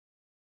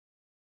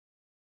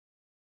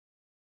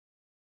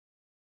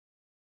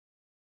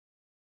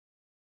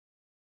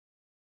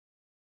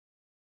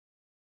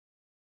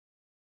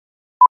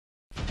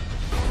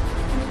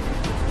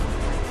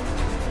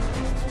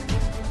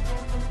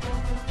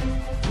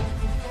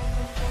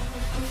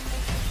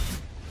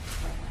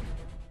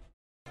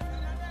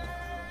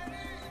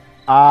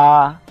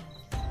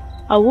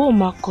Àwa ò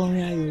máa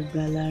kọrin ayọ̀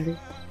ìgbàlà rẹ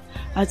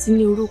àti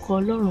ní orúkọ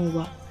Ọlọ́run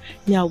wa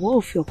ni àwa ò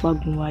fi ọ̀pá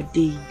gùn wa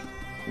dé yìí.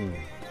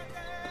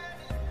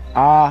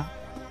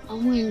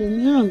 Àwọn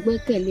ẹlòmíràn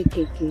gbẹ́kẹ̀lé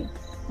kẹ̀kẹ́,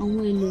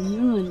 àwọn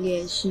ẹlòmíràn lé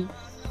ẹṣin,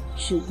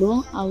 ṣùgbọ́n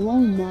àwa ò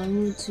máa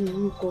rántí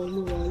orúkọ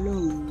Olúwa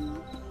Ọlọ́run wa.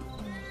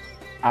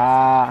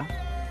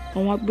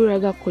 Àwọn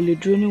agbéraga kò lè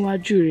dúró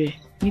níwájú rẹ̀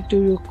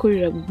nítorí ó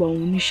kórìíra gbogbo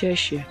àwọn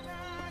oníṣẹ̀ṣe.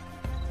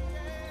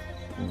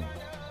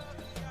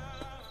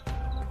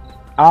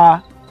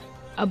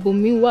 Ààbò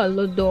mi wà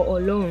lọ́dọ̀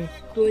Ọlọ́run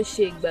tó ń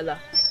ṣe ìgbàlà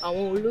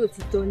àwọn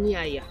olóòtítọ́ ní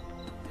àyà.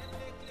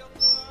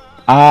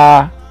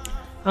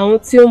 Àwọn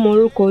tí ó mọ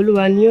orúkọ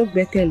Olúwa ni yóò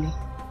gbẹ́kẹ̀lé,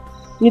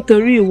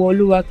 nítorí ìwọ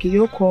Olúwa kì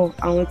yóò kọ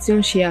àwọn tí ó ń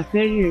ṣe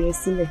àfẹ́rí rẹ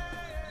sílẹ̀.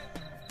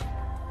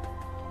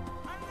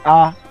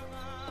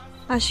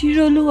 Àṣírí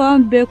Olúwa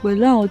ń bẹ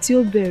pẹ̀lú àwọn tí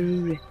ó bẹ̀rù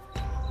rẹ̀,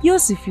 yóò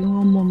sì fi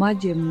wọ́n mọ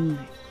májẹ̀mú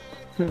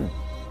rẹ̀.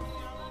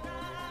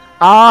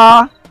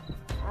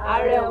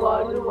 Arẹwà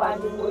Olúwa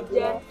ni mo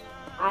jẹ́.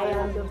 I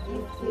am the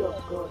beauty of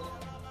God.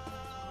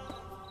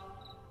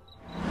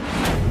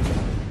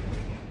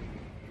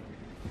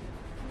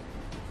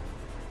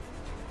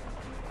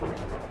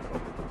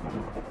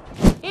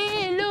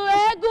 Ìlú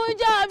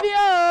Egúnjọbí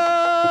o,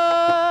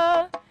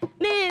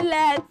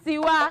 nílẹ̀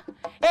tiwa,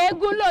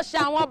 eégún ló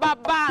ṣàwọn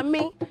bàbá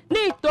mi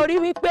nítorí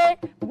wípé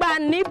gbà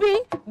níbí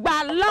gbà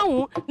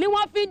lọ́hùn ni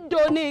wọ́n fi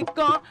dòní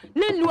kan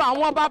nílùú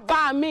àwọn bàbá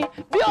mi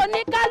bí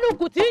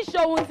oníkálukú tí ń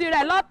ṣohun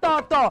tirẹ̀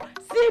lọ́tọ̀ọ̀tọ̀.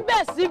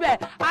 Síbẹ̀síbẹ̀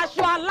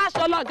aṣọ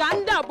aláṣọ lọ̀gá ń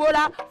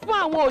dàbora fún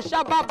àwọn òòṣà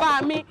bàbá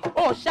mi,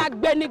 òòṣà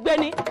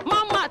gbénigbéni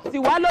máma tì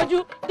wá lójú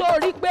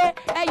torí pé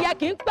ẹyẹ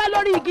kì í pẹ́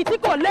lórí igi tí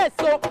kò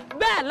léso,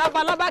 bẹ́ẹ̀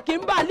labalábá kì í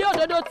bà lé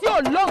òdodo tí ò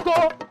lógo.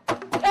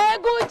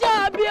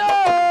 Egúnjọbí o,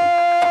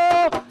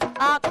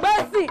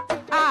 àpẹ́sì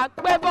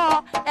àpẹ́bọ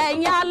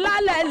ẹ̀yin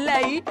alálẹ̀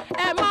ilẹ̀ yìí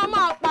ẹ má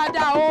má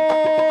padà o,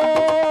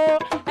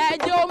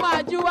 ẹjọ́ máa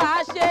ju wá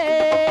ṣe.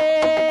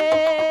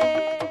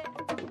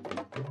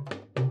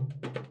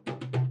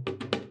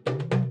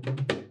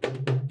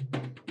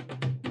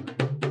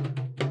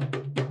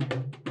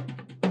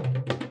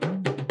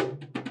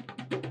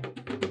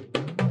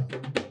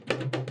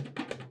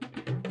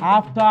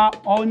 After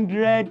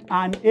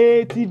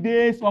 180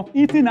 days of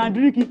eating and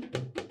drinking,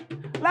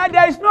 like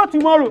there is no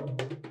tomorrow,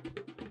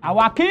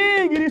 our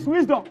King in his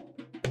wisdom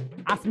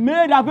has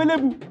made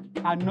available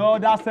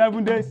another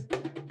 7 days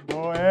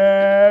for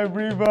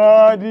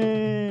everybody.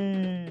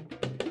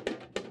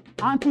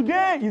 And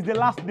today is the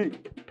last day.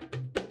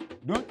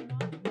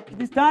 It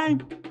is time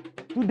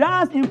to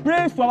dance in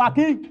praise to our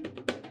King,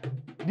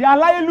 the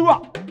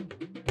Alayeluwa,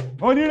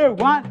 only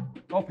one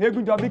of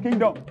Egúnjọbí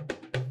Kingdom.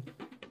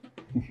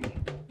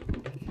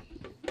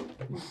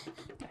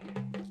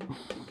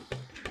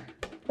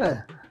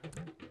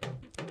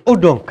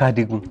 Hold on,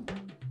 Kadigun.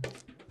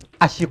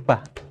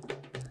 Ashipa,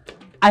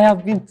 I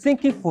have been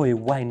thinking for a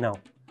while now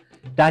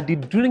that the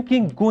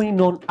drinking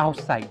going on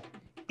outside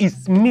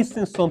is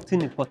missing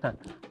something important.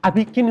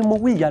 Àbí kí ni mo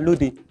wí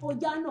ìyálóde?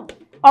 Ọjà náà.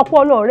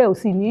 Ọpọlọ rẹ ò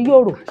sì ní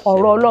yòrò,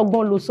 ọ̀rọ̀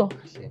ọlọ́gbọ́n ló sọ.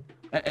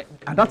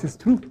 And that is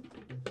true.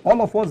 All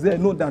of us there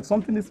know that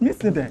something is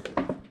missing there.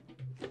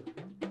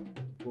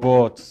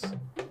 But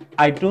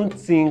I don't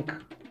think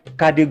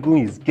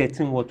Kadigun is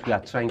getting what we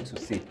are trying to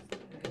say.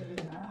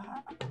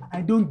 I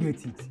don't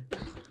get it.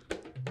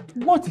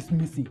 What is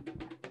missing?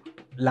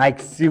 Like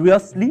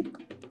seriously?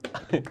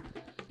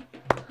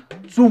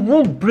 To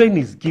whom brain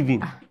is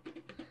given,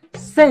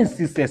 sense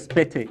is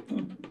expected.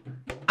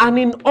 And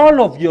in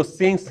all of your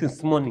saying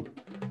since morning,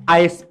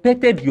 I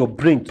expected your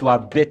brain to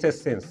have better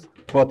sense.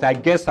 But I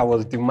guess I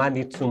was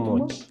demanding too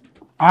much.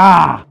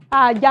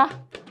 Ajá,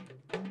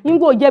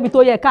 nígbò jẹ́bi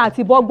tó yẹ ká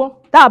àti bọ́gbọ́n,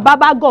 tá a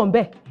bá gàn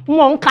bẹ́ẹ̀,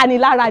 wọ́n ń kani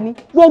lára ni,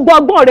 gbogbo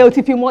ọgbọ́n rẹ ò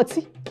ti fi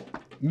mọtí.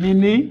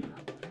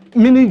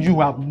 Meaning you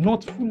have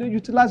not fully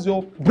utilized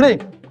your brain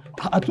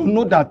to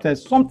know that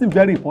something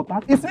very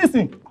important is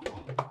missing.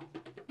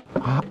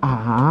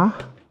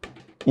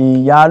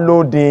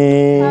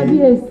 Ìyálóde.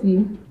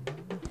 Kábíyèsí.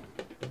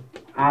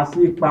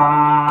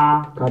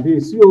 Àṣìpa.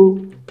 Kábíyèsí o.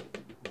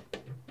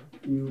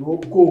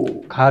 Ìrókò.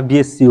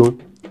 Kábíyèsí o.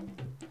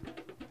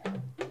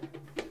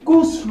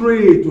 Go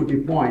straight to the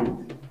point.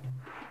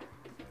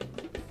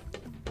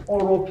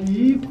 Ọ̀rọ̀ kì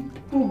í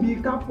tóbi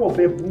ká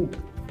fọ̀bẹ bù.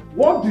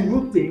 What do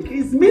you think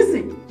is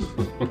missing?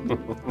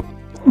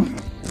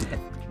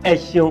 Ẹ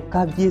ṣeun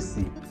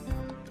Kábíyèsí.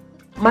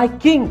 My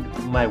king,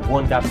 my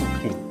wonderful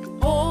king.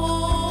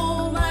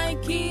 Oh, my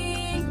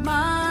king,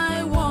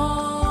 my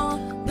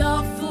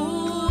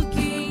wonderful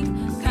king,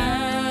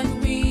 can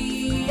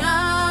we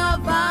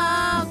have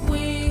a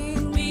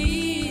queen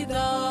with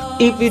us?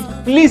 If it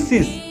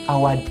pleases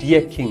our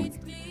dear king,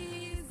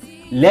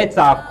 let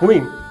our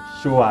queen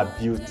show her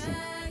beauty.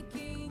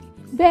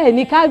 Bẹ́ẹ̀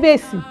ni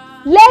Kábíyèsí,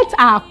 let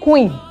our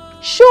queen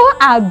show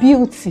her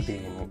beauty.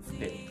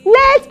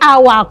 Let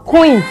our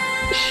queen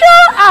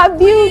show her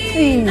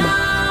beauty. Let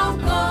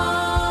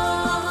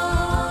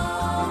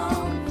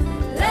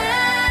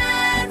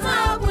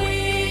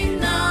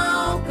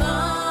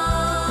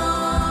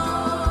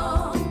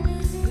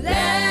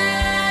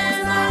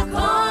her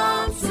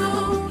come to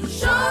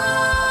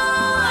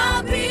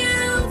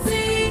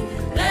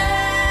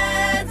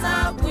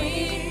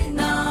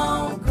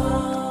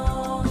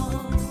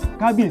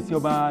kábíyèsí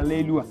ọba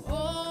Lẹ́lúwà,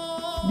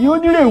 the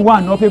only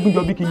one of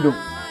Egunjobi kingdom.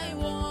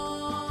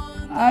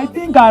 I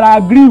think I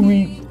agree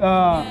with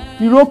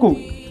Iroko,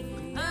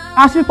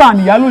 Ashipa and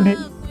Iyalode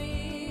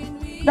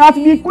that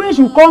the queen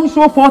should come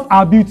show forth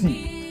her beauty.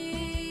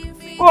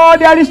 For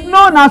there is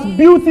none as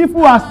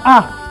beautiful as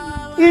her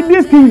in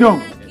this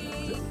kingdom.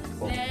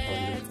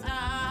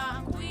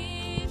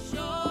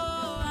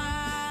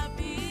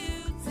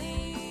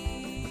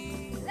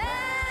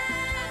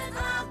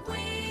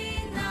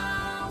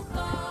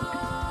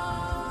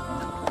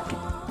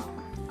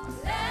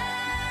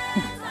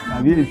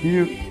 Kábíyèsí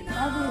o.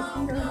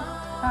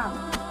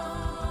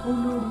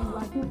 Olórí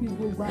wa tó fi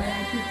gbogbo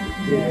ara tó fi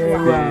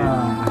Ẹwà.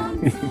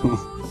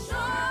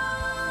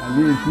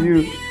 Kábíyèsí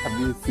o.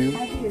 Kábíyèsí o.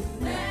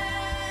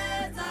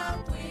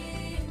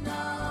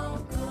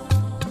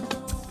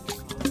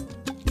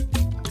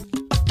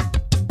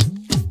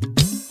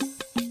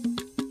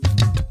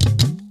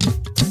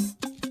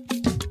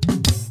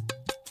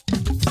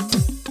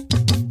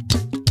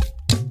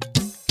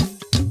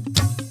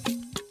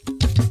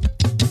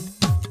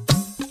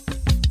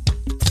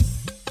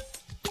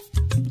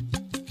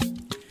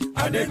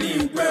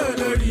 Adébímpé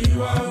olórí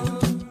wa o,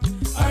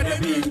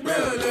 Adébímpé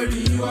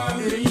olórí wa,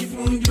 èyí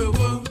fún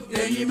jòwó,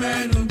 èyí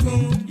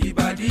mẹ́nugún,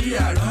 ìbàdí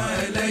àrán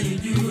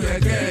ẹlẹ́yinjú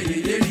ẹ̀gẹ́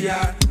ìléríà.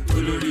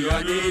 Olórí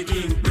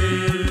Adébímpé,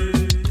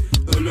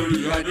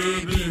 olórí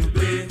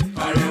Adébímpé,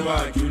 arẹwà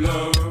jùlọ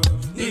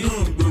nínú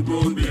gbogbo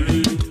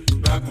obìnrin,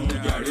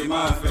 gbàkúnjàre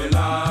máa fẹ́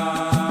lá.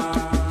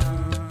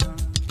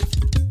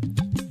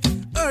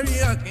 Orí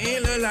ọ̀kín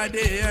ló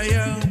ládé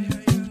ẹyọ,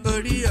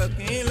 orí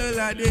ọ̀kín ló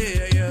ládé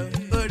ẹyọ,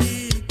 orí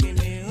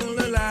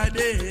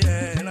ládé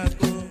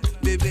ẹranko,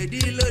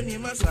 bèbèdí lónìí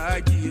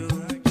mọ́sáàjì o.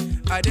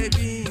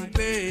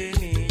 Adébímpé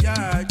níyà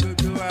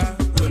gbogbo wa.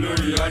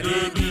 Olórí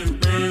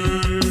Adébímpé,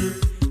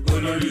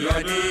 olórí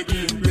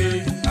Adébímpé,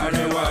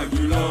 arẹwà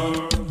jùlọ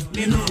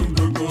nínú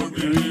gbogbo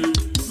obìnrin,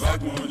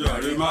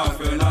 gbàkúnjàre máa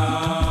fẹ́ lá.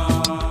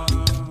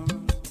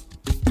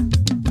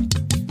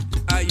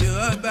 Ayọ̀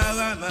ọba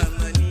wa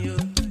màmá ni o,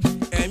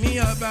 ẹ̀mí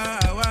ọba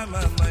àwa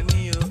màmá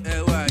ni o,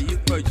 ẹwà yìí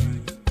pọ̀ jù.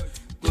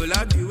 Kò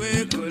láfiwé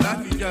kò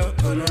láfijọ́.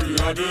 Olórí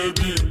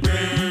Adébímpé,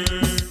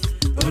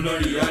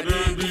 olórí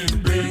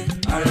Adébímpé,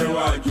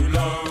 arẹwà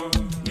jùlọ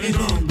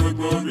nínú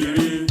gbogbo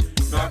obìnrin,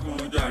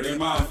 gbàkúnjàre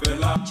máa fẹ́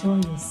lá. Enjoy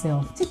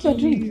yourself. Take your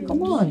drink.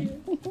 Come on.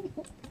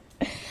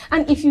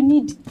 And if you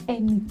need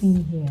anything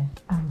here,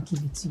 I'll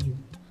give it to you.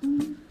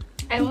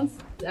 I want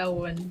that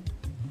one.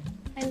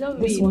 I love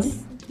This it. one?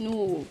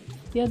 No,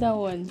 the other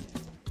one.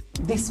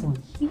 This one?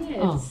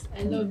 Yes, Oh.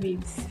 I love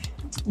it.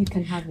 You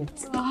can have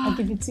it. I'll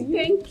give it to you.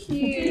 Thank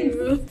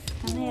you.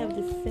 Can I have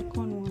the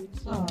second one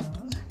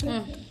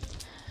too?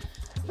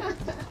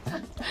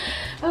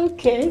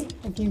 Okay,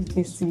 I'll give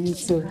this to you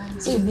too.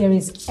 So if there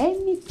is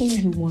anything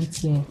you want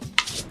here,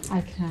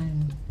 I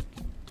can.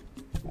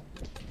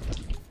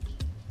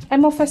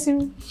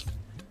 Emofesiru,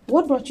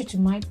 what brought you to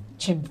my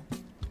chamber?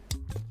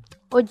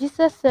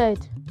 Ojise said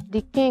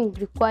the king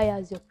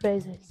requires your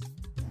presence.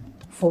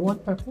 For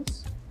what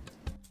purpose?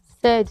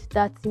 Said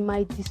that he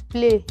might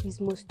display his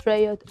most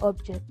treasured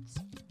objects.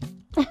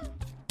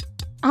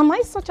 Am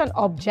I such an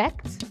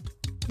object?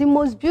 The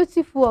most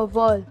beautiful of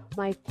all,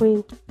 my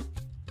queen.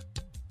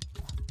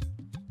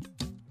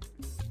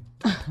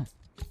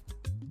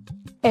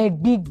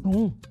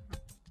 Ẹ̀gbígbùn.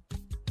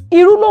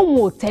 Irú lòun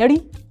ò tẹ́rí.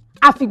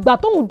 Àfìgbà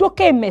tóun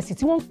dókè mẹ̀sì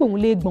tí wọ́n ń pè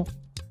òun léegbọn.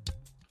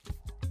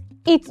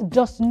 It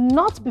does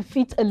not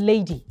befit a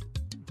lady,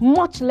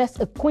 much less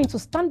a queen, to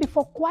stand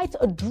before quite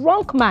a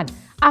drunk man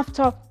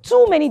after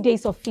too many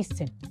days of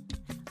feasting.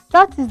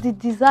 That is the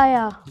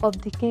desire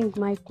of the king,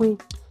 my queen.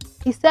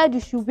 He said you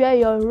should wear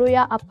your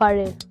royal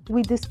apparel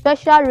with the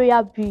special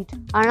royal bead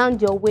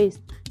around your waist,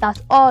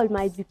 that all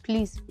might be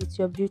pleased with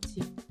your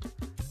beauty.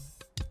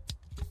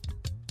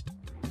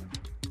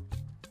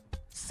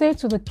 Say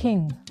to the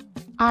king,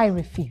 I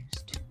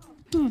refused.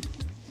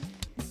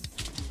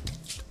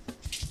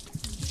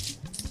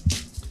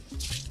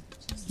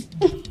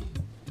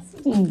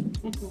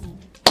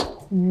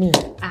 Me.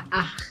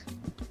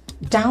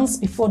 Dance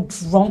before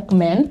drunk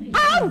men?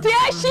 How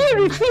dare she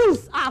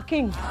refuse our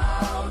king?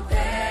 How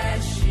dare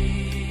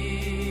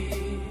she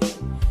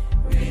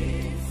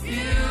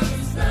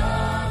refuse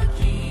the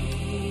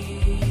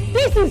king?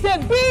 This is a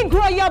big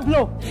royal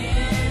blow.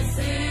 This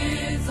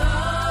is a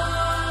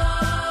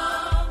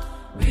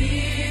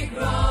big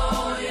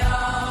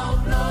royal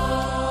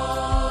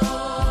blow.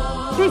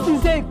 This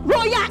is a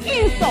royal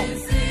insult.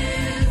 This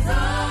is a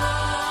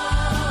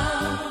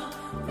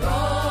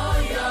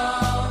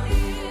royal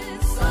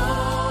insult.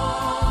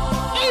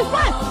 In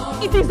fact,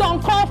 it is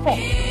uncalled for. In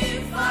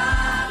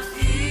fact,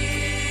 it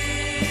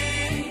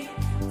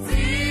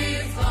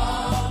is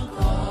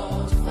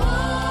uncalled for.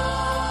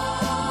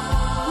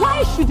 Why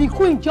should the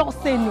queen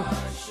just say no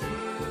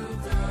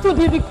to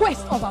the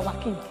request of our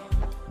king?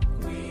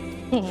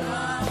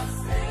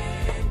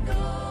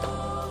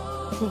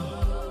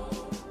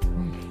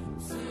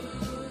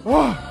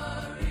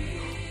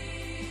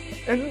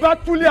 Ẹni bá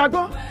túlé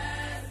agbọ́n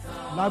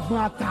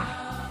lágbọ́n ata.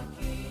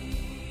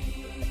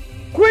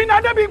 Queen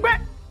Adebimpe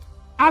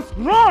has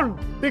wronged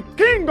the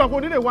king of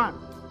Onilewan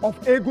of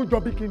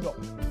Egunjobi Kingdom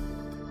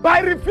by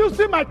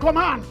refusing my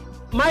command.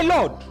 My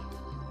lord,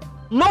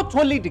 not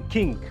only the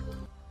king,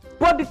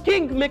 but the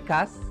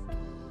kingmakers,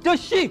 the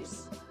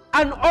chiefs,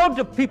 and all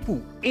the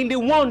people in the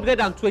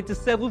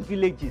 127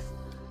 villages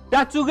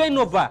that you reign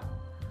over,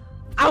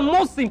 and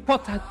most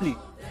importantly,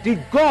 the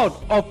god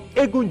of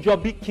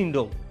Egunjobi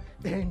Kingdom.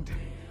 And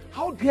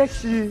how dare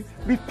she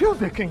refuse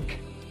the king?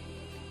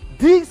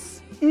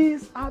 This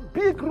is a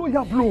big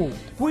royal blow.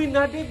 Queen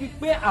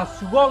Adebimpe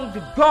has wronged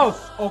the gods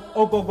of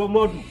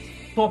Ogogomodu,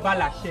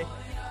 Tobalashe,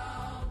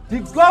 the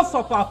gods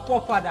of our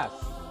forefathers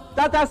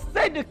that has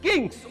set the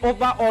kings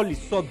over all his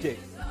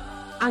subjects.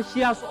 And she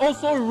has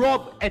also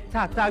robbed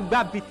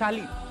Etatagba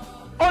bitterly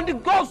on the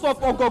gods of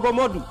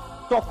Ogogomodu,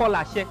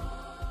 Tokolashe,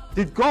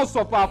 the gods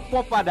of our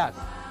forefathers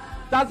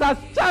that has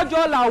charged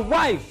all our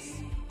wives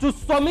to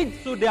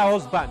submit to their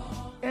husbands.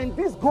 And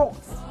these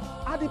gods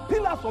are the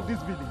pillars of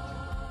this village.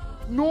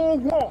 No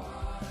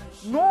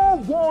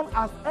one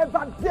has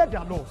ever dared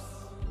their laws.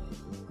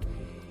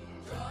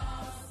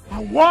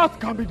 And what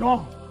can be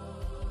done?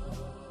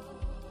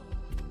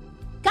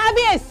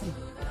 Kábíyèsí,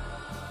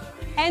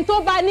 ẹni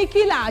tó bá ní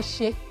kí là á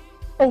ṣe,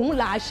 òun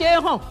là á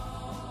ṣe hàn.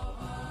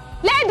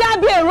 Let there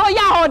be a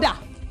royal order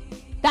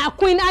that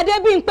Queen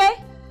Adebimpe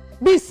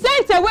be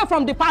sent away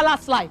from the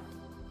palace life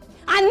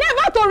and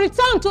never to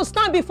return to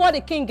stand before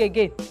the king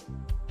again.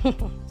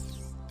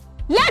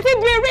 Let it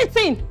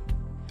be written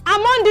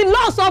among the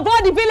laws of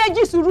all the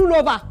villages you rule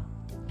over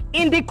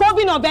in the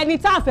coven of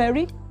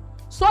Enitaferi,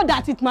 so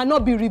that it might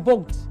not be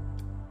revoked.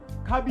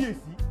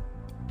 Kábíyèsí,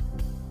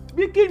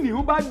 bí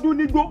kìnìún bá dún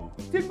nígbó,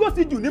 tí gbó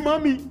sì jù ní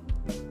mọ́mí.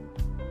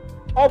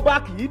 Ọba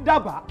kì í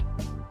dábàá,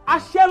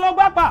 àṣẹ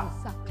lọ́ba pa.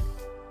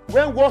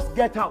 When wars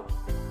get out,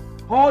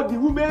 all the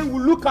women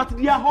will look at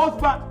their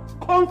husband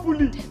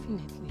scornfully.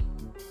 Definitely.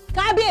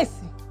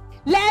 Kábíyèsí,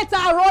 let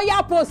our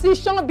royal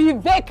position be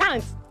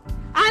vacant.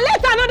 And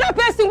let another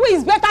person who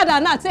is better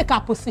than her take her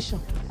position.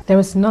 There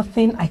is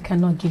nothing I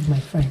cannot give my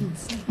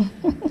friends.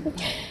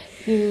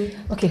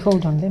 Okay,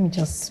 hold on. Let me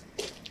just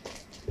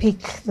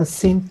pick the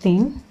same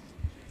thing.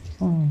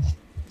 You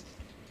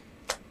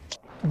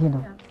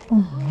know.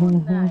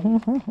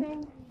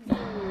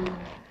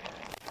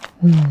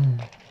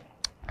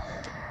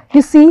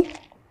 You see,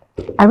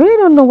 I really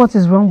don't know what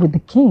is wrong with the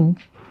king.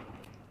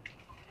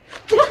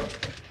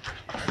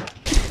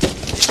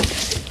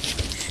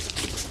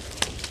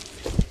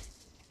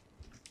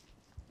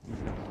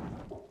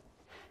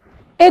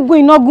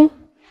 Inogun,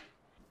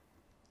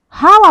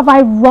 how have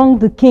I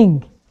wronged the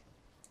king?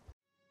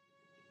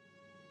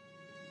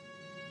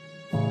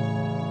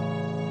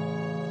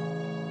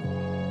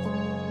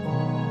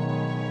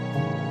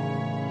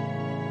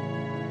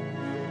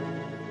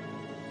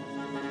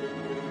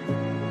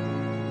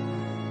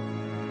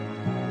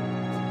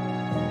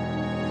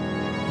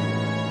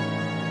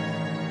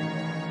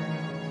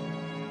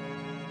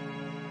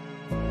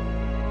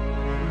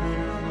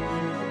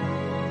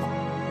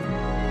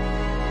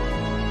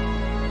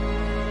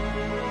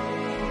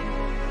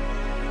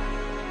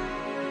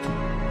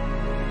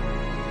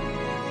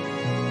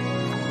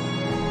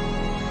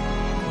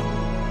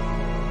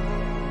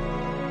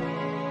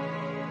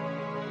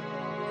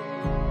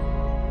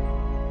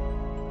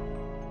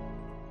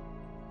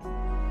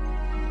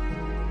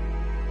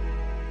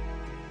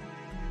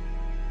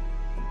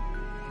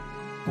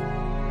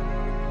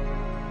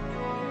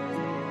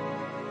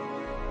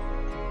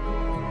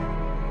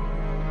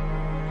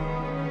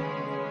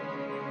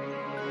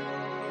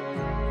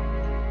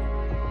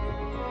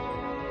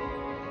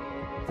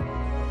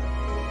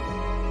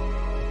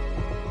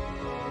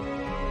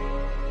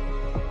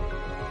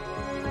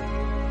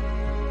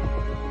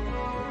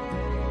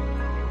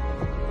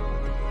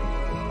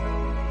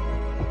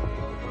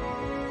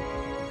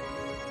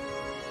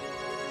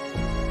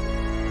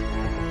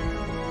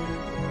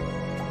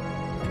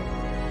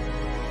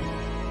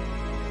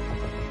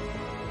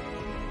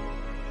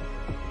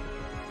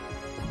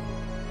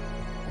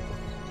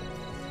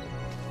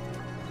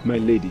 My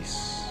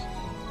ladies,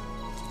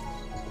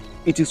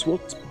 it is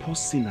worth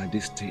pausing at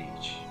this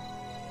stage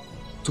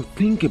to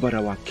think about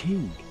our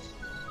king,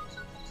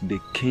 the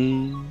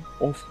King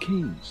of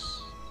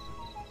Kings.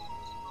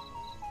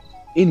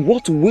 In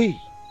what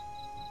way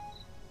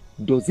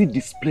does he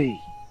display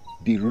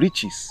the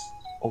riches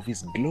of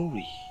his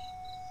glory?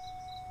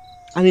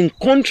 And in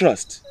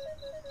contrast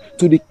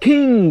to the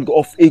king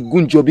of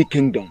Egunjobi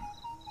Kingdom,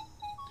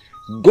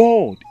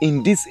 God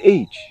in this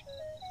age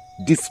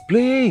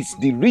displays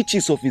the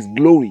riches of his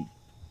glory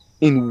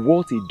in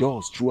what he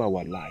does through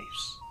our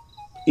lives.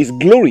 His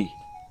glory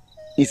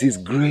is his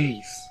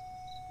grace,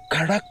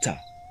 character,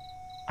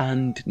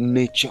 and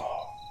nature.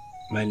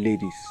 My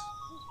ladies,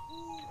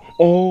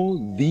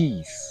 all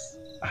these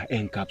are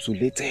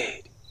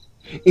encapsulated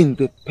in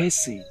the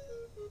person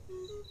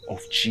of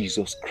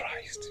Jesus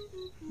Christ.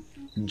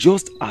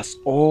 Just as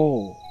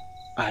all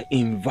are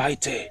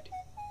invited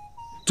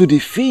to the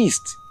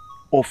feast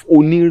of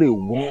Onire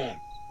 1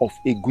 of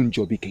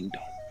Egunjobi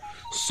Kingdom,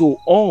 so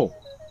all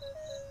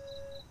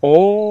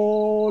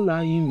All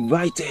are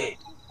invited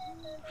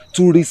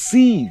to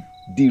receive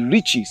the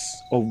riches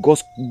of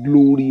God's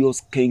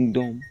glorious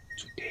kingdom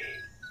today.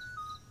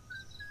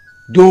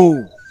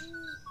 Though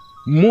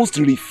most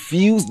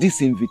refuse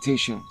this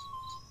invitation,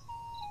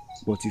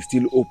 but it's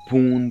still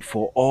open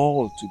for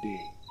all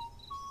today.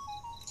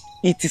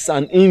 It is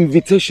an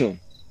invitation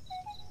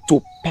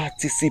to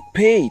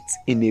participate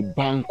in a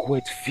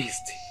banquet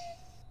feast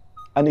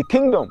and a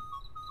kingdom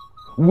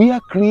where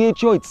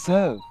creature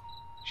itself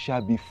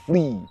shall be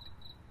freed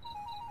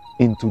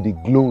into the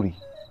glory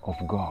of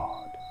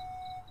God.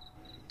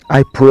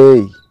 I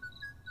pray,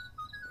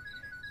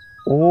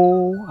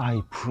 oh,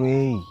 I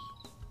pray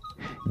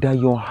that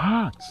your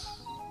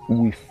hearts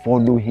will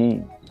follow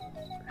him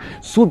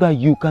so that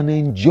you can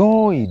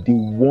enjoy the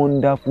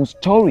wonderful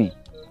story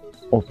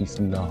of his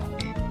love.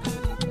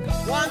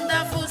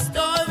 Wonderful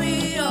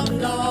story of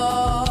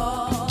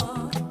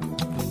love.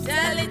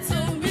 Tell it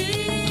to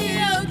me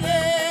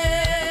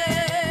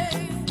again.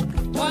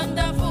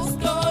 Wonderful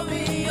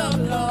story of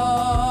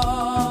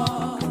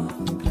love.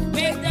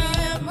 Make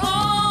them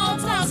all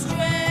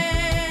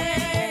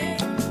straight.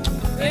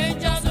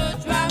 Angels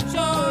with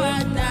rapture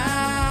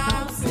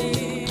announce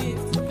it.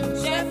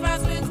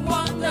 Shepherds with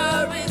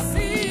wonder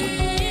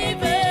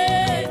receive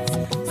it.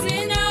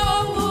 See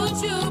now, would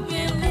you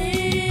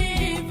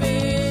believe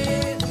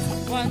it?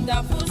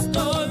 Wonderful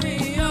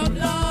story of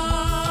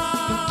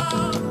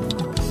love.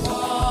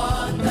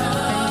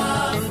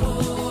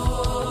 Wonderful,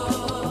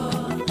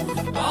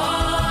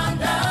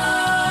 wonderful,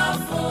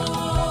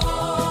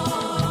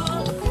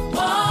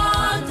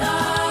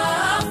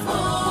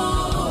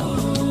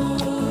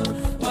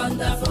 wonderful,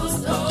 wonderful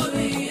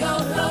story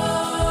of love.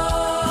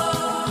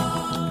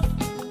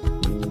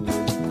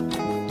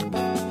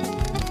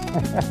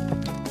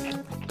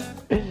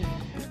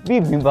 Bí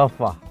ìgbín bá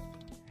fà,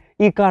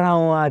 ìkara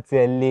wọn á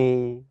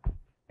tẹ̀lé.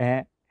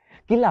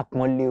 Kí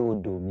làpọ́nlé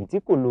odò mi tí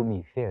kò lómi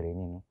ìfẹ́ rẹ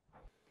nínú?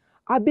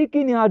 Àbí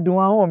kí ni adùn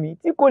ahọ́n mi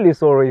tí kò lè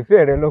sọ̀rọ̀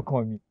ìfẹ́ rẹ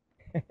lọ́kàn mi?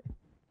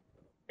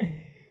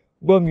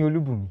 Gbọ́ mi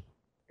Olúbùnmi,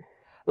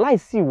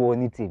 láìsí ìwọ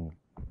ní tèmi,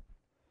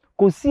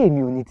 kò sí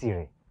èmi oní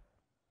tirẹ̀.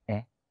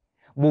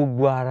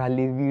 Gbogbo ara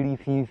lè rírí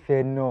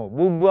fífẹ́ náà,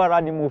 gbogbo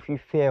ara ni mo fi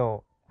fẹ́ ọ.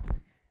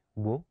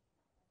 Gbọ́,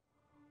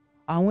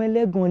 àwọn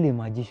ẹlẹ́gàn lè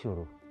máa jí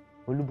ṣòro,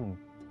 Olúbùnmi,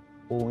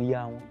 òun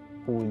yá wọn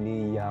kò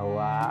lè yà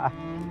wá.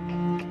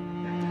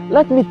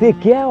 Let me take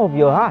care of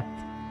your heart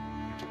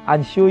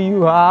and show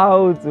you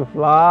how to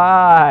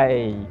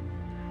fly.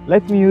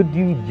 Let me hold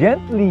you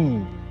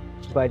gently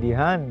by the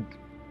hand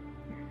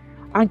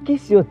and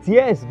kiss your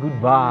tears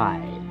goodbye.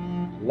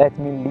 Let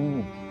me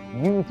lead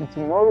you to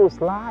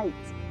tomorrow's light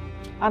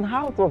and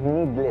out of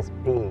needless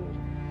pain.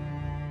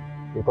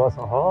 Because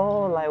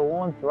all I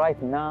want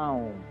right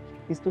now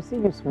is to see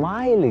you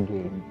smile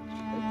again.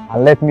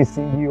 And let me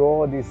sing you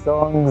all the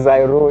songs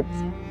I wrote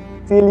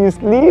till you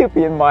sleep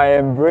in my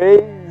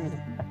embrace.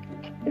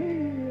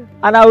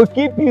 And I will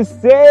keep you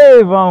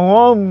safe and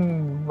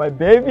warm, my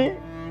baby,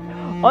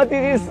 until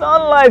the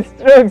sunlight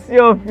strikes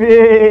your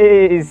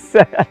face.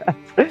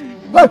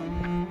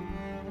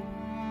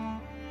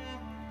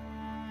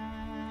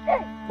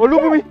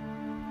 Olúbùnmi!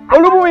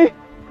 Olúbùnmi!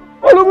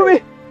 Olúbùnmi!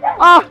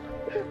 Ah!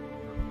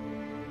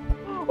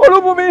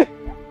 Olúbùnmi!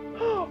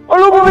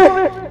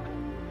 Olúbùnmi!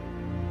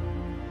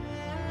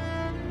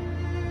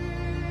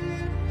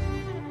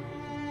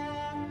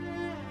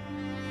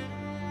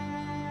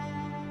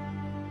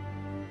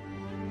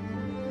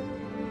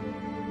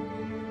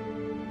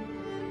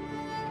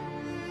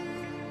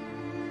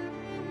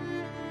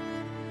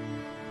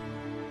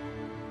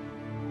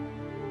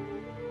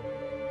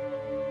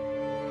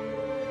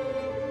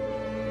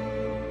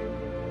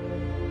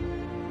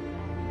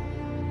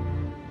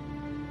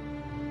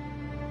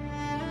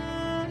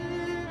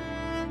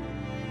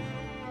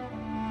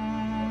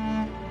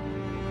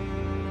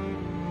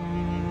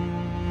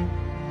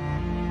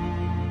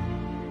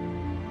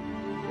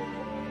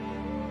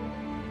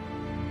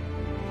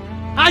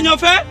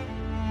 Àyànfẹ́,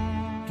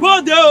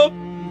 bóde o,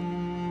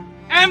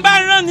 ẹ ń bá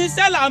rán ní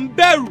sẹ́là ń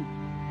bẹ̀rù,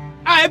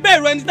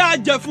 àìbẹ̀rù ẹni tá a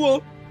jẹ fún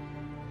o.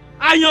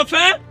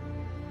 Àyànfẹ́,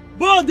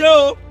 bóde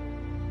o,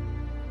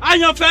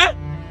 Àyànfẹ́,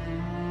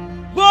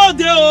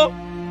 bóde o.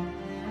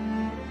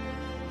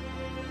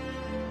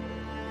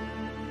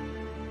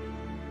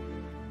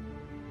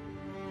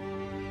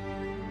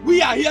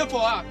 We are here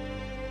for her,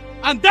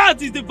 and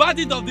that is the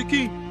verdict of the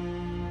king.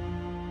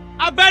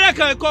 Abẹ́rẹ́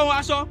kan ẹ̀kọ́ wọn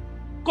aṣọ,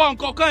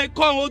 kọ̀ǹkọ̀ kan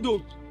ẹ̀kọ́ wọn odò.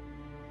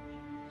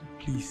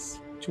 Please,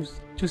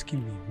 just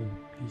give me a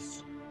minute,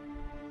 please.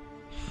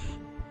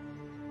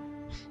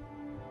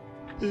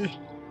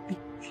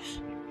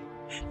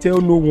 Tell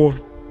no one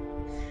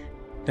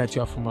that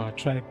you are from our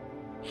tribe.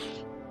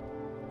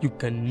 You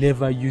can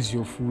never use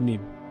your full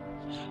name.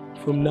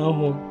 From now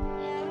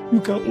on, you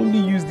can only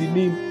use the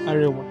name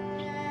Arewa.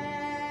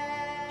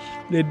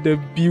 Let the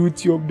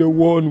beauty of the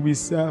one we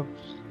serve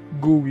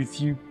go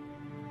with you.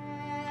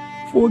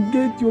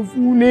 Forget your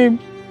full name,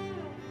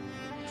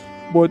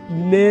 but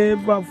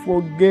never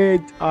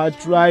forget our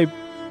tribe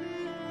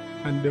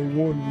and the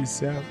one we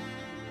serve.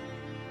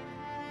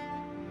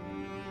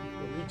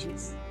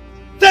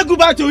 say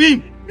goodbye to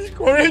him. Be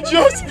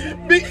courageous.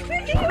 Be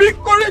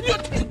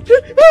courageous.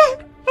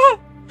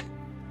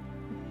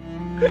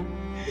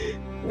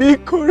 Be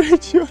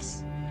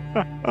courageous.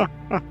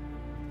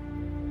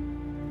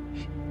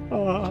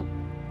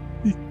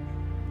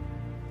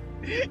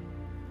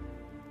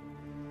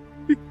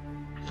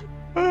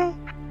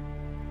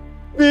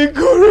 Be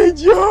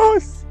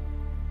courageous.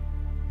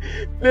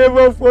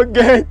 Never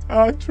forget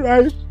our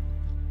tribe.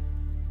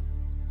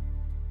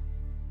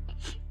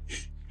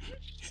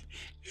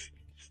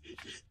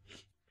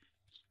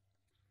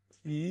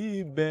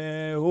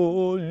 Ibẹ̀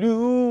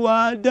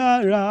Olúwa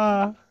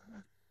dára,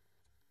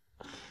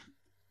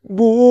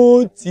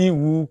 bó ti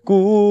wù kó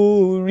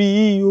rí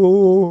o.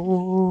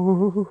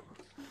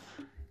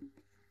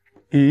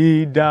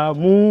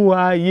 Ìdààmú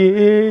ayé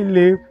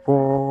lè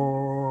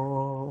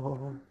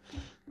pọ̀,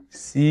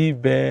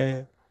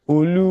 síbẹ̀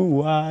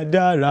Olúwa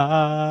dára.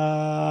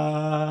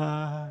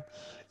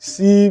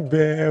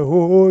 Síbẹ̀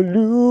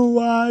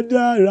Olúwa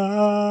dára,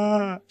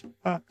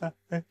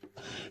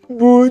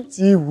 bó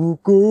ti wù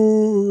kó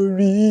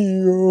rí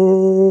o.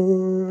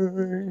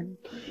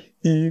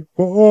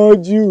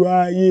 Ìpọ́njú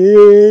ayé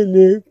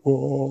lè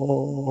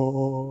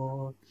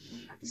pọ̀,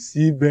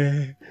 síbẹ̀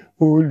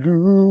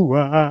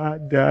Olúwa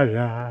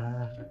dára.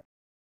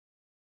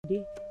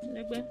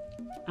 Lẹ́gbẹ́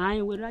àárín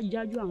ìwé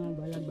rájájú àwọn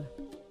àgbàlagbà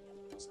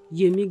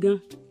yèmí gan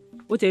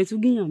ó tẹ̀ tún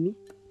gíyàn mí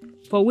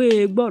fọwọ́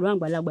gbọ́rọ̀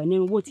àgbàlagbà ní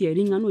owó tiẹ̀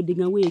rí yan náà dé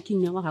gan wéé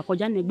kíyan wà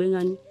kọjá nẹgbẹ́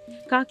yan ni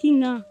ká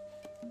kíyan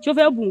tí ó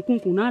fẹ́ bù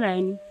nkùnkùn náà ra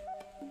ẹni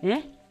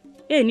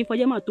ní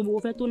fọjá máa tó bó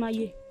fẹ́ tó náà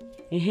yé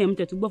mo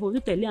tẹ̀ tún gbọ́ fọwọ́ tó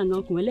tẹ̀lé àwọn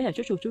ọkùnrin ẹlẹ́yà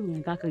ṣoṣooṣo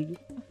rìn káàkiri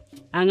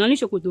àwọn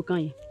oníṣòkòtò kan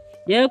yẹn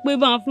jẹ́ pé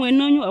bá wọn fún ẹ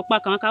náà ọ̀pá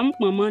kan ká mú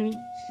pọ̀n mọ́ ni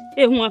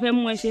èhun wọn fẹ́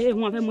mú ẹ ṣe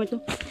èhun wọn fẹ́ mú ẹ tó.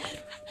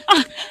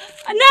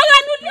 náírà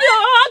nulí o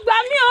gbà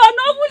mí o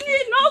nọ́wúlì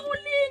gbà mí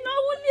o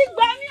nọ́wúlì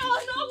gbà mí o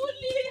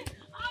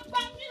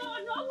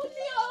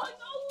nọ́wúlì o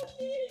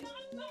nọ́wúlì.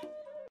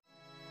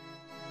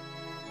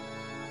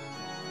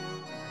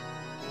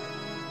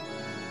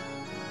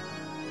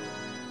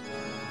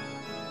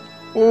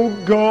 Oh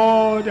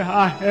God,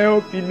 our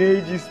help in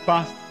ages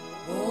past.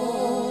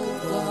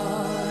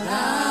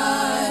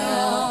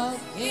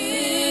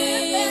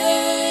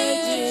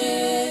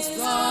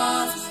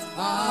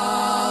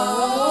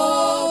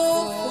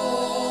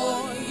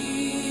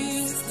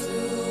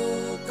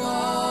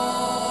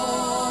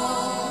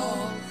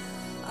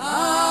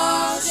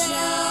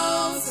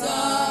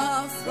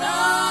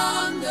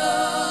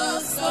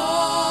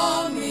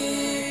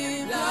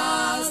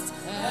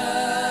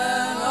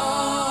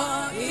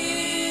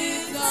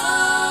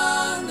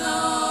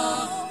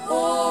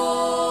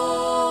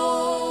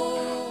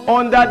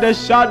 Under the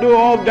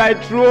shadow of thy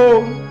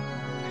throne,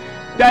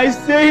 thy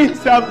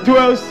saints have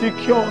dwelt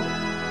secure,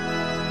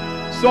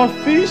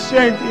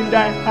 sufficient in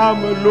thy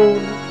arm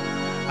alone,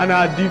 and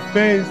our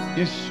defense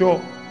is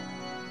sure.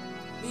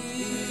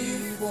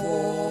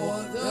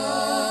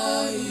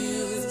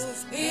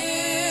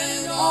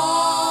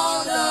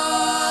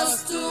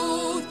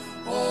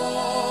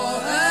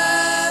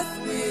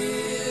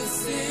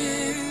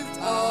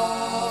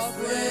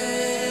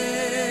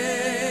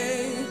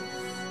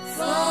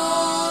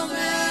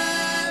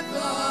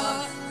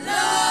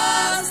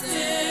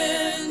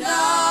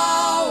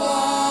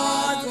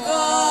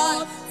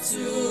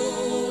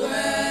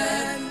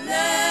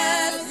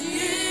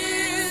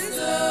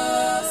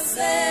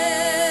 Say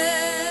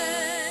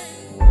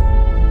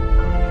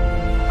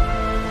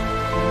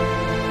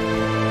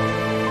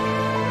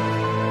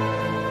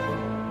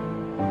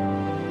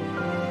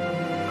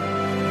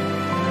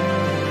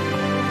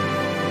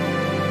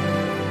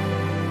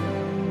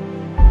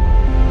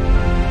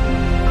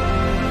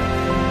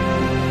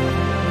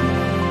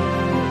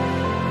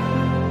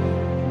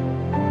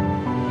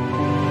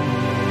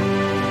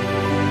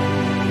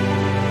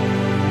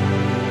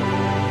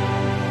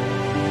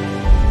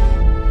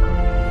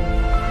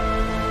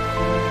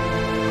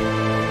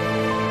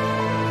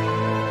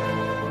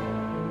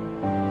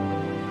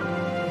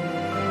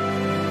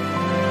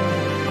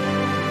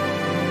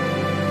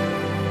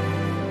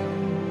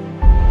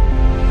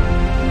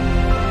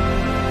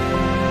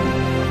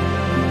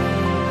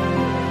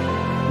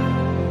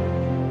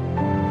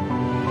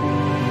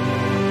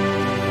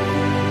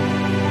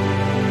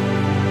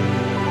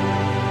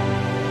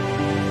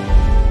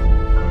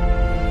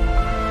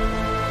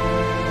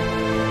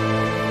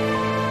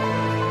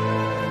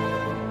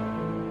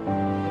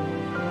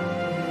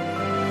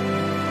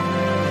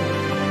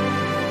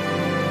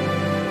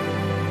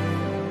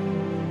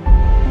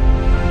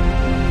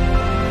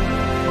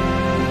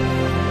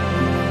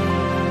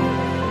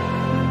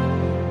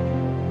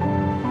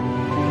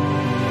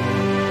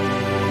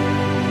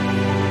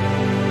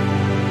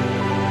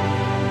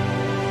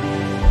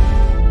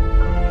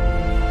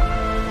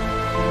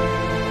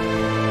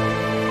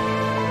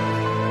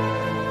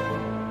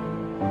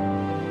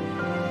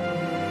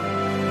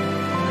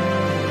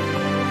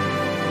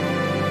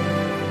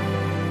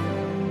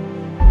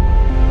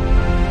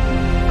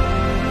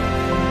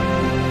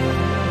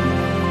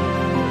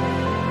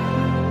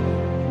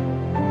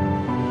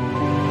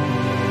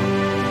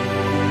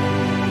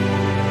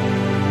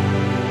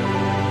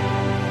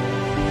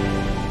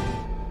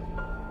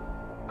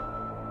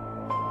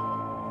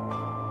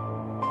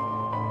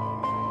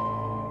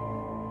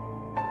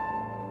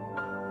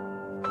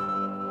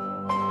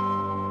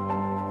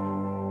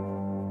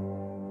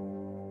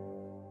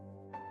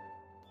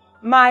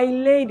My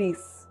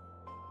ladies,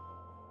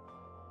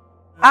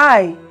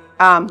 I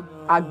am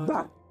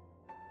Agba,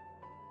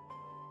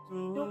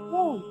 the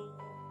one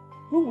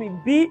who will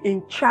be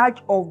in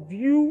charge of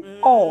you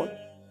all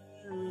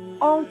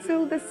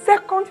until the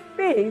second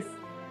phase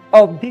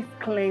of this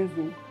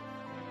cleansing.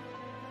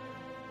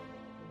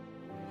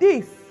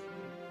 This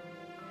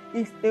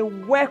is a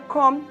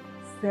welcome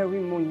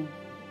ceremony,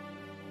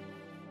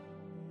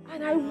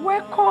 and I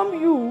welcome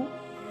you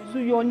to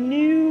your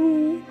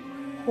new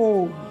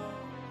home.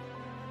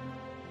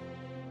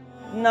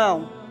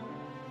 Now,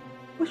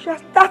 we shall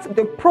start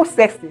the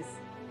processes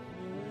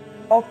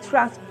of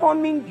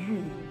transforming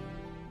you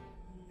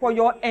for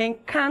your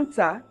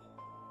encounter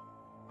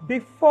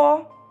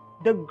before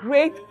the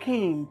great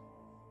king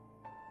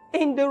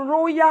in the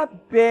royal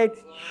bed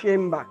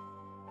chamber.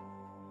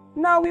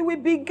 Now we will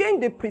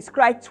begin the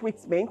prescribed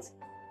treatment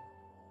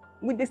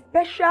with the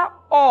special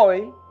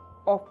oil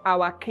of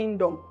our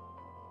kingdom,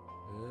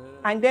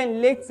 and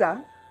then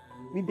later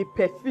with the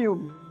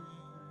perfume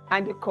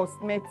and the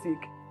cosmetic.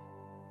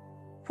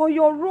 For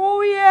your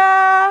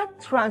royal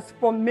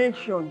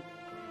transformation,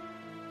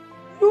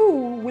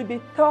 you will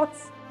be taught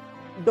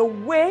the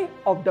way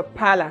of the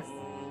palace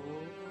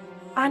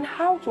and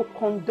how to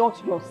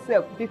conduct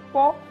yourself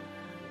before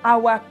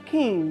our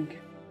king,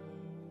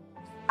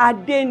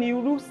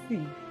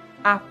 Adenirusi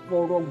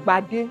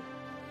Aforogbade,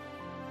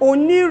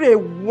 Onire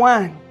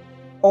one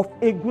of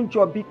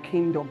Egunjobi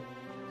Kingdom.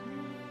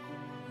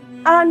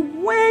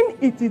 And when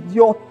it is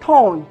your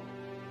turn,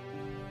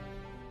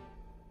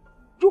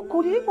 you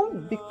could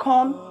even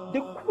become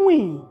the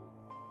queen.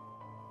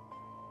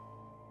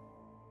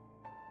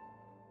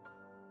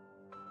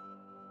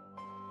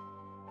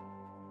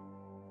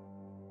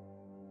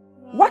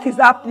 What is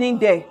happening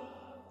there?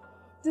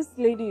 This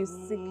lady is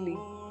sickly.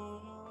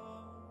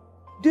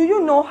 Do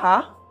you know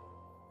her?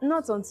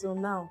 Not until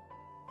now.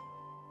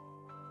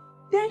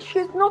 Then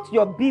she's not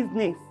your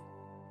business.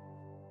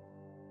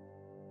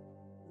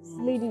 This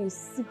lady is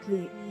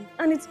sickly,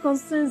 and it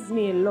concerns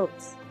me a lot.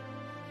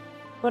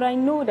 But I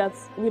know that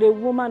with a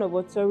woman of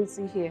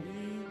authority here,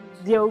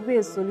 there will be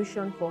a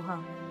solution for her.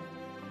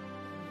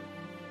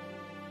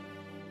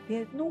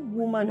 There's no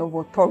woman of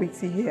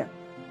authority here.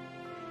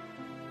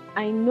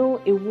 I know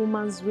a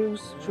woman's real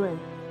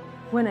strength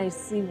when I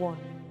see one.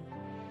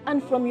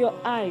 And from your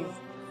eyes,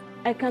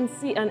 I can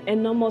see an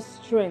enormous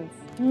strength,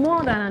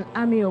 more than an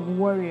army of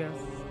warriors.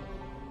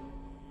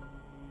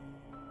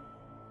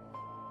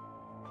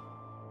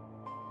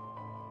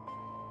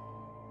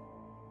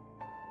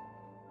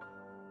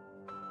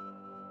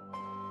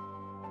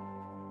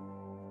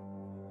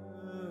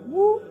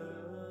 Who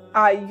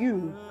are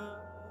you?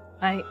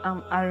 I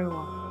am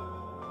Arewa.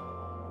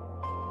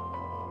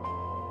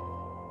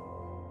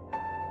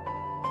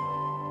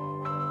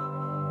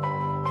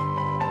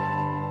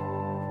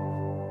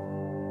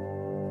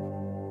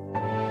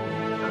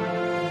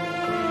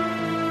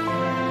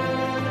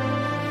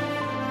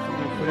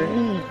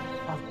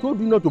 I've told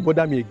you not to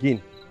bother me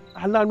again.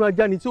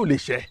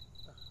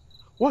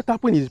 What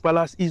happened in his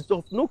palace is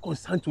of no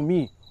concern to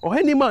me or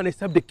any man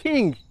except the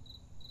king.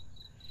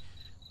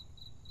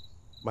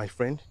 My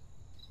friend,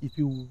 if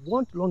you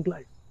want long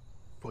life,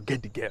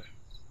 forget the girl.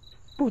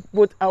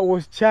 But I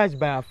was charged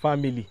by her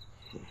family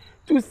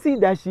to see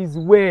that she's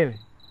well.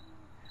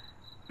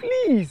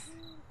 Please,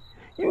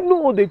 you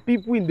know all the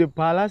people in the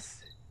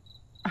palace.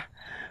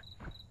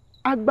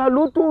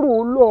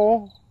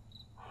 Agbalotoro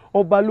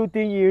Obalote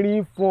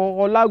Yeri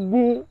for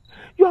Olagun.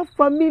 You are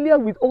familiar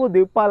with all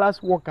the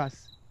palace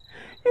workers.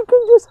 You can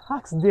just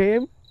ask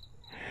them.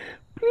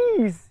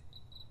 Please.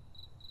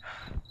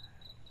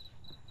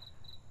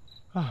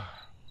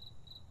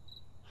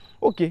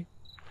 Okay,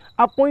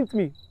 appoint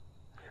me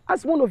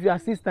as one of your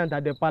assistants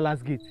at the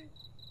palace gate.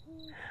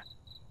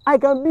 I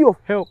can be of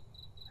help.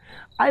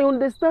 I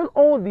understand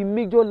all the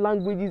major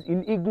languages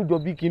in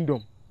Egunjobi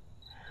Kingdom.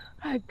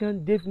 I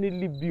can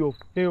definitely be of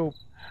help.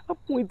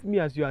 Appoint me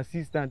as your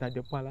assistant at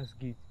the palace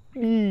gate.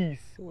 Please,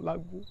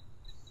 Olagun.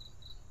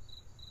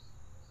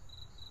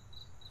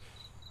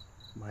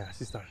 My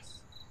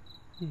assistants.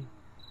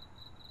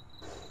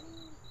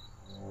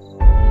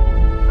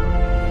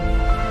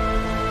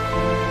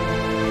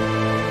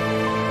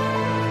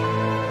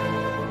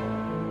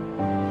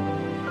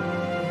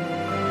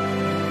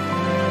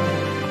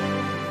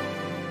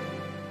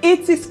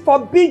 It is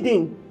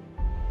forbidden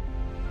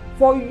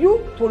for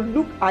you to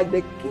look at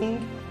the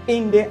king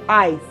in the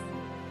eyes,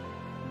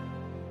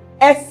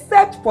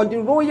 except for the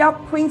royal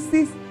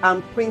princes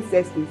and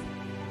princesses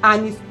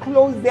and his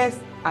closest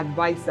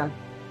advisor.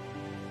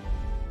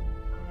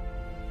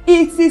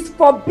 It is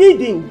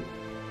forbidden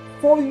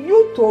for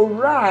you to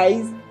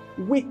rise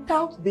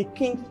without the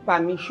king's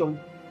permission.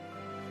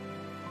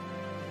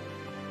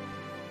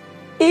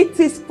 It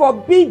is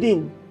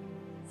forbidden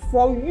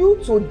for you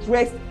to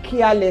dress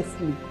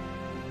carelessly.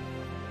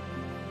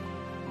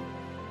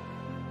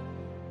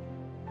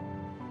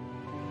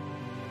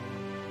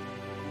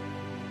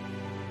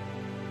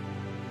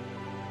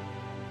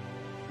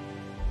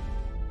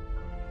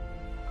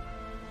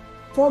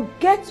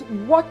 Forget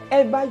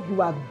whatever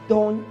you have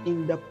done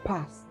in the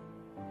past.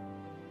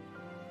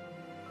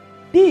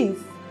 This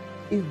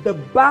is the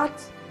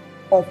birth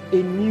of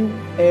a new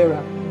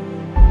era.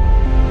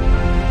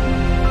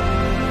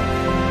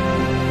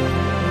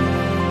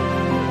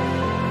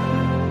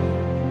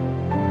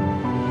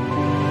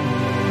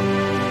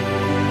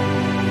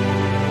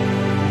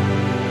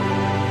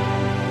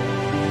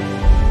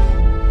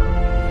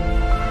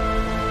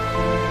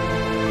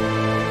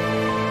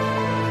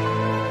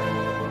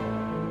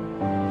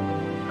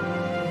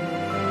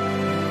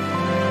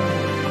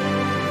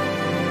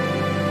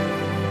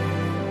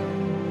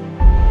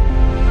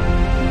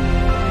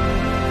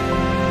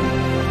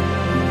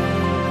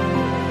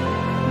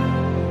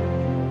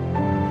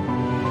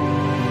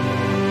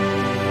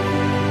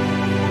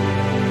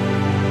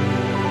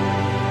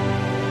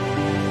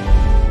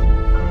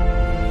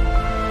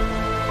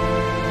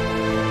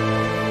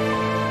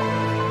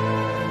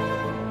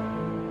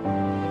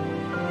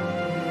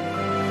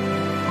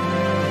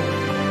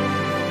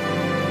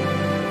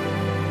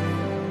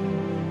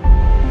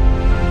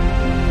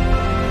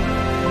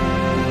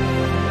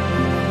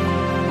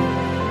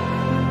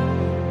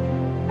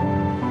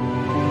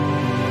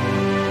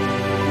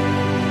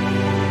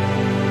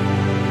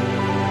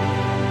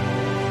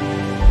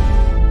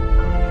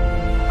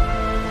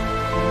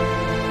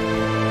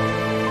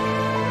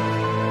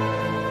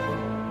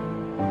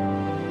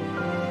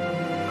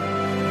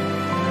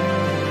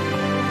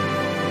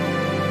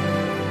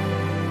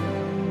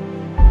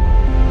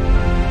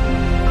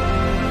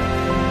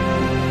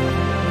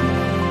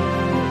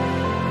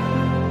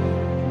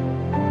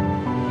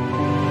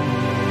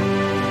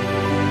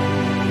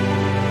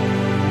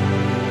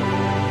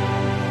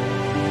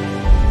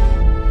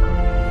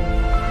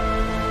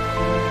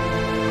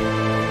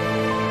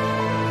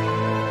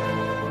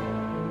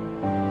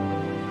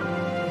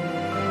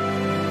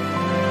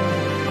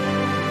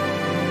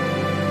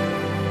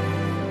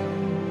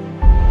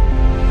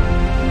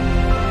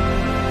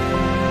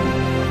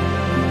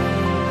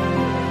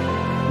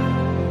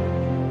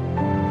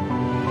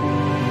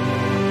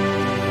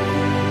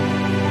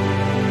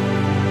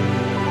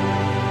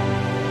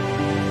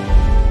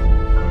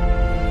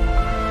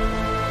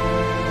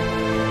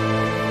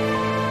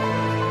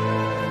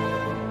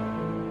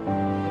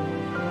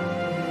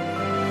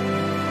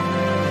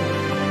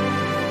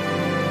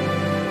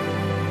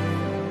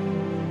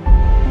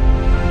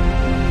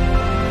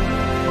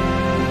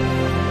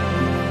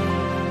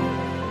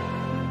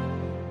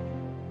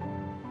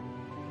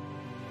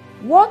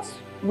 What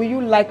will you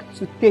like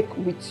to take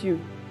with you?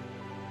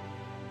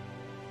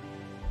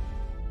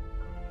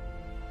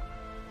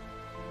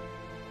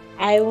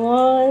 I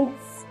want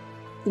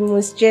the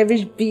most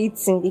cherished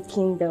beads in the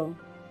kingdom.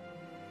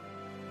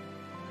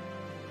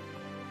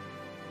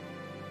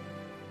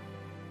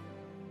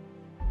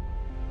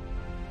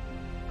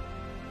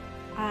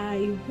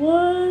 I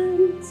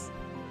want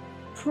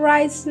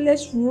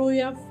priceless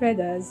royal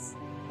feathers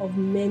of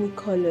many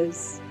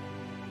colors.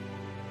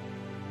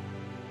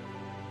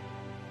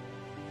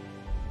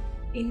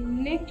 A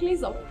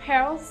necklace of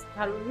pearls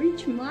that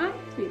reach my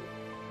feet.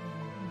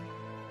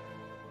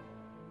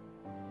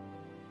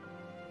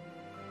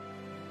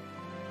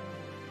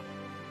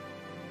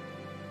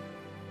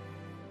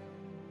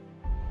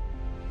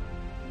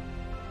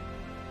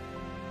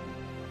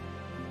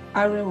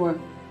 Arewa,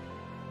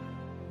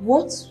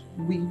 what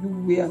will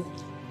you wear?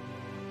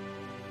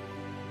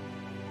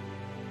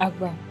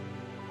 Agba,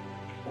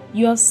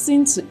 you have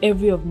seen to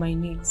every of my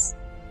needs,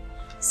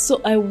 so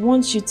I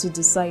want you to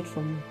decide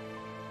for me.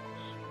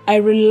 I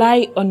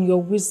rely on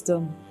your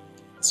wisdom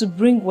to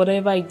bring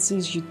whatever it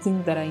is you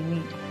think that I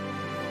need.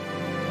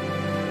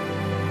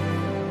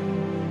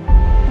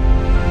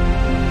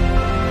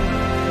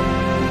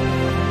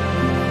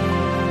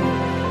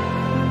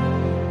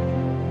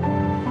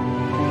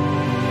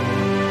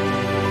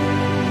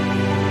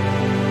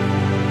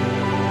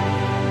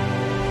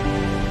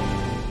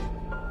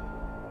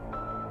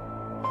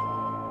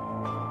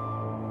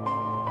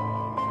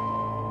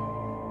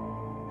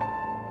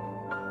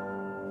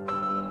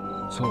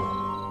 So,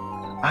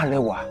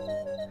 Arewa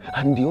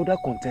and the other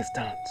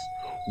contestants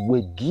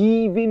were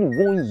given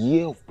 1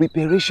 year of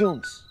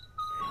preparations,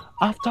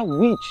 after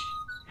which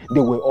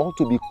they were all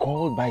to be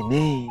called by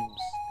names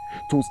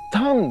to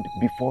stand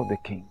before the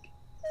king.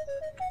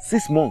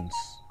 6 months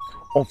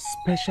of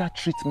special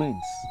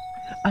treatments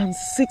and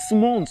 6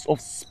 months of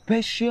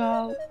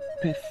special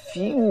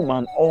perfume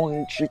and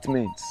oil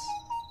treatments.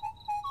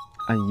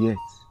 And yet,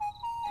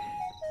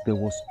 there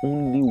was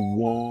only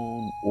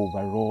one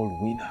overall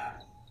winner.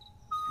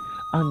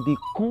 And the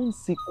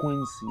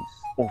consequences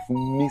of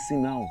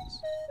missing out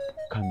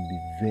can be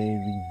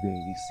very,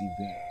 very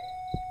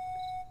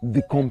severe.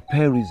 The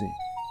comparison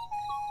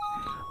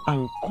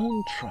and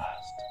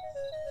contrast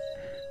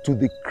to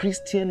the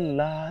Christian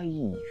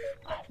life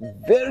are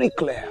very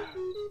clear.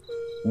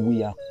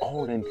 We are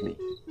currently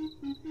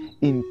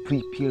in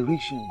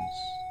preparations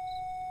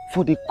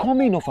for the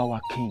coming of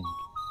our King.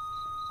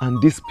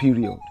 And this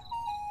period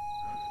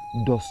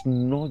does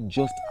not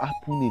just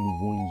happen in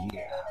 1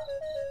 year.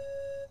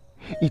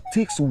 It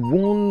takes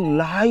one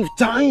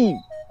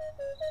lifetime.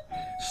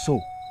 So,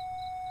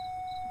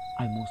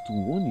 I must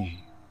warn you.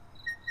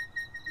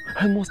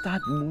 I must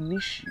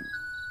admonish you.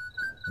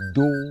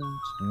 Don't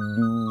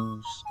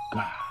lose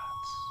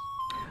guards.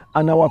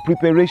 And our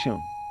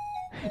preparation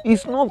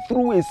is not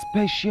through a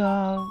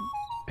special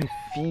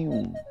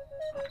perfume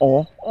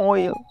or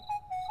oil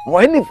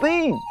or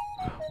anything,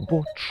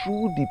 but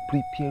through the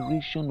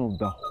preparation of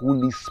the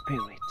Holy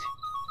Spirit.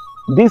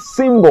 This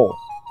symbol,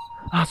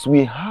 as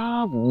we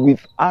have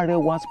with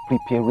Arewa's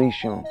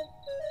preparation,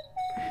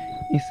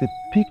 is a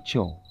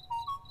picture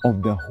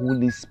of the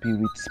Holy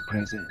Spirit's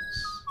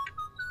presence.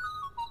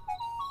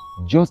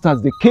 Just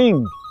as the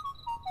king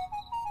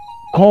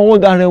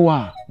called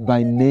Arewa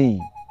by name,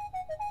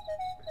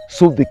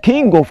 so the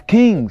King of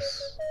Kings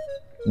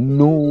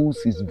knows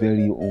his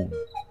very own.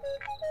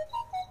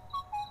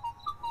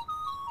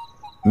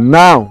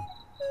 Now,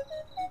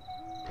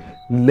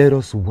 let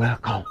us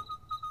welcome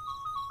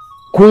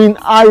Queen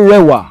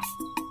Arewa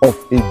of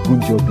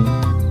Egunjobi.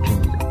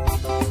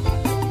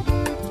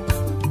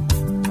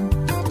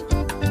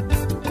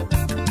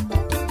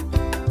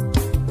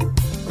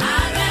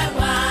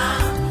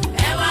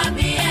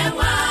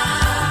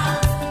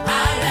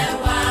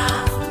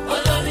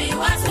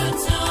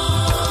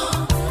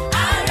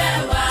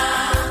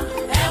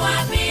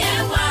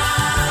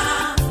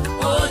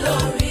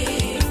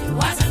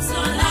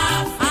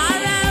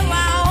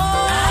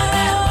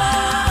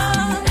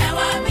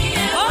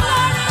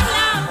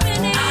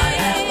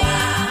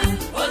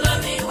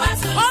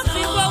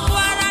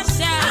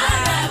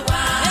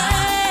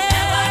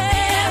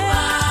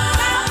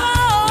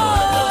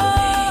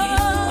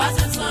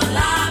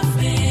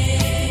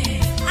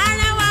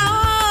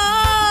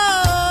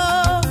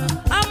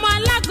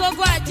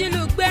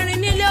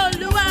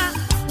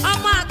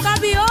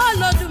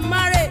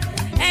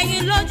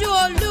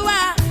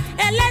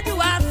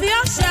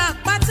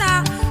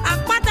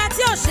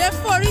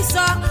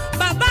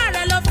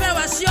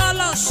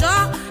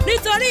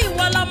 Nítorí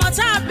ìwọ lọmọ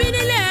tá a bí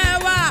nílé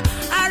wa,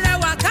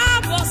 Arẹwà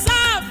káàbọ̀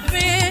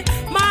sáàfin,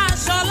 máa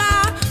ṣọlá,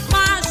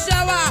 máa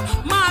ṣẹwà,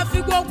 máa fi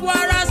gbogbo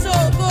ara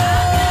ṣògo.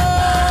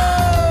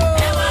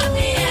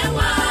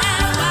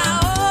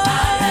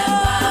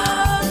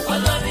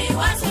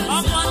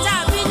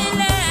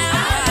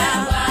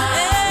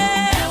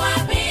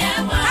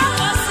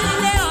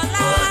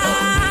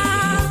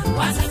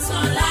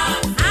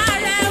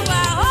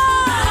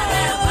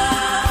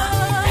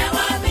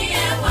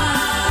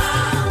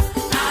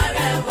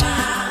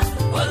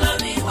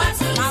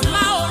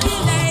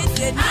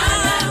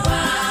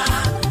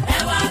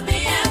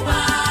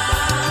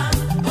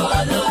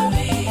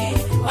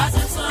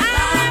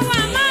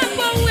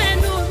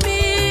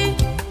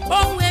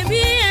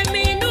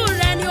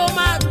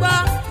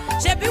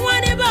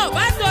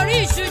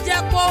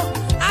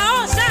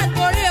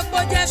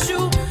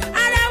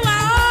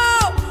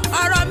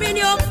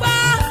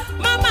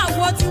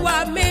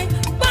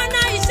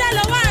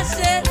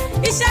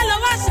 Iṣẹ́ ló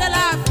wá ṣe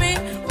láàfin,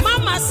 má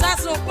má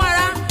sásùn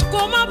para,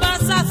 kó má bá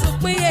sásùn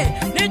péye.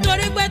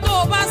 Nítorí pé tó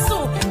o bá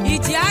sùn,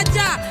 ìjì á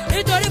jà.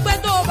 Nítorí pé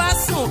tó o bá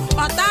sùn,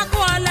 ọ̀tá kó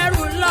ọ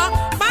lẹ́rù lọ.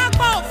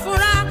 Pápá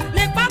òfúra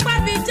ni pápá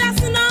fi já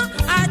síná.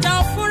 Àjà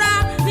òfúra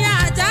ni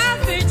àjà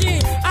fi jìn.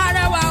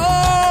 Arẹwà o,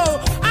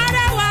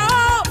 Arẹwà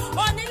o.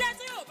 Onílé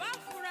tí ò bá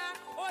fura,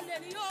 olè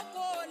ni yóò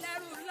kó o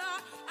lẹ́rù lọ.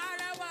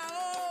 Arẹwà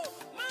o,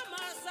 má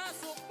má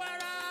sásùn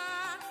para,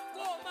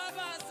 kó má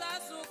bá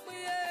sásùn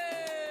péye.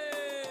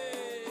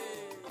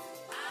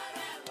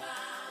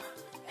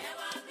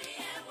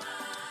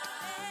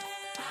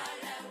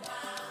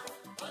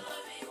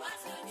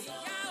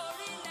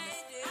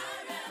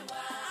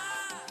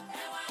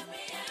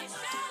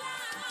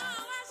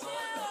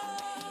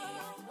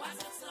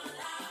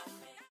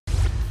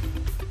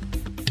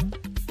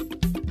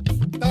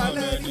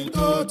 Talẹ́ni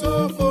tó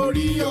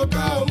forí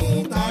ọ̀gá òmù,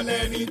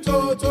 talẹ́ni tó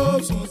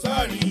sùn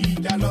sáré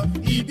ìjà lọ.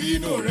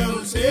 Ìbínú rẹ̀ ò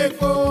ṣe é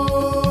kó,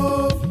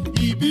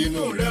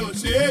 ìbínú rẹ̀ ò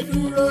ṣe é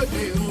dúró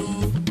de o.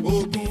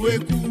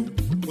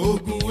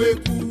 Ogun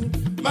eku,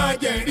 má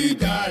jẹ́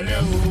ríjà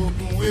rẹ̀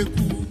ogun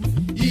eku.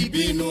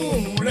 Ìbínú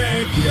rẹ̀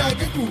bí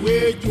akẹ́kùwé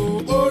jò,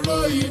 oró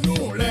inú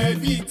rẹ̀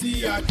bí ti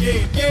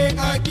àkéké,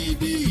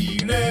 agídí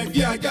rẹ̀ bí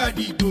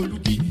ajáde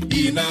dòlùkì.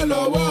 Iná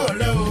lọ́wọ́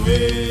rẹ̀ òwe,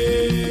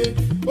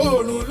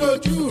 oòrùn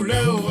lójú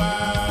rẹ̀ ò wá.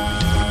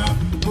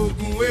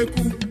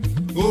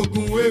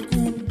 Ogun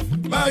eku,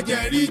 má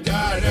jẹ́ ríjà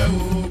rẹ̀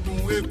ogun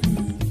eku.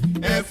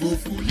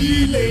 Ẹ̀fúùfù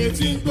líle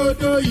tí ń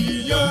gbódò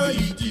iyán,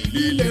 ìjì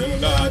líle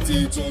ńlá tí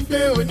tún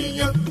gbé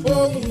oníyán.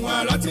 Ohun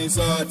àrà tí ń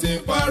sọ tí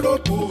ń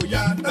pàrọ̀kò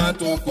yá. Tá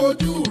tó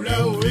kojú rẹ̀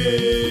òwe,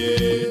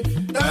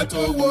 tá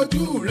tó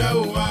wojú rẹ̀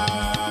ò wá.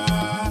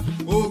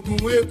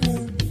 Ogun eku,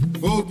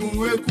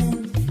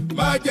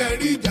 má jẹ́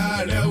ríjà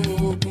rẹ̀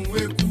ogun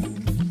eku.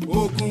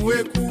 Ogun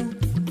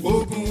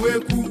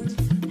eku,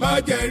 má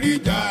jẹ́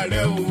ríjà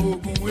rẹ̀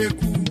ogun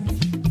eku.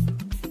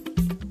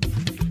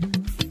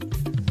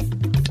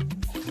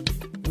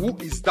 Who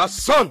is that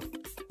son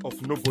of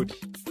nobody?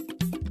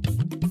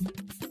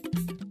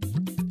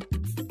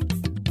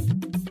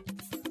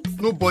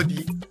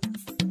 Nobody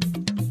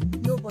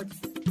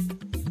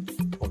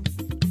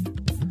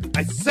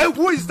I say,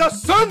 who is the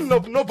son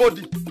of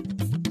nobody?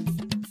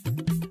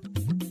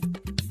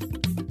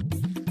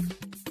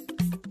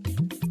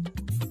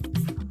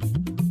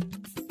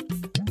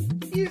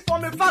 He's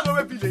from a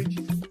faraway village,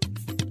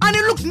 and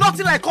he looks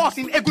nothing like us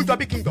in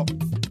Egunjobi Kingdom.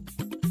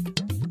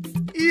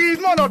 He is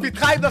none of the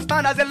tribes that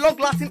stand as a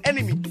long-lasting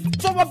enemy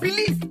to our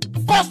belief,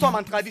 custom,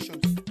 and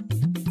traditions.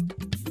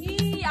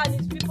 He and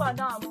his people are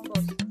now among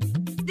us.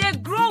 They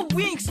grow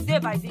wings day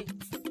by day.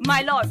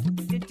 My lord,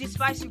 they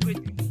despise you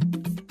greatly.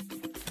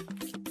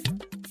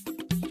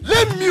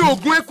 Let me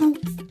Ogunekwu.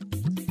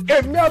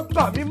 Èmi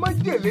àbá mi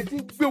májèlé tí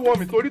ń gbé wọn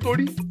mi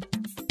torítorí.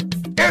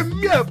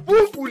 Èmi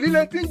ẹ̀fúùfù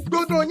líle tí ń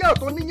gbódò yín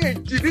àtọ́níyàn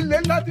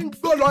ìjìnlẹ̀ ńlá tí ń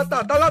gbó lọ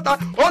tàtàlátà.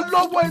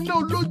 Ọlọ́wọ́ iná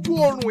olójú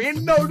oòrùn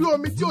iná orí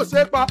omi tí ò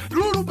ṣe é pa.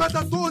 Lúrú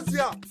bàtà tó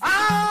ṣe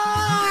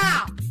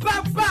à.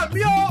 Bàbá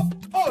mi o!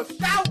 Ò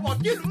ṣáwọ̀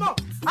kìlú mọ̀.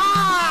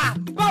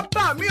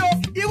 Bàbá mi o!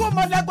 Irú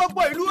mọ̀lẹ́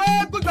gbogbo ìlú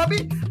Egunjobi.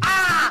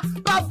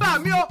 Bàbá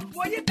mi o!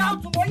 Mo yí ká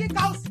ọ̀tún, mo yí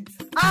ká òsì.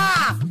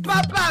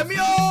 Bàbá mi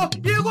o!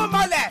 Irú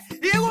mọ̀lẹ́!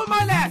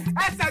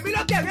 Ẹsẹ̀ mi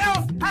lókè rẹ o!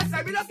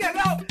 Ẹsẹ̀ mi lókè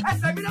rẹ o!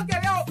 Ẹsẹ̀ mi lókè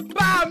rẹ o!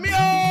 Bá mi o!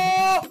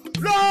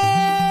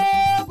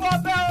 Lóògùn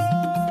ọbẹ̀ o!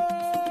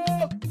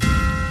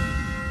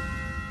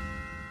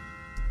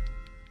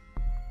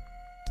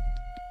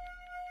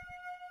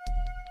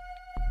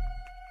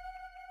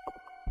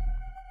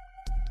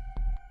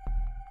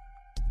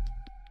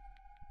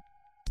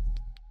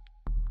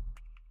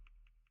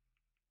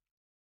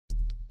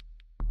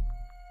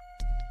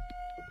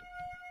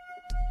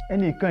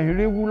 Ẹnìkan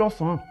ìrewú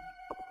lọ́sàn-án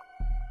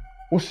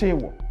ó ṣe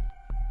èèwọ̀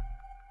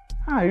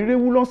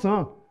ìrewú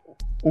lọ́sàn-án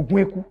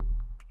Oguneku.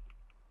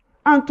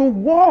 And to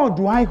what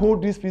do I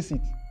hold this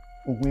visit,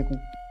 Oguneku?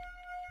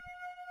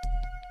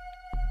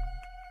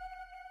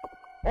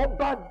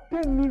 Ọba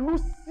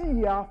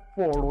Damilola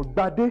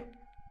Afọ̀rọ̀gbadé.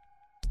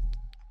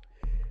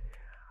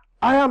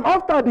 I am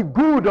after the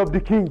good of the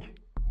king.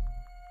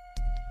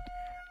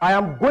 I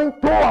am going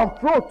to and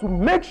fro to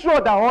make sure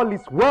that all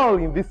is well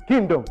in this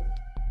kingdom.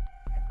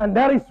 And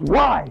that is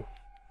why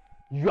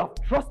you have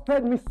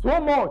trusted me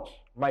so much,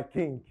 my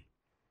king.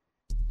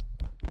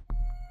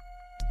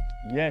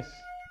 Yes,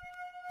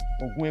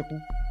 Oguneku.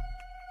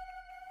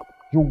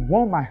 You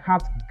warm my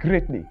heart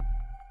greatly.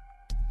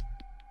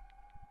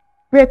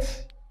 But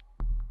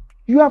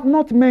you have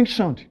not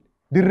mentioned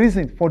the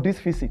reason for this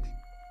visit.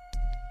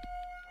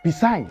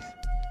 Besides,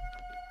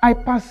 I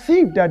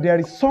perceive that there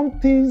is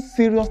something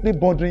seriously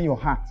bothering your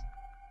heart.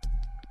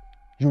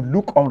 You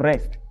look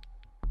unrest.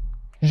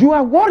 You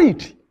are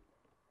worried.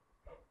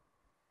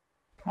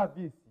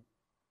 Kábíyèsí,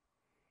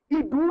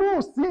 ìdúró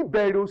ò sí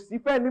ìbẹ̀rẹ̀ ò sí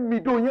fẹ́ ní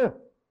midóyàn.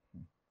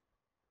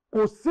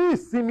 Kò sí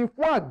ìsinmi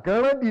fún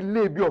àgánrán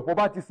ilé ibi ọ̀pọ̀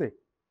bá ti sẹ̀.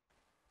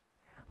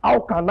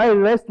 How can I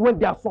rest when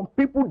there are some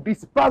people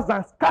dispersed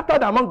and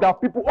scattered among our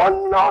people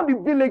on all the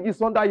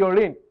villages under your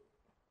reign,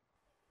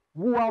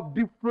 who have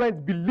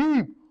different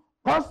beliefs,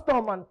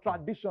 customs, and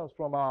traditions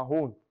from our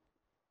own?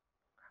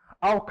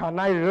 How can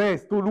I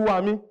rest,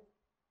 Oluwami,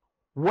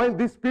 when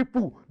these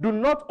people do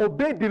not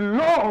obey the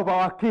law of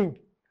our king?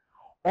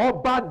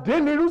 Ọba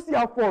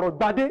Damilola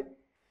Afọ̀rọ̀gbadé,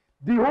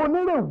 the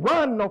honorary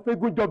one of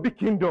Egunjobi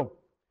Kingdom,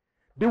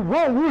 the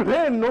one who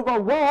reigned over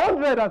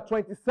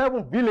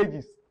 127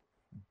 villages.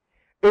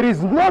 It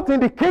is not in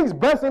the king's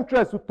best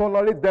interest to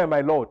tolerate them, my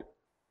lord.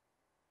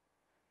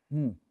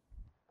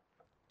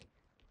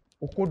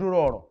 Okodoro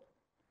ọ̀rọ̀.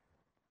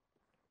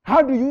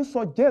 How do you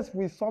suggest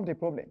we solve the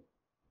problem?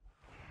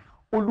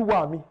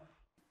 Oluwami,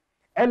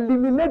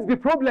 eliminate the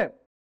problem.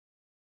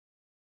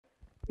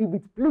 If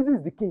it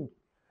pleases the king,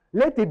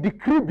 let a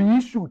decree be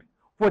issued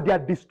for their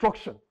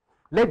destruction.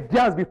 Let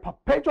theirs be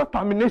perpetual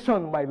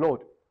termination, my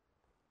lord.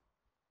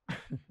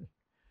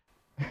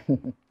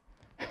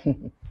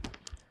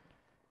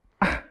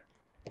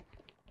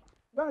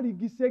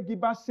 Bárigi ségi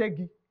bá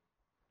ségi,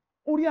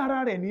 orí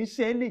ara rẹ̀ ní í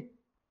ṣe é lè,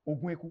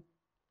 Oguneku.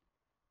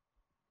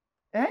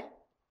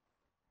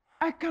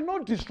 I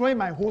cannot destroy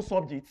my whole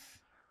subjects.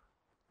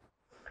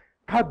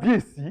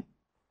 Kábíyèsí,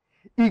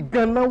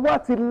 ìgànnà wa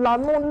ti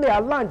lanú lé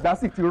aláǹgbá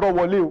sì ti rọ́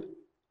wọlé o.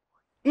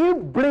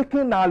 If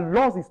breaking our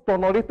laws is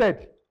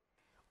tolerated,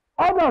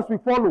 others will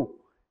follow.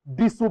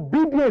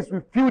 Disobedience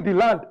will fill the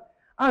land,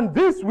 and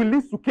this will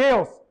lead to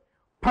chaos,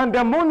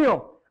 pandemonium,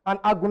 and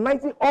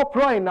agonizing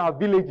uproar in our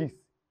villages.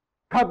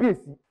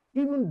 Kábíyèsí,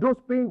 even those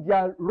paying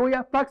their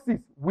royal taxes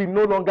will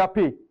no longer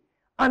pay,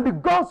 and the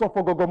gods of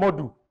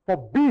Ogogomodu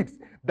forbids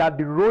that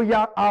the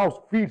royal house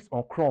feeds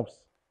on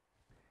crumbs.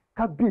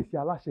 Kábíyèsí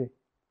aláṣẹ,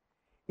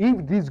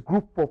 if this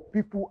group of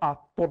people are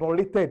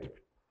tolerated,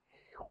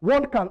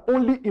 one can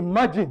only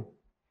imagine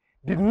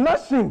the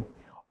gnashing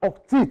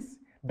of teeth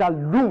that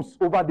looms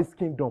over this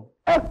kingdom.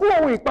 Ẹ kú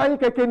ohun ìpayín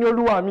kẹ̀kẹ́ ní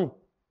olúwa mi.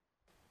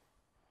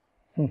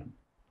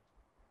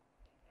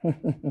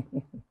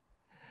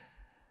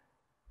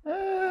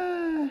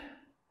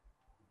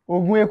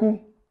 Oguneku,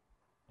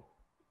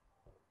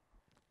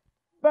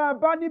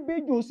 bàbá ní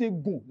bẹ́jọ́ ṣe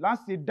gùn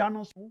láti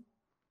dáná sun.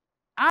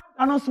 Á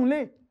dáná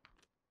sunlé.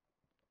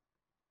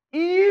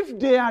 If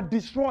they are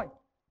destroyed,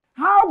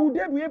 how would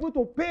they be able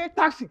to pay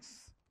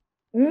taxes?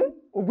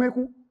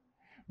 Oguneku,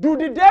 Do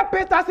the dead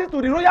pay taxes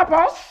to the royal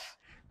purse?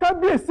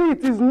 Kábíyèsí,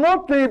 it is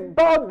not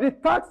about the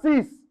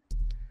taxes.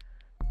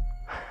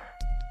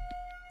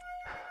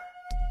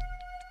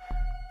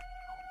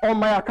 On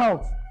my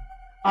account,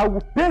 I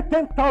will pay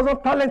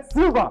 10,000 talents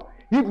silver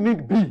if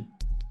need be,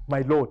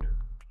 my lord.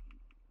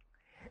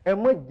 Ẹ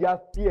má jà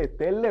fi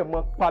ẹ̀tẹ́lẹ̀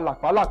mọ́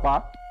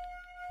pàlàpàlàpà.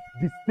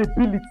 The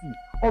stability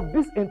of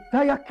this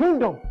entire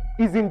kingdom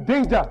is in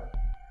danger.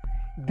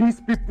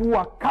 These people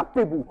are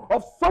capable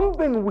of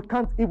something we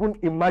can't even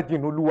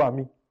imagine,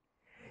 Oluwami.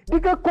 They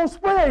can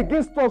conspire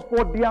against us,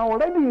 for they are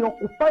already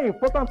occupying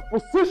important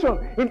position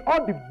in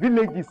all the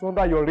villages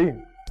under your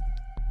reign.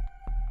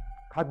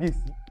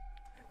 Kábíyèsí,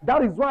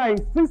 that is why I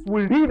insist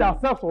we rid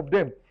ourselves of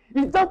them.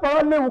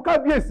 Ìjáfara léwu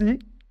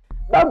Kábíyèsí,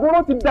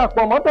 Dágúnró ti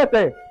dàpọ̀ mọ́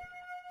tẹ̀tẹ̀.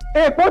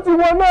 Èkó ti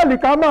wọ náà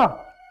lìkámà.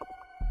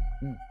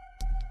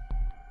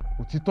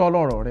 Òtítọ́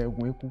lọ̀rọ̀ rẹ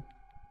Ogun Eku.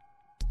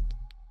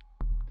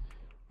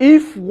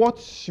 If what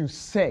you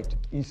said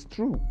is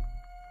true,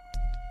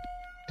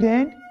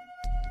 then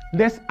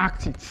let's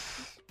act it.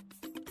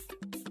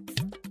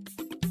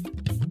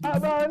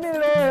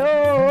 Abọ́nire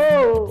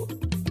ooo,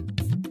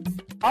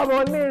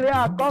 abọ́nire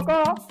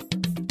àkọ́kọ́,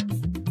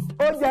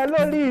 ó jẹ́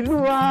lórí ìlú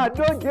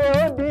Àdóje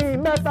ó di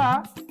mẹ́ta.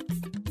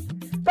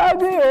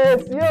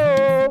 Kábíyèsí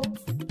ooo,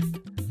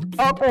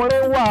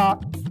 ọkùnrin wà,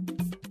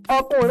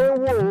 ọkùnrin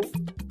wò,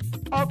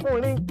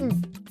 ọkùnrin kì,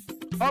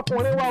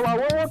 ọkùnrin wà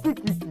wọ́wọ́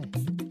kìkìkì.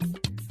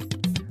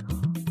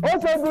 Ó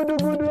ṣe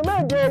gudugudu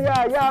méje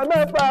yàyà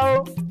mẹ́fà o.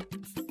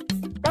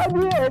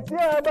 Kábíyèsí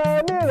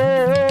Abọ́nire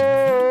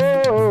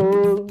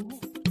ooo,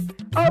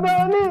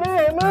 Abọ́nire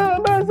mọ́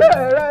bẹ́sẹ̀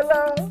rẹ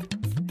lọ,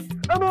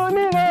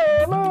 Abọ́nire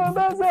mọ́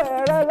bẹ́sẹ̀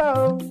rẹ lọ,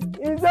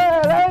 iṣẹ́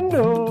rẹ ń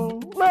dùn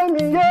mọ́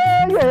mi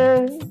yéye.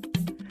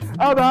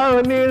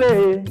 Abọ́nire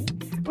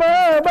mọ́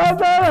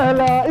bẹ́sẹ̀ rẹ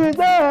lọ,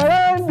 iṣẹ́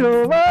rẹ ń dùn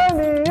mọ́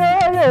mi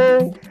yéye.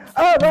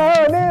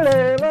 Abọ́nire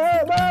mọ́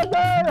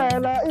bẹ́sẹ̀ rẹ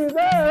lọ,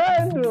 iṣẹ́ rẹ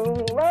ń dùn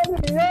mọ́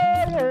mi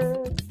yéye.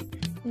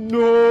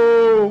 No.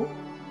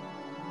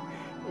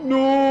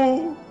 No,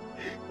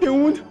 they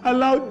won't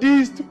allow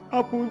this to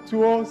happen to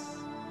us.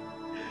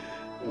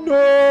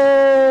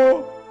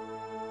 No,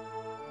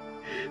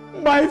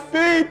 my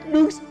faith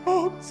looks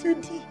up to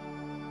thee.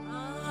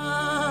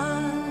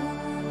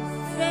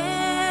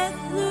 Faith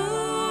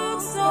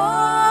looks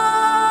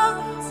up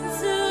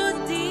to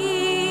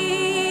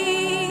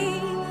thee,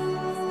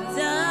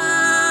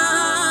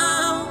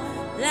 thou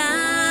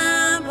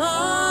Lamb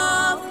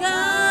of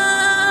Calvary.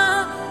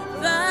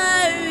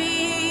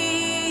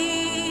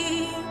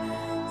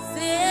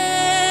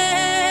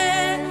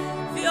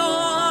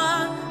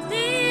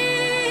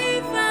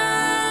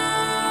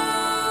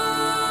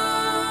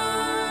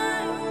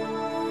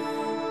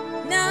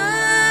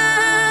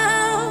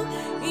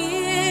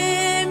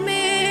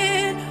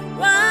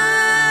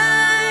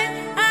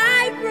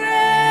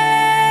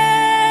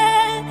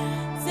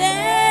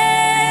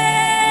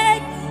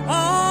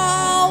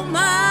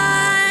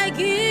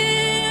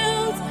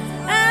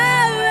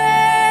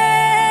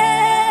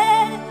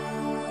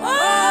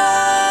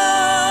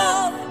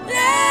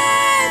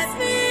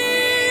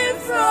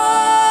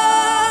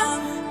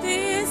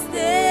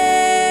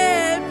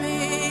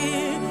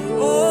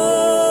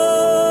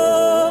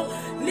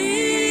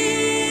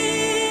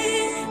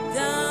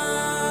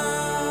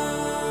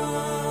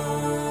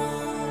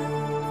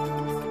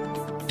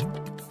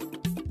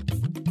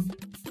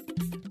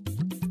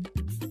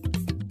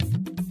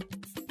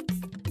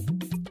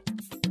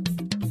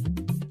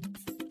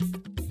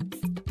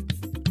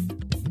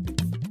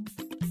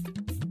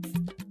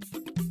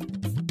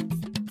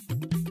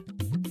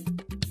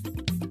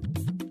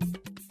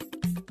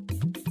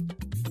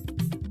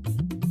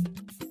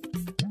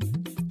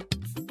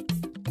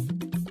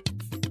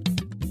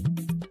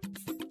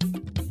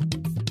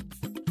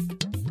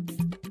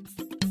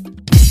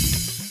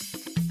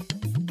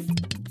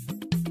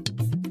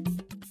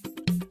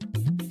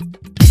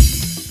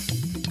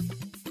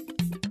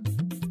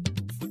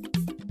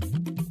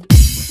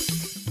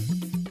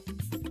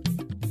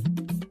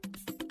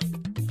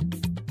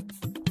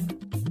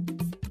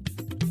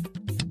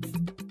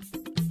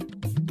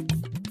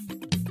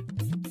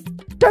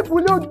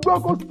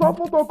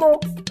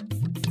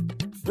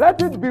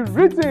 Let it be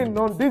written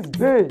on this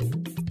day,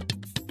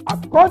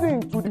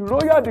 according to the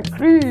royal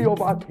decree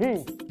of our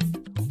king,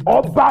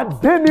 Ọba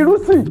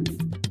Denirusi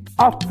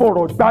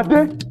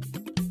Aforogbade,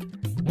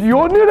 the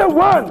only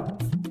one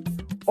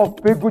of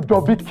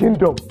Egunjobi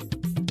kingdom,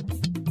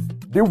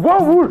 the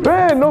one who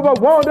reigned over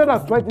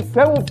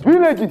 127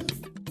 villages,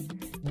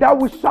 that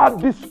we shall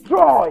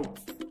destroy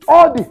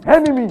all the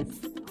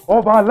enemies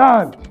of our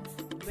land.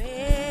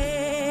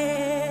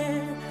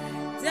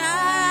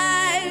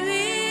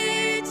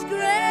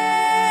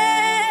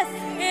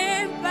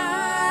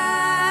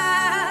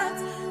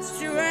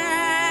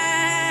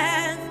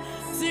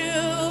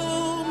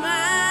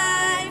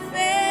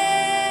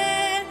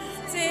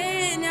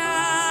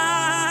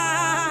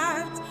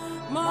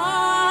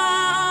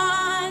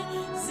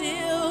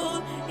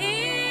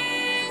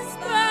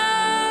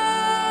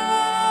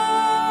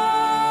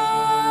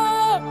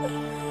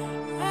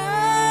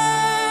 Ah!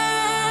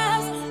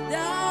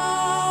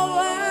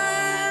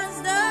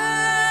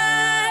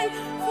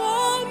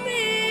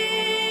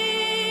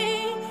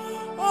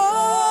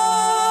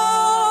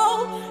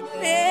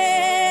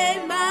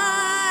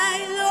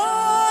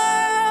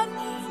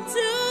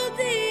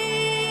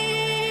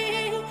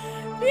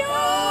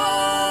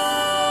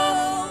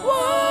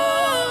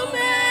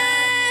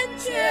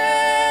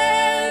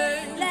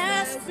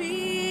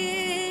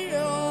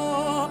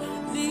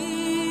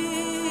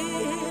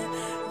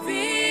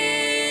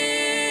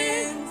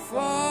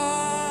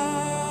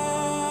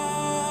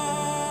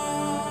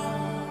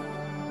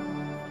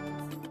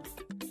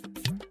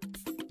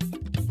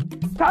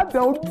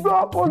 Kádẹ̀ ó gbọ́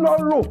kó lọ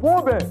rò fún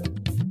ọbẹ̀.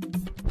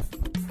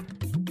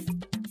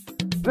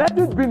 Let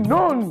it be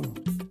known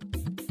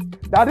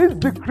that this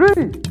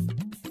decree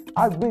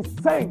has been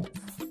sent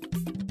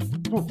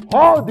to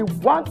all the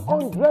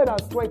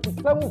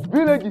 127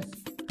 villages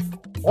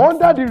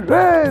under the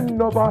reign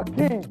of our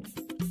king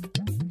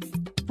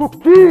to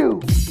kill,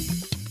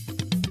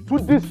 to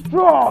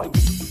destroy,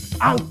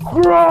 and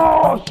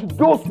crush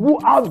those who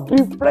have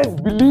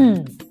different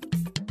beliefs,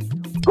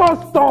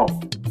 customs,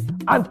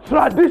 and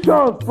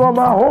traditions from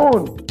our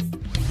own.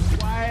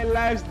 While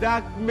life's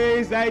dark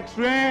maze I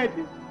tread,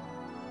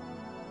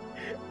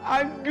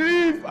 and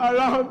grief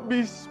around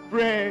me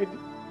spread,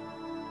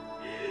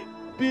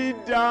 be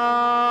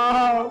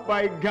thou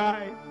my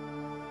guide.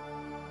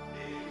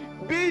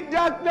 Be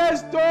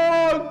darkness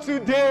torn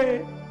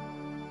today.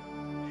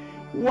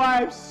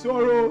 Wipe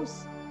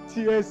sorrows,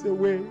 tears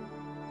away.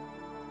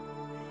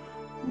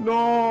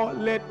 Nor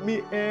let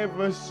me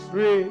ever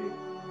stray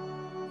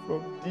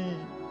from thee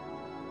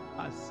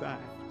aside.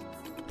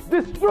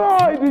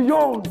 Destroy the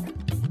young.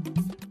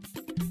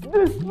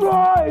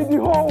 Destroy the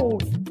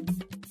old.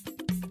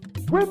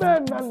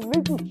 Women and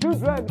little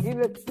children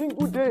in a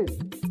single day.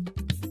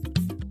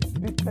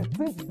 The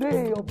 13th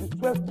day of the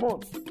 12th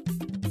month.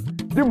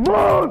 The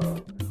month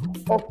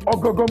of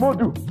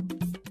Ogogomodu.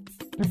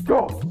 The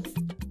gods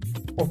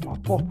of our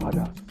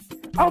forefathers.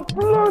 And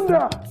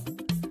plunder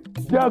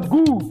their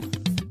goods.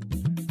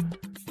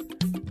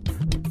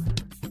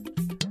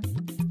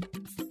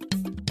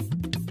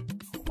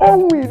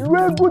 Ohun ìlú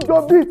egúnjọ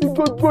bíi ti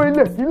gbogbo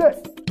ilẹ̀ sílẹ̀.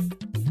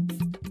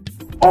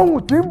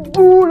 Ohun tí ń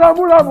bú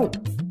ramúramù.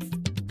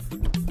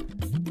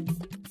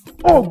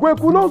 Ògùn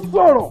eku ló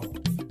sọ̀rọ̀.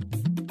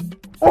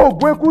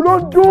 Ògùn eku ló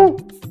dún.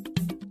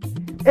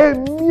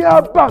 Èmi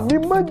abàmì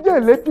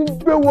májèlé tí ń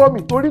gbé wọ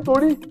mi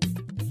torítorí.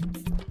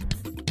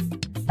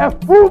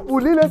 Ẹ̀fúùfù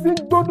líle tí ń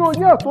gbódò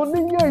yín àtọ́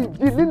níyẹn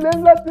ìjì líle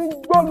ńlá tí ń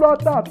gbọ́ lọ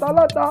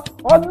àtàláta.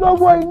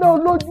 Ọlọ́wọ́ iná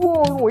olójú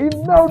oòrùn,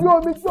 iná orí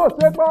omi tí ò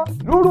ṣe pa.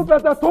 Lúrú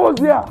tẹ̀tẹ̀ tó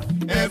zìà.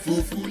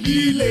 Ẹ̀fúùfù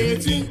líle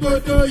tí ń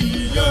gbódò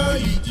yíyan,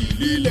 ìjì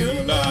líle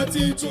ńlá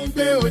tí tún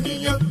gbé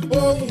oníyan.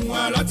 Ohun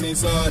àrà tí ń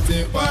sọ ti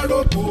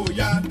párọ̀kò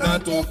ya. Ta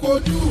tó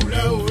kojú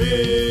rẹ̀ òwe,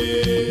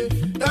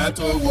 ta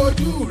tó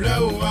wojú rẹ̀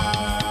òwa.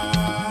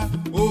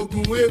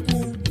 Ogun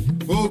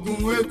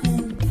eku,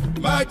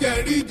 má jẹ́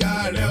ríjà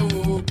rẹ̀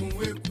ogun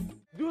eku.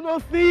 Do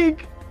not think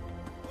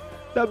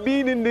that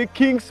being in the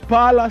king's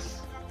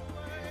palace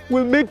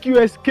will make you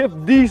escape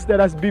this that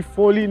has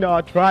befallen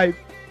our tribe.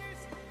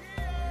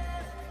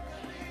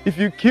 If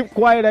you keep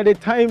quiet at a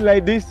time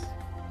like this,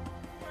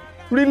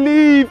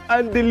 relief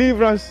and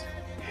deliverance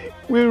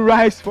will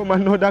rise from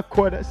another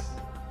quarters.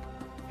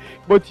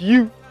 But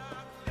you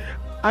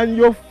and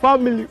your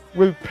family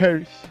will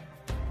perish.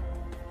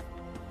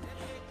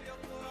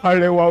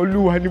 Arewa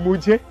Olúwa ni mo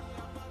jẹ́.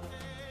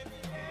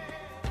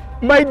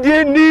 My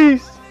dear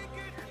niece,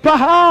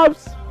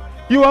 perhaps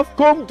you have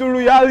come to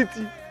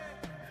reality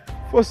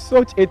for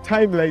such a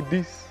time like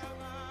this.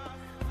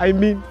 I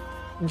mean,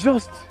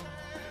 just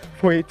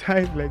for a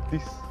time like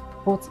this.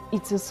 But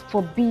it is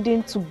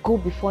forbidden to go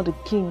before the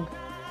king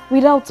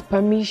without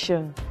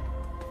permission.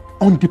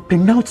 On the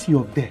penalty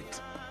of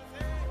death.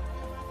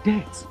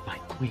 Death, my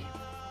queen.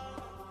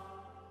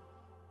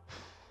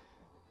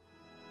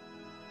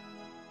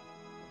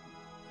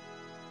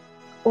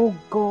 Oh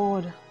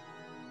God,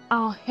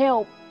 our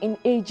help in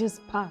ages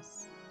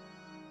past.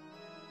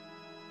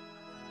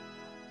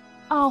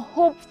 Our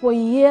hope for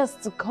years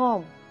to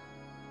come.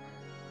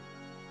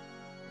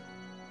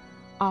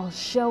 Our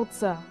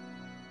shelter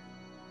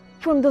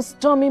from the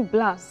stormy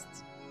blast.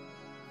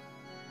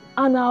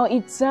 And our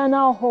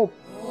eternal hope.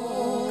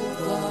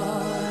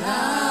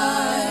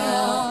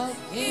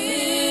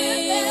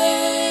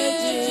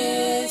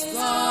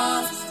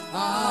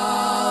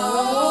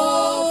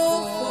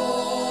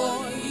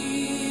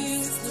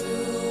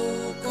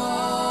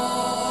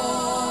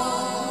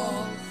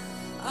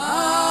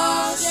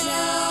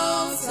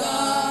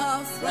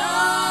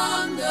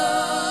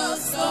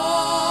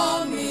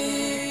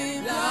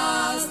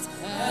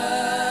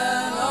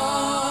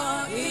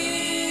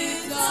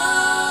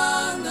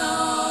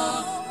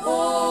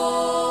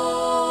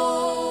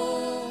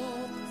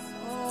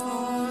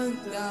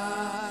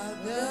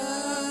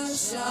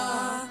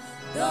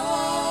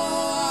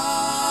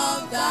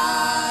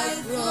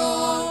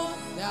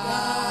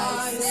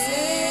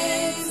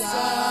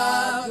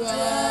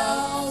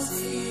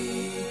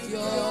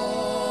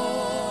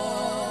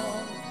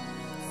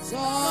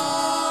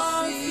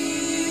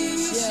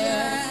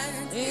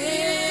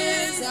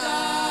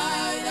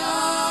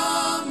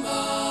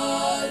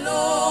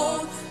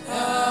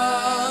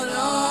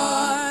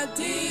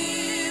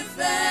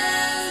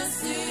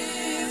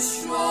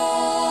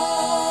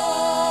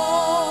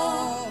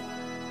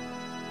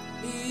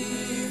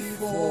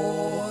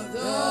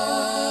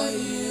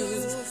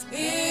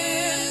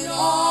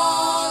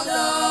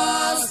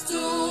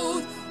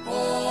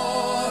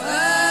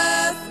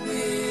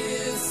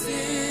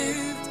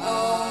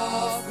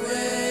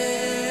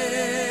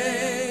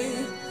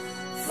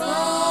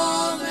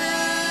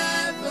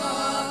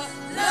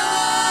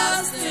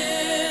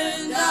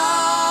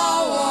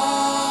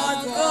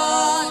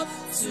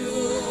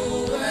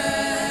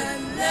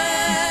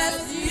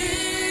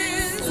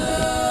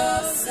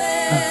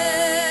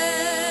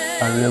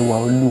 Arewa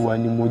Olúwa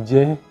ni mo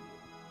jẹ́.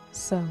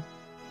 Sir,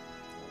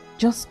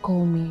 just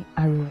call me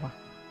Arewa.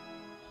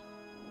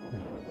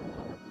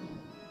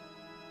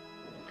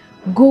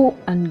 Go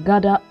and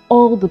gather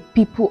all the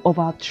people of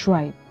our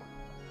tribe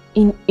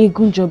in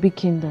Egunjobi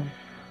Kingdom.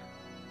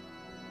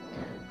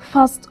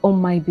 Fast on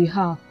my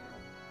behalf.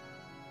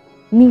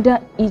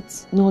 Neither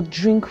eat nor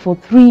drink for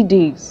 3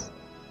 days.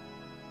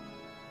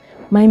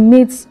 My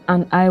mates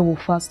and I will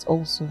fast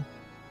also.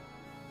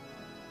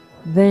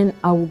 Then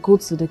I will go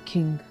to the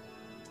king.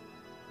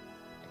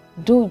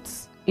 Do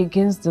it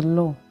against the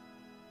law.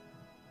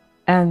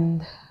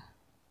 And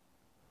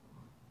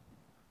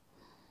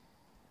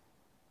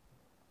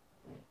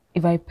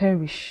if I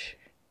perish,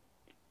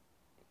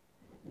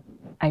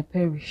 I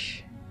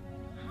perish.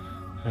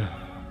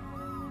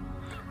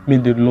 May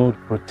the Lord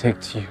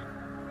protect you.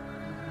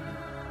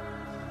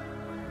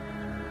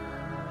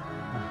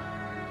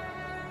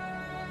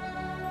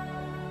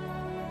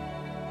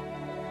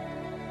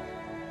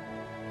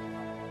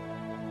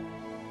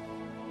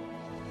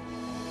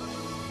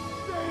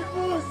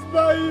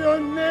 By your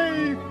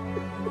name,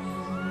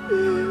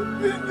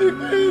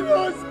 vindicate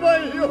us by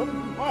your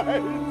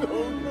might,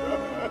 oh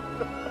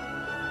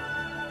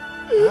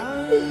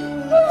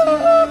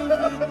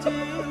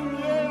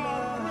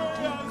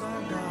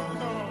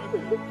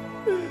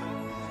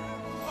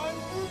and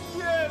give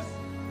yes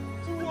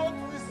to what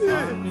we say.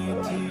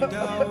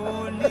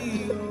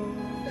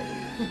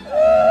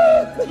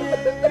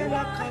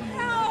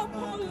 Help,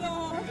 oh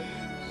Lord.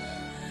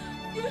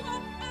 You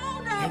have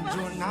found our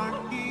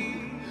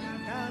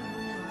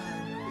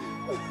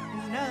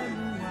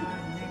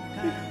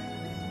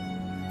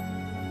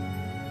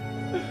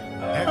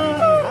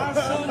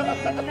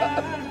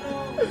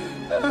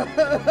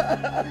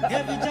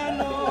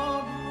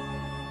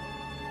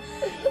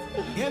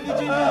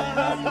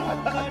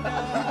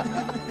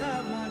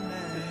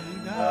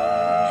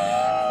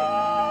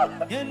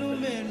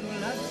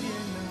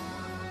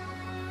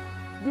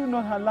Do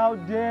not allow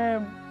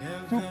them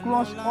to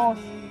crush us.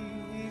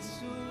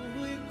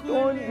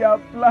 Turn their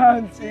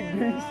plans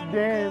against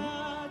them.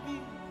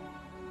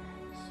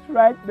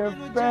 Strike the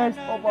first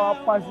of our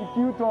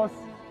persecutors.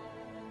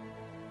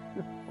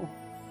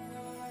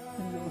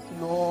 Yes,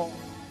 Lord.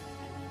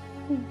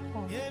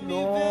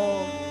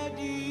 Lord.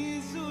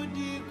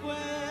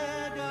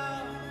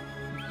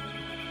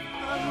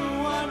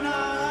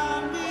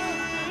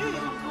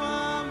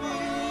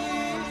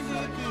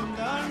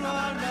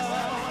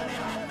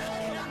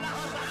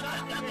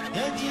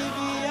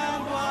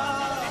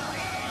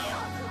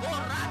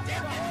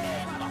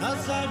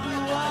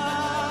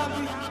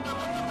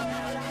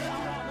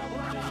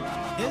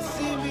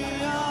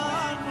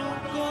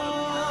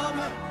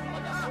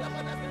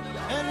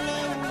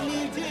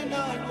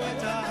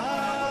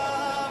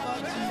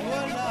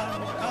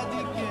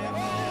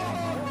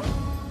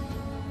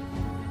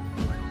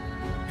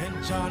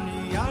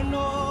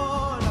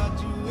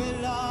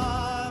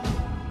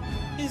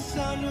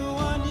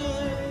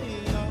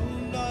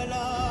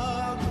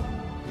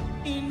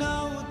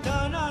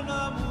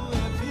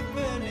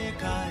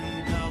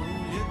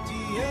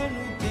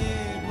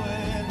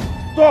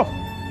 Stop!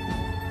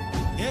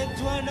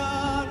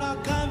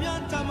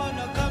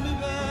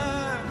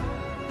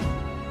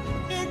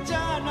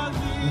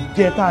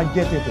 Jẹ́ tá a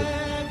jẹ́ tẹ̀tẹ̀.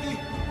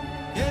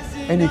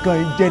 Ẹnìkan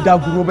jẹ́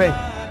dágúró bẹ́ẹ̀.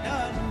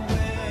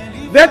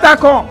 Better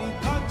come.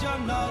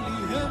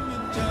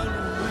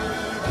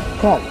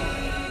 Come.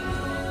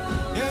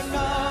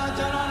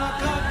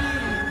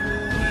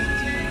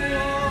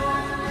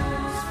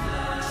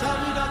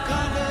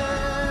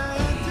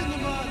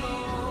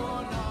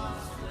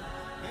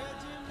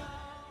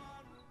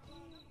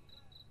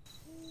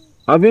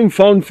 Having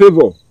found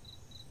favor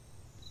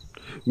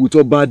with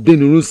Oba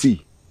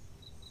Adenurusi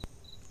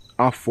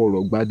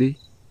Aforogbade,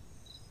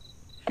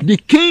 the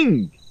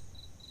king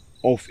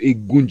of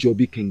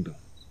Egunjobi Kingdom,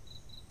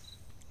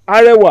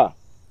 Arewa,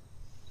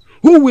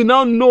 who we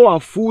now know her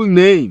full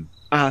name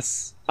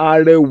as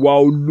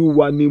Arewa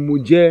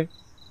Oluwanimuje,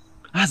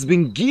 has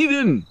been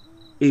given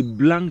a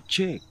blank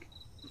check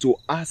to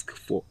ask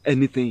for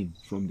anything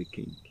from the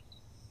king.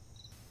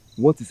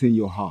 What is in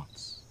your heart?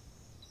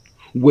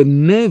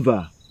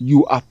 Whenever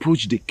you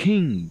approach the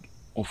King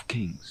of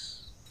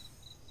Kings,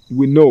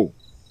 we know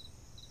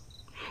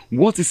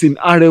what is in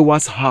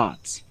Arewa's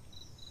heart.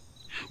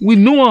 We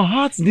know her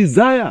heart's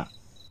desire.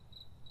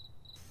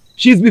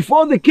 She is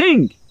before the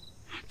king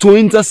to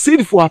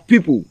intercede for her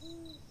people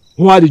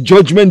who are the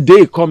judgment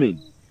day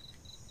coming.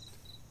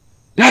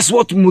 That's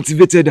what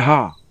motivated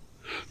her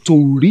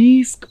to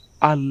risk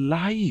her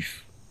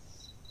life,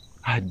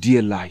 her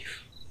dear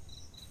life.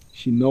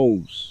 She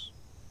knows.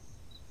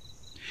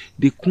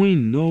 The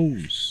queen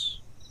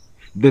knows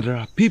that there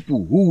are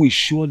people who will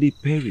surely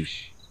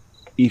perish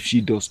if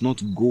she does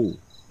not go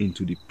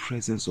into the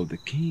presence of the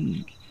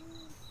king.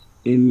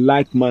 In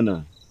like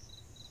manner,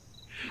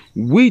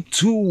 we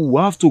too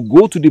have to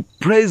go to the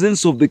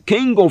presence of the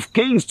King of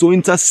Kings to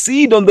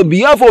intercede on the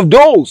behalf of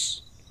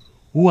those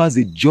who has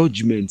a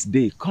judgment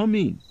day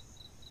coming.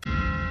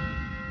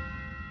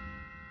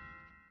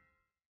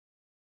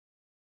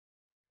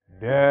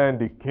 Then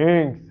the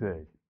king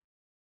said,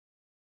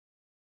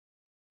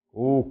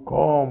 O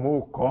come,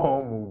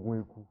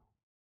 Ogunweku.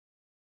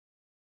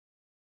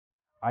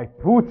 I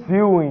put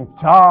you in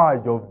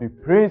charge of the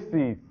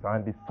princes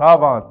and the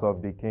servants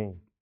of the king.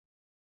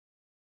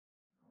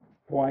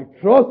 For I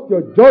trust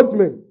your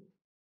judgment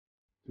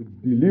to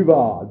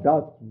deliver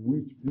that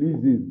which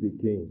pleases the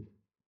king.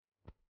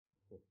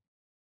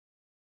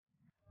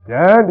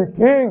 Then the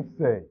king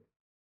said,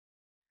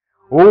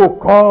 O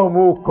come,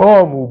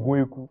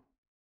 Ogunweku.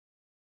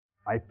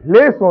 I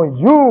place on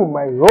you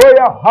my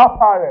royal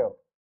apparel,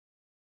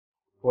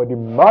 for the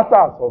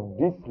matters of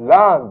this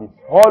land is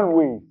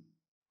always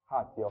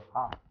at your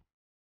heart.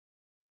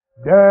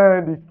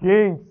 Then the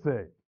king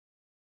said,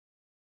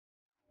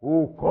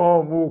 O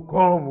come,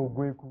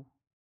 Ogunweku.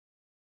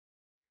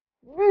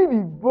 Be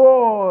the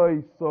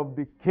voice of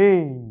the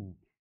king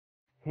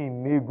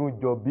in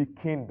Egunjobi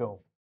kingdom,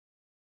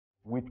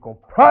 which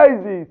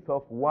comprises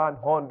of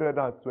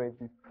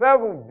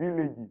 127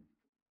 villages.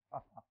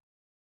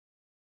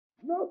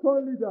 Not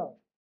only that,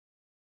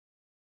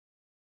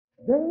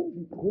 then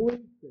the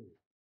queen said,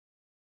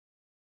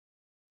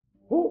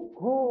 O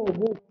come,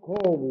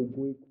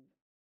 Ogunweku.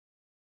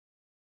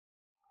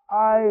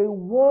 I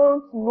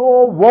want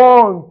no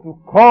one to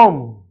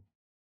come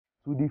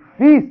to the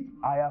feast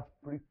I have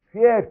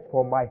prepared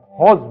for my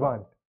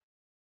husband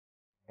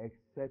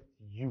except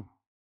you.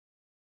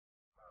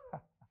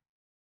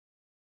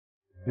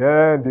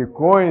 Then the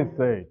queen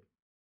said,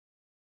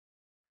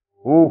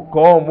 O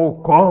come,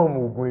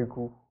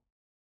 Ogunweku.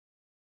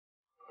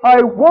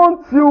 I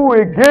want you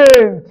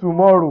again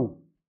tomorrow,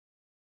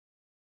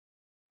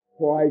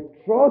 for I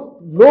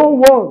trust no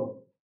one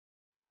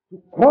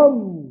to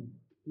come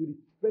to the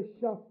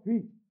special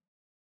feast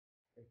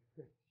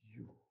except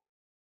you.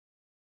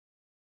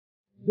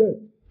 Yes.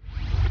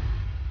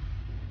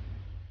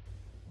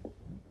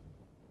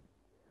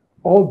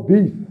 All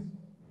this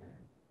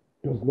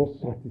does not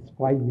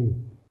satisfy me.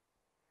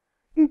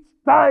 Each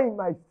time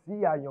I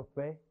see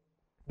Ayanfe,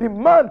 the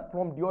man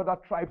from the other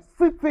tribe,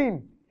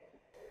 sitting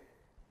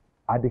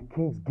at the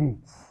king's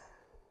gates,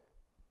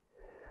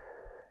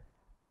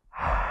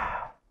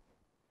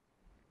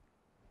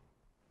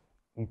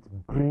 it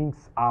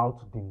brings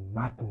out the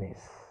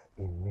madness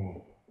in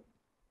me.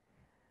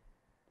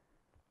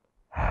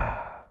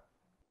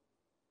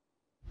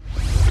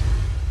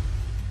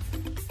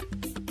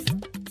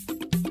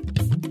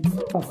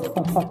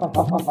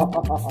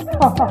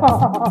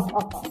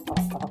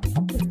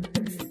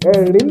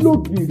 Ẹ̀rín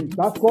lògìrì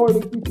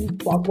sákọ́rin títí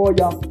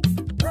fakọ́ya.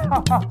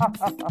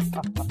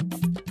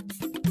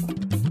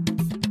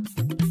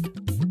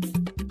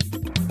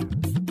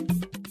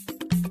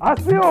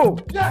 Àsí o.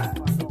 Yes,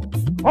 my lord.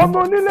 Ọmọ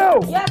onílé o.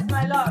 Yes,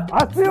 my lord.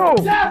 Àsí o.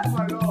 Yes,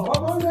 my lord.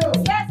 Ọmọ onílé o.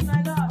 Yes, my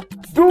lord.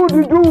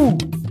 Dúdúdú.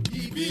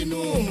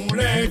 Ìbínú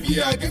rẹ̀ bí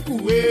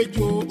akẹ́kùwé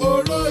jò,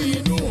 oró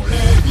inú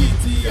rẹ̀ bí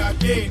ti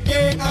àkéèké,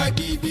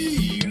 agídí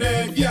rẹ̀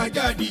bí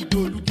ajáde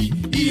dòlùkì,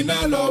 iná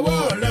lọ́wọ́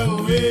rẹ̀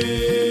òwe,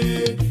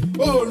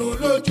 oòrùn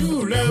lójú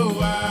rẹ̀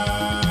òwà.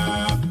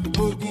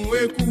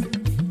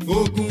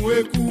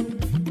 Ògùnwékú,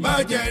 má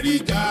jẹ́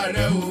ríjà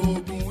rẹ̀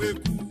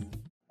Ògùnwékú.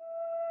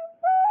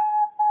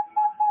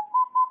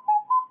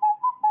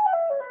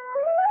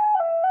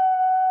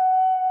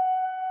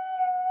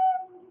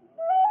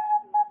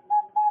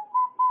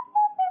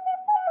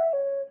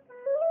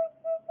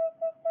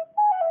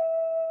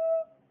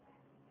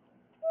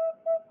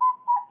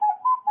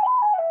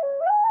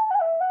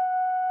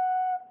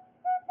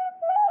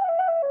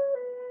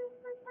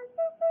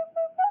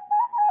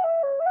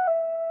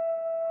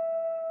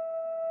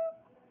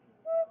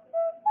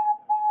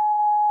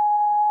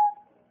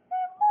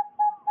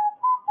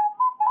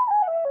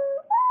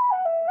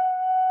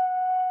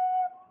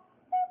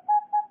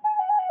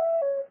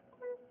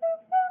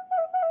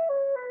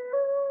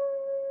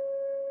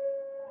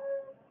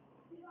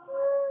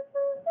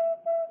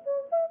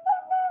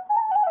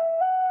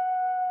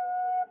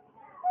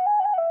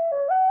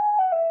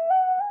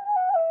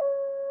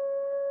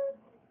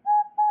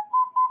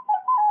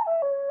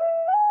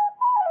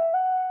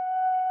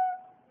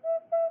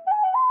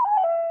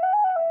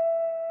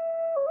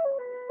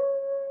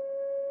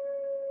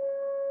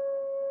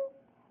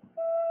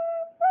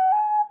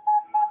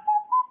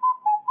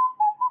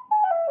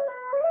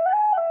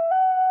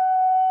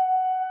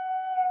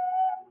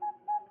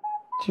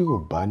 Tí ò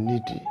bá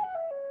nídìí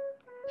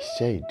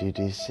iṣẹ́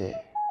ìdédé ṣe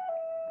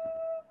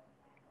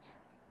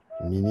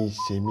mi ní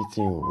ṣe mí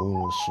tí ò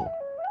rórun sùn.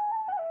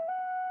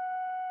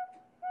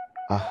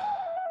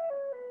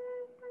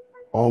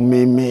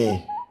 Ọmímì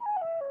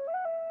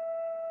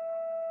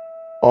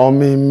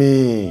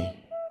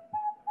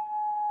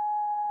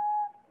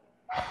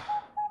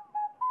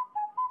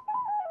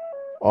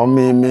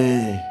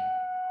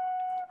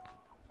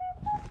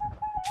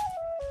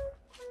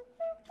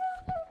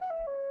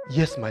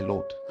Yes, my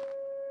lord.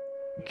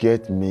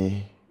 Get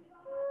me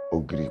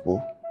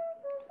Ogripo,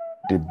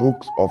 the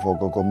books of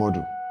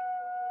Ogogomodu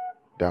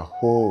that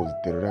holds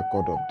the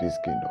record of this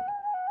kingdom.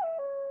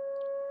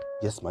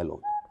 Yes, my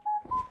lord.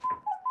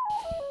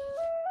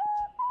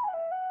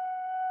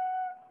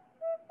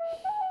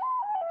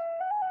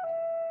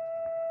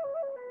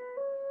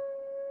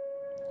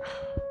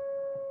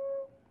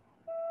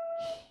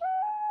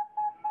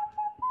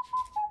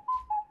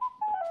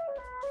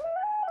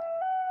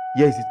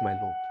 Here is it, my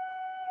lord.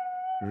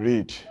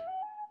 Read.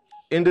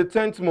 In the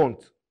 10th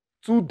month,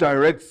 2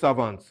 direct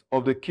servants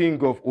of the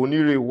king of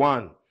Onire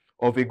I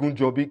of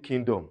Egunjobi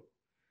kingdom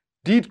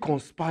did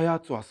conspire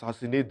to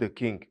assassinate the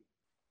king.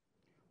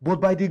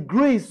 But by the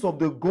grace of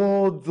the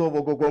gods of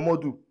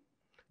Ogogomodu,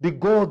 the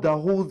god that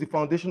holds the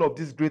foundation of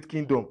this great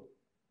kingdom,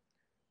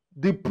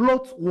 the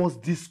plot was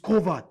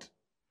discovered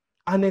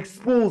and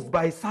exposed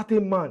by a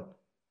certain man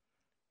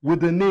with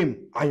the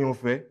name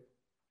Ayonfe.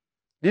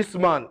 This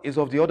man is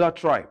of the other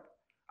tribe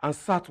and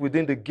sat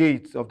within the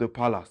gates of the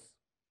palace.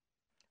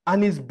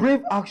 And his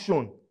brave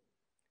action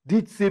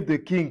did save the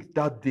king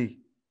that day.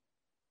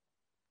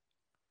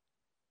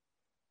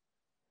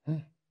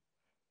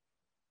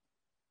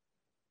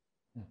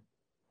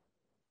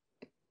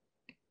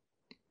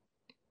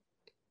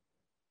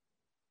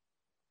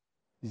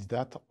 Is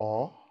that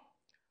all?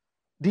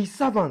 The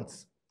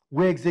servants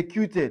were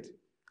executed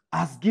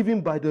as given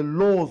by the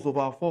laws of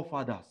our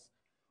forefathers,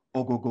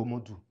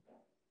 Ogogomodu.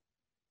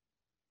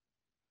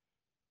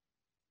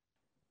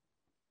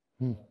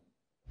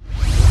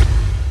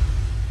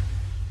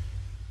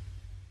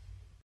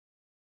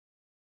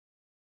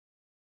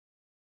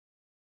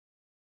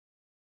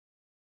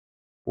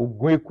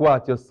 Ogunekwu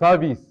at your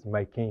service,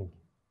 my king.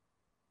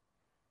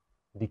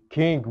 The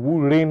king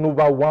who reigned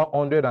over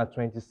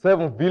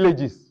 127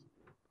 villages.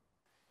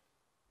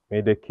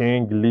 May the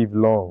king live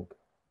long.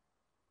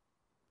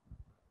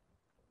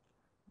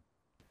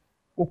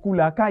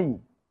 Okulakayi,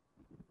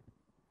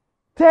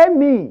 tell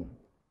me,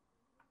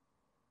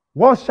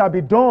 what shall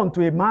be done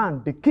to a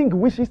man the king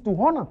wishes to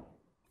honor?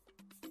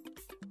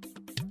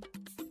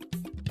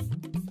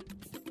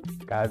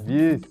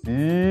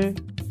 Kábíyèsí,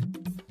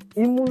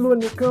 imú ló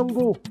ní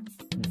kánbò,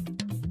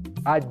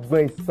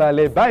 àgbọ̀n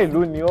ìsàlẹ̀ báyìí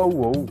ló ní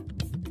ọ̀wọ̀ o.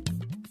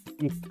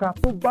 Ìka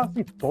tó bá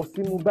sì tọ́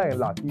símú báyìí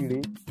là fi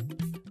ré.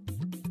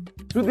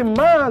 To the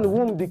man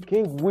whom the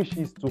king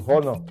wishes to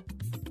honor,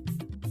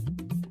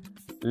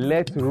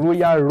 let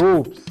royal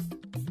robes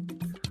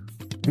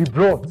be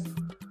brought,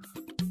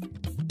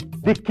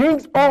 the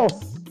king's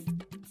horse,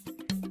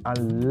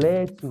 and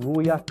let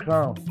royal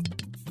crown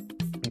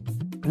be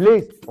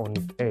placed on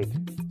his head,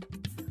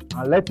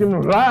 and let him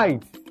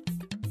ride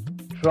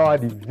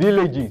throughout the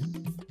villages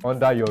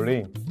under your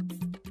reign.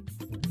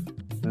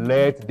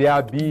 Let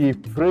there be a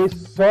praise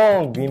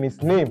song in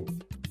his name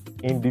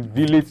in the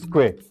village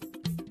square,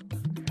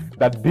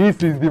 that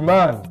this is the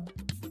man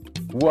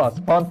who has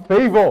found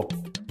favor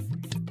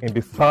in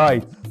the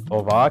sight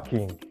of our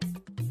king.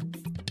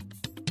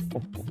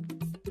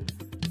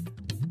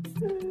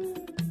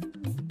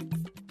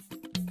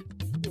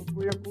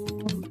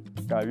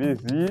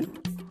 Kábíyèsí,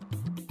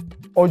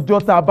 ọjọ́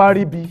tá a bá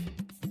rí bi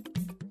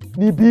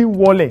níbí ń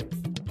wọlẹ̀.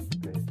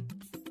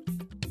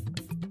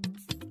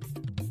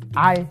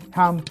 I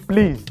am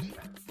pleased.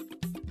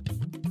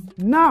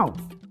 Now,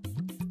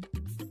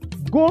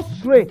 go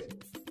straight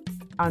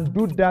and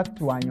do that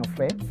to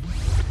Ayonfe.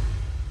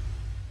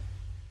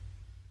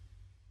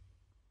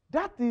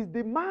 That is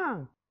the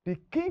man the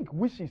king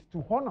wishes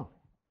to honor.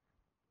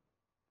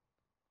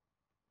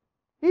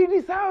 He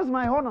deserves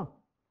my honor.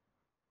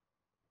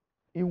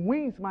 He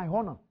wins my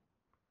honor.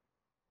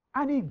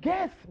 And he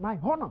gets my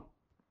honor.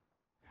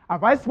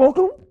 Have I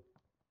spoken?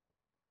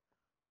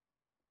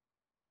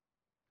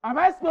 Have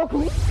I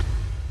spoken?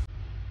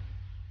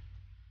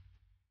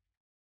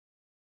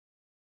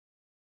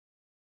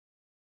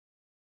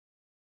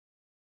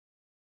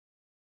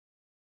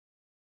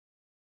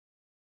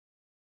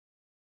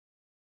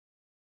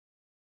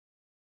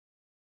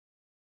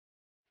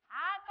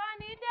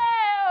 Akọni dé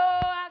o,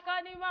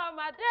 akọni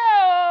mama dé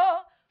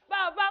o,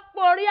 bàbá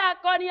porí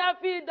akọni a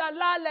fi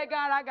dọ̀là lẹ̀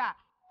gàràgà,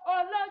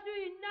 olójú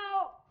iná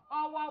o,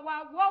 ọ̀wàwà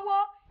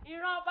wọ́wọ́,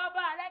 ìran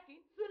bàbá rẹ kì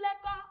í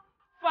túlẹ̀kọ́,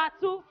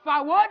 fàtú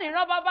fàwọ́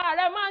nìran bàbá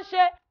rẹ máa ń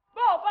ṣe,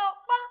 bó o bá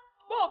pa,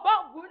 bó o bá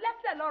gùn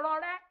lẹ́sẹ̀ lọ́rọ̀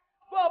rẹ,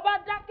 bó o bá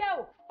dákẹ́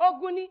o,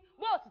 ogun ni,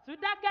 bó o sì tún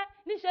dákẹ́,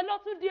 níṣẹ́ ló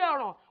tún di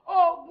ọ̀ràn,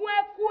 ògùn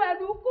ẹkú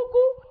ẹlú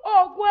kúkú,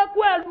 ògùn ẹkú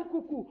ẹlú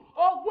kùkù,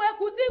 ògùn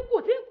ẹkú tí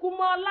ń kú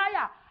mọ́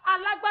láyà,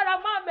 alágbára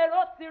máa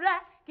mèrò tirẹ̀,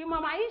 kí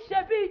màmá yìí ṣe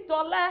bí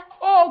ìtọ́lẹ̀,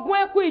 ògùn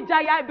ẹkú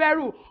ìjàyà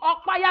ìbẹ̀rù,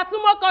 ọ̀páyà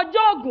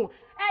túmọ̀kànjọ́ ògùn,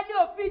 ẹni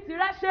òfin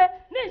tirẹ̀ ṣe,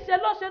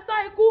 níṣẹ́ ló ṣe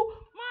tán ikú,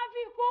 má fi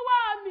ikú wá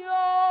mi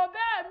o,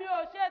 bẹ́ẹ̀ mi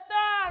ò ṣe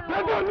tán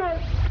àrùn.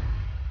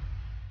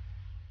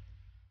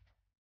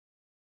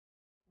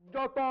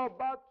 Jọ́tọ̀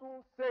bá tún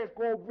ṣe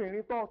nǹkan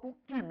obìnrin tó tún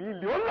kì mí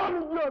lé, ó lọ́nu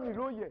bí ọ̀nì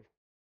ló yẹ.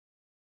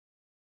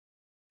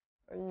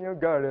 Ẹyin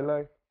ọ̀gá rẹ̀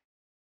láì.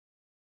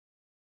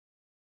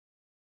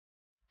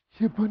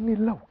 Ṣé bọ́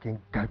nílà òkè ń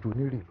gajò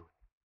nírè lọ?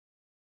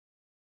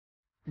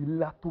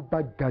 Ilá tó bá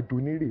gajò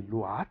nírè lọ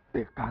àá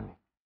tẹ̀ ká ni.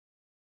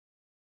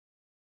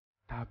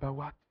 Tá a bá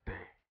wá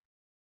tẹ̀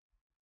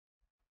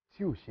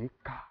tí ò ṣeé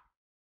ká,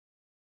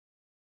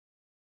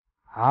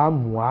 àá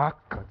mú àá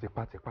kàn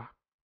tipátipá.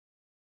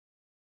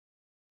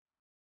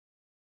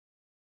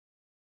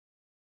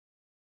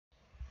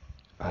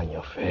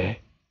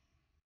 Àyànfẹ́,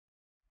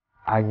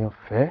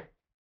 àyànfẹ́,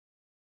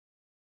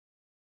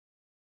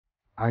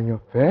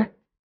 àyànfẹ́,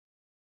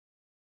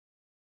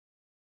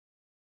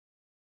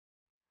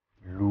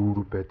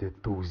 lùrù birthday,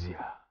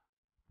 Tozia.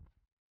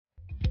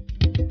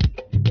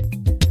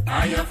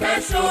 Àyànfẹ́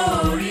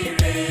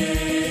ṣoríire,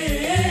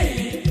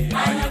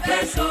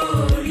 àyànfẹ́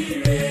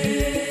ṣoríire,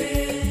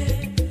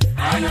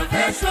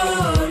 àyànfẹ́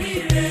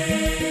ṣoríire,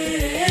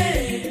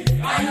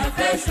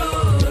 àyànfẹ́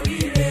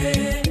ṣoríire,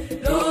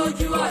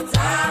 lójú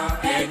ọ̀tá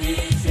ẹni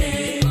ṣe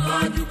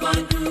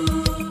kọ́dúkọ́dú,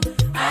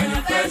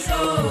 àyànfẹ́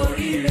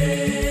ṣoríire.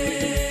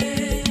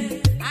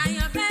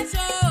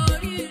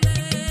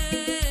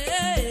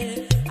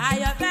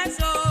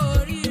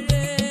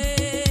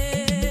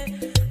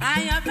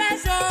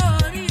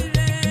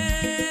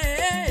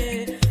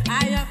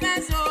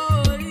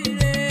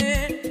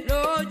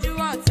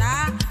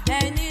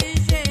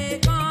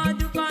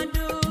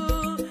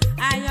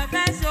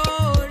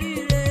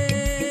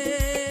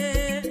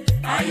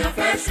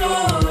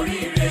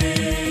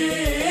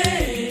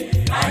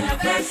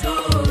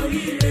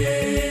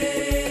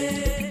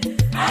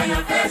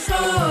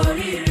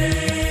 Ṣoríire,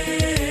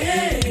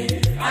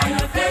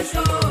 àyànfẹ́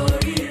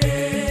ṣoríire,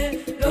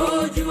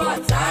 lójú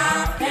ọ̀tá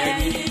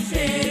ẹni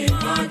ṣe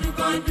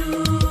kọ́dúkọ́dú,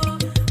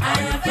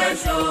 àyànfẹ́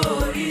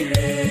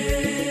ṣoríire.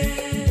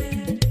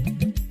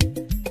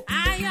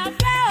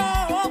 Àyànfẹ́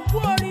o kú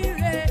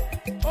oríire,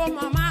 o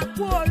màmá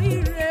kú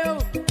oríire o.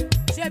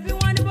 Ṣebí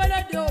wọ́n ní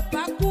bọ́lọ́dẹ ò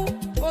bá kú,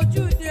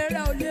 ojúde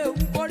rẹ̀ ò lè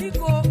wú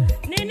koríko.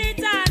 Níní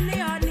tá a ní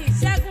ọ̀nì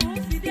ìṣẹ́gun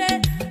fi dé,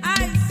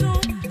 àìsùn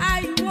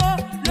àìwo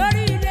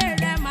lórí ilé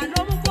rẹ̀ mà ló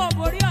mú kó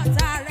borí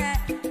ọ̀tá rẹ̀.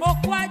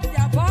 Okú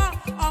àjàbọ́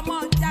ọmọ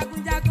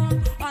jagunjagun,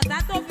 ọ̀tá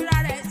tó fira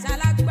rẹ̀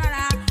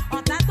ṣalágbára,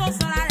 ọ̀tá tó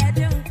sọra rẹ̀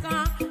dé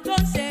nǹkan tó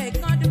ń ṣe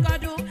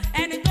kọ́dúkọ́dú.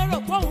 Ẹni tó rò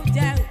pé òun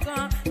jẹ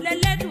nǹkan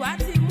lélẹ́dùá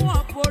ti mú ọ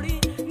borí.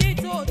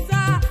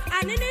 Nítòótọ́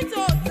àní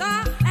nítòótọ́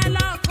ẹ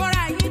lọ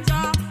kóra yín jọ,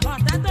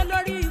 ọ̀tá tó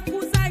lórí ikú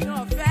sáyàn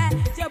ọ̀fẹ́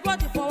ṣe bó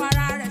ti fọwọ́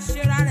ara rẹ̀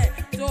ṣera rẹ̀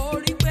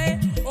torí pé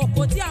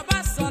òkò tí a bá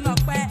sọ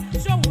lọ̀pẹ́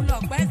ṣóhun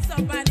lọ̀pẹ́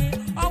sọ̀bá ni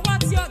ọwọ́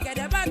tí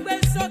ọ̀gẹ̀dẹ̀ bá gbé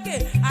sókè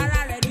ara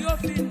rẹ̀ ni ó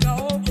fi nà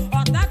ó.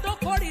 Ọ̀tá tó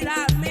kórìíra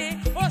mi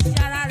ó ṣe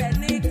ara rẹ̀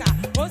ní ìkà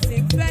ó sì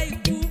ń fẹ́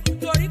ikú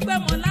torí pé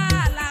mo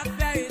láàlá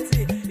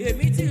fẹ̀yìntì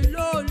èmi ti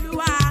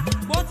lóòlúwa,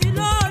 mo ti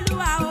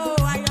lóòlúwa o,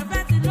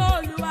 àyànfẹ́ ti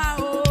lóòlúwa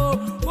o,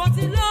 mo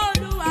ti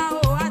lóòlúwa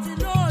o, a ti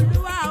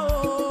lóòlúwa o.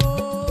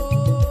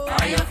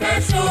 Àyànfẹ́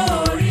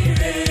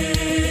ṣoríire,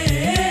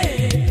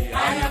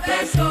 àyànfẹ́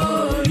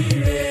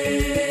ṣoríire,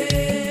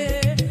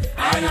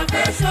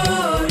 àyànfẹ́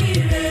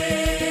ṣoríire,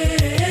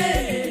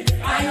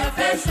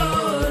 àyànfẹ́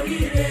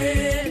ṣoríire,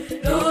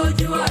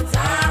 lójú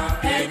ọ̀tá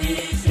ẹni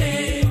ṣe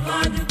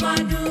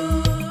kọ́dúkọ́dú,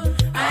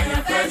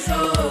 àyànfẹ́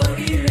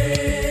ṣoríire,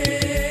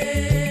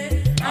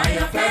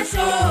 àyànfẹ́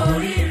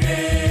ṣoríire,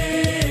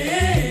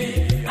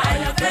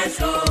 àyànfẹ́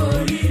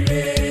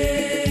ṣoríire,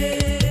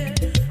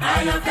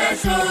 àyànfẹ́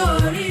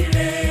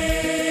ṣoríire,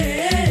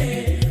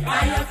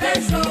 àyànfẹ́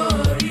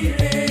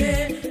ṣoríire,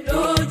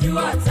 lójú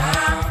ọ̀tá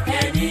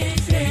ẹni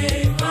ṣe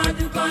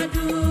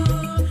kọ́dúkọ́dú,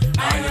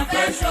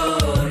 àyànfẹ́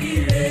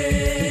ṣoríire.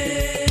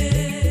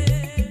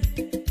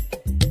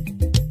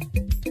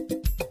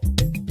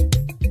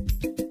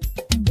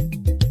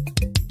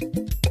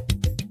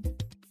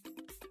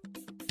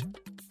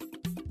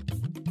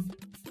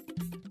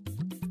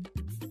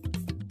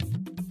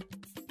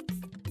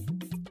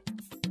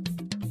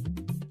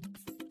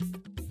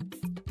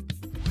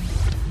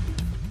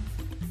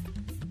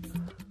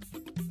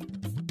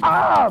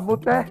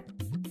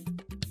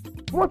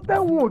 Mo tẹ́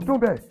wọn ò dún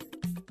bẹ́ẹ̀.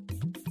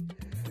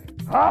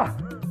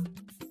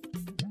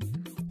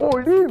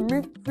 Orí mi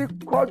ti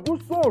kọjú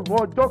sóòrùn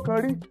ọjọ́ kan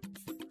rí.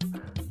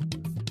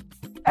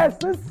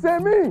 Ẹ̀sìn ṣe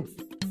mí.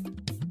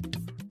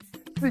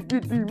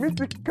 Sìgìdì mi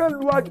ti kán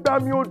lu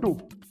agbami odò.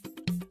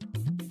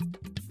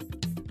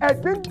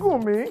 Ẹ̀gbín gùn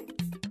mí.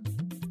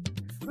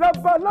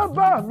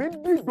 Labalábá mi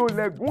dìgbò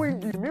lẹ̀gún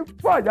iyì mi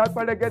fàyà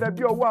pẹrẹgẹdẹ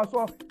bí ọwọ́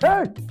aṣọ.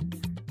 Hey!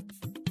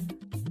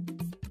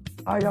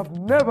 I have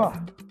never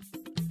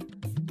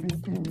been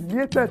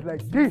humiliated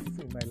like this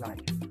in my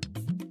life.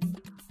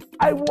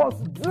 I was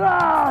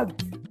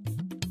dragged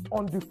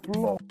on the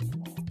floor.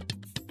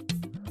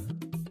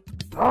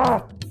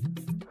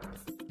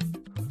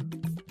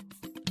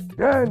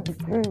 Then the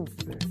king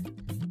said,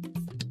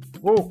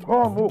 Oh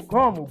come,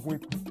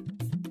 Ogunwiku.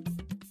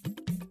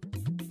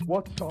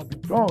 What shall be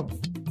done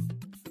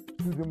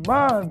to the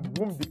man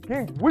whom the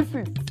king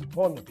wishes to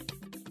honor?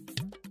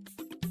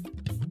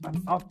 And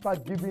after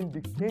giving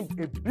the king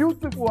a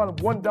beautiful and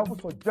wonderful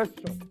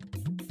suggestion,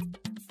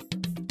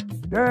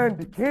 then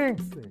the king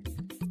said,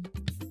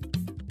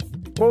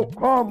 Oh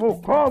come,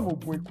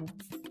 Ogunwiku.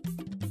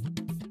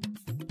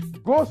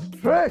 Go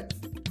straight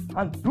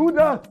and do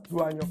that to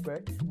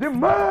Ayanfe, the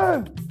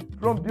man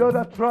from the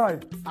other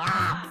tribe.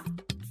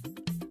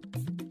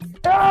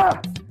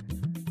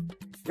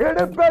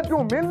 Eré bẹ́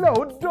dùn mí lẹ̀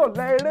ó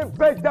dọ̀lẹ́, eré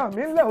bẹ́ jà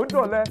mí lẹ̀ ó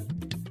dọ̀lẹ́.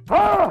 I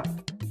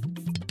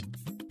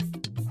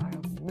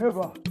have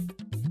never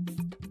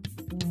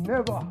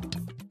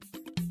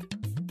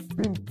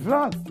been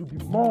dragged to the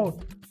mud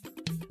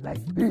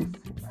like this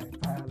in my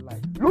entire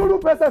life. Lulu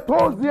Pete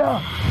Tozia.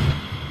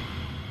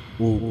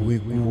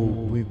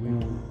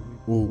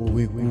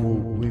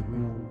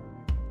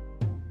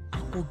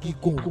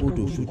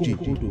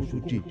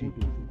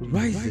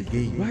 Rise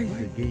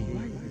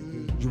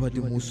again. You are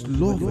the most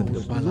loved in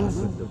the palace.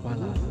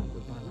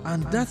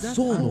 And that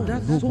son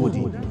of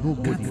nobody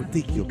can't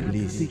take your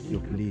place.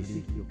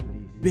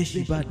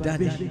 Beshiba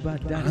Dada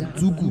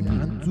Antuguni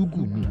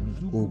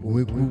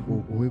Ogweku.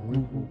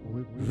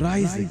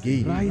 Rise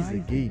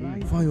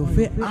again. For your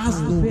faith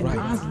has no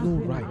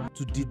right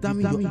to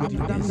determine your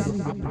happiness.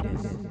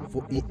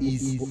 For it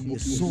is the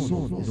son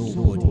of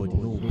nobody.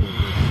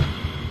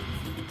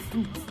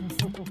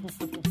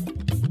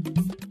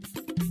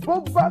 Bó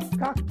bá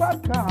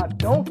kápákà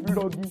àdán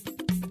fìrọ̀gì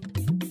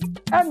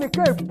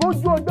ẹnìkan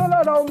ìbójú ọjọ́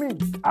lára omi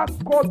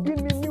akọbí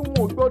ni níwọ̀n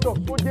ògbọ́dọ̀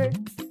sóde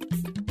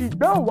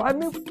ìgbà wà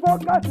ní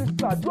fọ́kàtì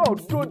ṣàdúrà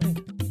òdòdì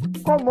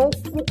kọ́mọ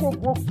kú kó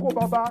bo kó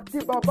bàbá kí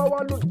bàbá wa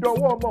ló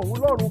dọwọ́ ọmọ òun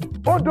lọ́rùn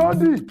ó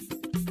dòdì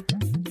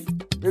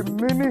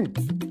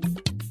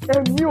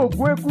èmi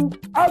ògùn eku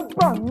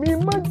àgbà mi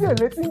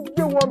májèlé tí ń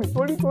gbé wọn mi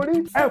torítorí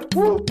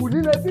ẹ̀fúùfù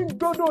líle tí ń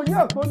gbọ́dọ̀ yín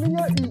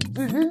àtọ́níyàn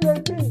ìjì líle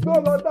tí ń gbọ́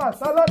lọ́dà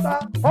sálátà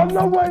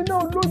ọlọ́wọ́ iná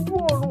lójú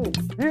oòrùn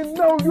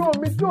iná orí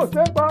omi tí ò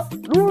ṣe é pa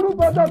lúrú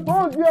padà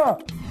tọ́ọ̀sì à.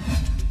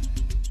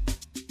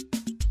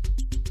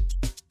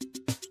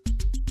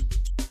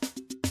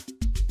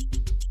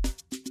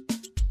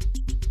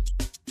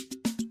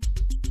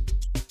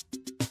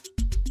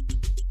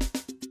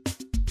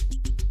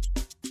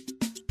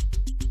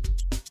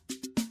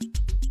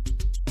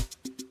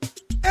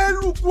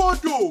 eruku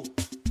odò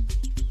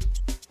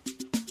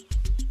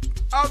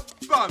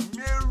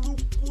abàmì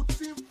eruku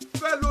tí ń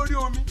fẹ́ lórí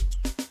omi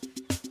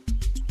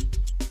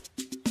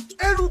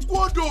eruku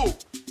odò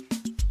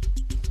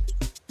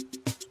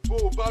bó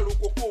o bá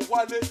roko kó o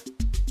wálé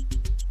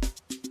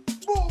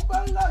bó o bá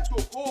lájò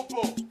kó o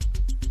bọ̀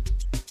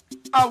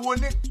àwo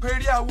ní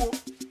péré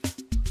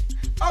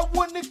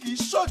àwo ní kì í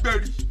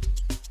ṣọ̀gbẹ̀rì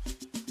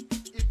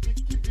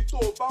ibikíbi tó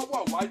o bá wà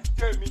wá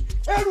jẹ́ mi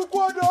eruku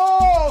odò.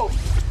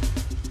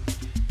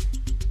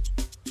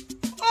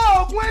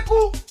 Ògùn eku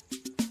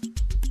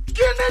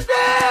kí ni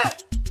dé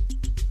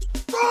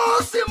tó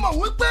sì mọ̀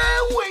wípé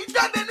wọ́n yìí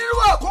jáde nínú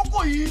àkókò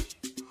yìí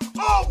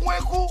ògùn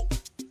eku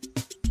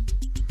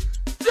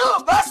tí ò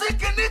bá sí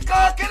kinní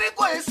kan kinní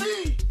kò yìí sí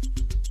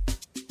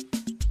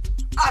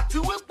àti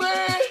wípé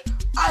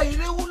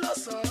àìréwú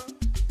lọ́sàn-án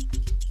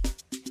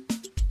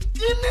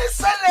kí ni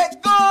ṣẹlẹ̀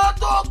gan-an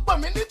tó pè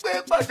mí nígbè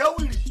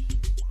pàjáwìrì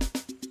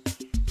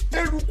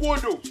eruku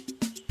odò.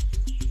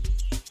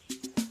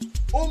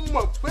 Ó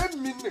mọ̀ pé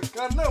mi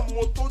nìkan náà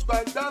mo tó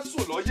gbangba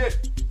sùn lọ́yẹ̀.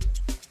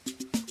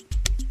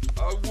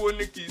 Àwo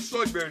ni kì í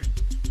ṣọ̀gbẹ̀rì.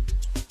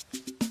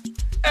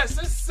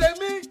 Ẹ̀sìn ṣe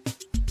mí.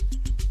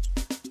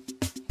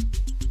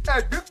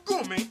 Ẹ̀gbín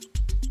gùn mí.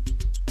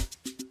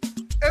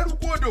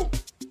 Eruku odò.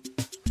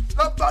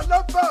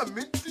 Labalábá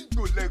mi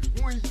dìgbò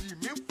lẹ́gùn iyì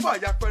mi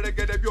fàya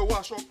pẹrẹgẹdẹ bí ọwọ́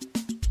aṣọ.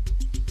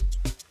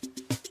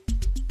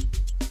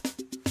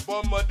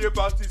 Bọ́mọdé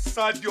bá ti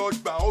sá di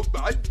ọgbà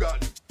àgbà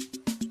ni.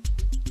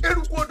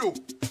 Eruku odò.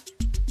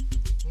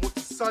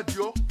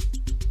 Sádiọ́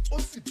ó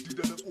sì di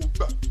dandan kó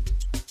gbà.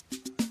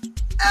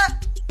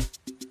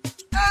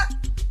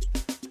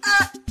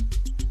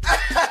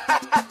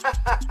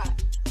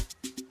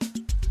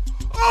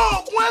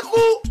 Ògùn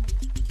eku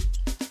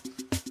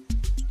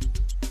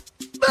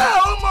bẹ́ẹ̀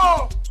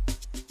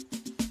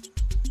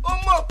ó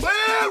mọ̀ pé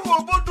èrò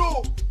òbodò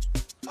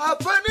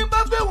àfẹní bá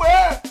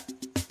fẹ́wẹ́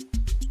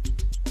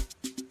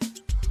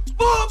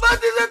bó o bá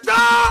ti ṣe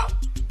tán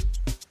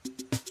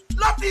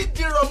láti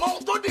dìrọ̀ mọ́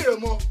ohun tó dìrọ̀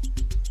mọ́.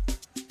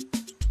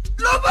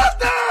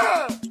 Lọ́bàtà!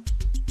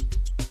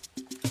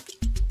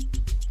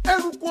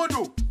 Eruku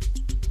odò.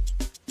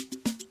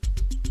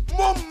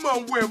 Mo mọ̀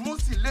wẹ̀ mo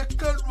sì lè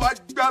kán lu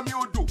agbami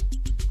odò.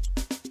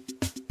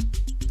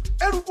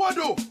 Eruku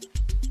odò.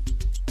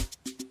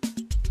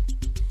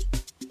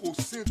 Kò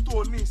sí tó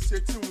ní ṣe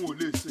tí wọn ò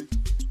lè ṣe.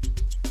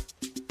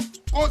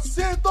 Kò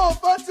sí tó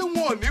bá tí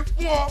wọn ò ní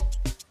fún ọ.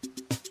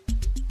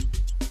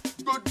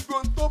 Gbogbo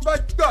tó bá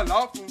gbà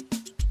láàfún.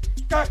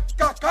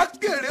 Kàkà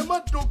kéré mọ́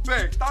tó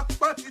bẹ̀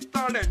tápá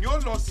títan rẹ̀ ni ó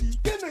lọ sí.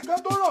 Kí nìkan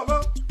tó rọ̀ mọ́?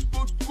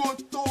 Gbogbo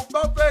tó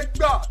bá fẹ́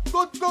gbà,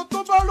 gbogbo tó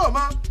bá rọ̀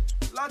mọ́.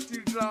 Láti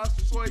ra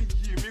aṣọ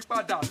iyì mi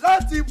padà,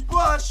 láti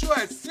bọ́ aṣọ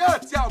ẹ̀sín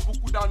àti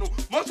àbùkù dànù.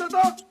 Mo ṣe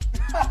tán.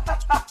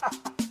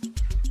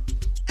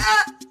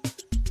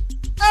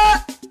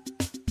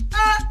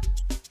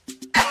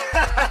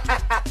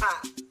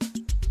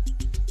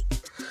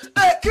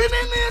 Èkíní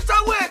ní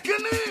sáwọ́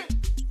èkíní.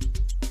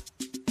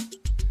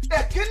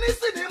 Èkíní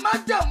sì ni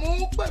májẹ̀mú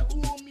pẹ̀lú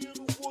omi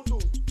eruku odò.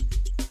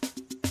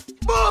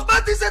 Bó o bá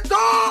ti ṣe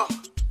tán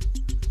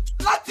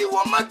láti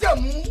wọ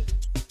májẹ̀mú,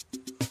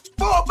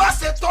 bó o bá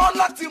ṣe tán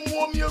láti mu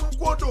omi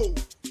eruku odò,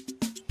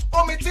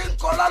 omi tí ń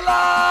kọ lálá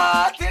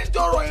tí ń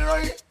jọrọ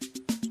ìròyìn,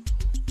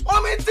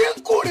 omi tí ń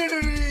kú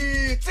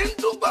rìrìrì tí ń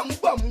dún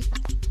gbàmúgbàmú.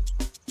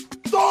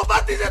 Tó o bá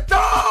ti ṣe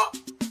tán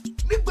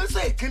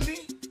nígbésẹ̀ èkíní,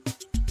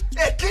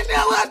 èkíní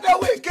àwọn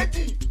àdáwọ̀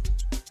èkejì.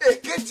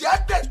 Èkejì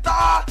àdẹ̀ta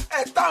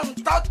ẹ̀ta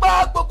ǹtagbá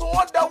gbogbo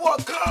wọn dáwọ́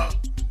kan.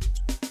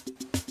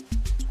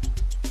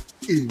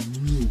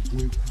 Èmi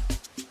ògùn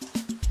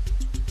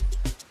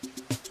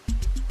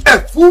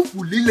eku.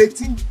 ẹ̀fúùfù líle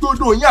tí ń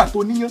gbódò yín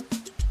àtòníyàn.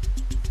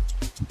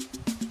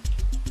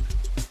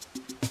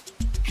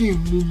 Kí n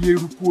mú mi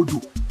eruku odò.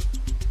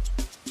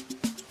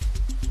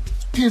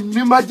 Kí n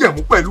ní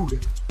májẹ̀mú pẹ̀lú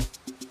rẹ̀.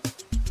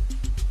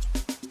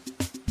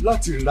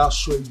 Láti ra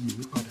aṣọ iyì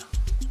mi padà.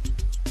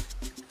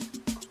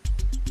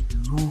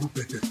 Lóru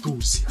pẹ̀tẹ̀ tó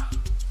o sì à.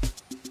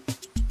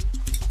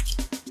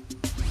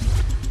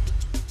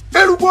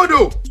 Eruku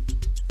odò.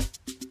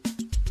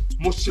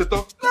 Mo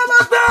ṣetán.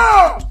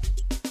 Lọ́mọ́gbọ́n.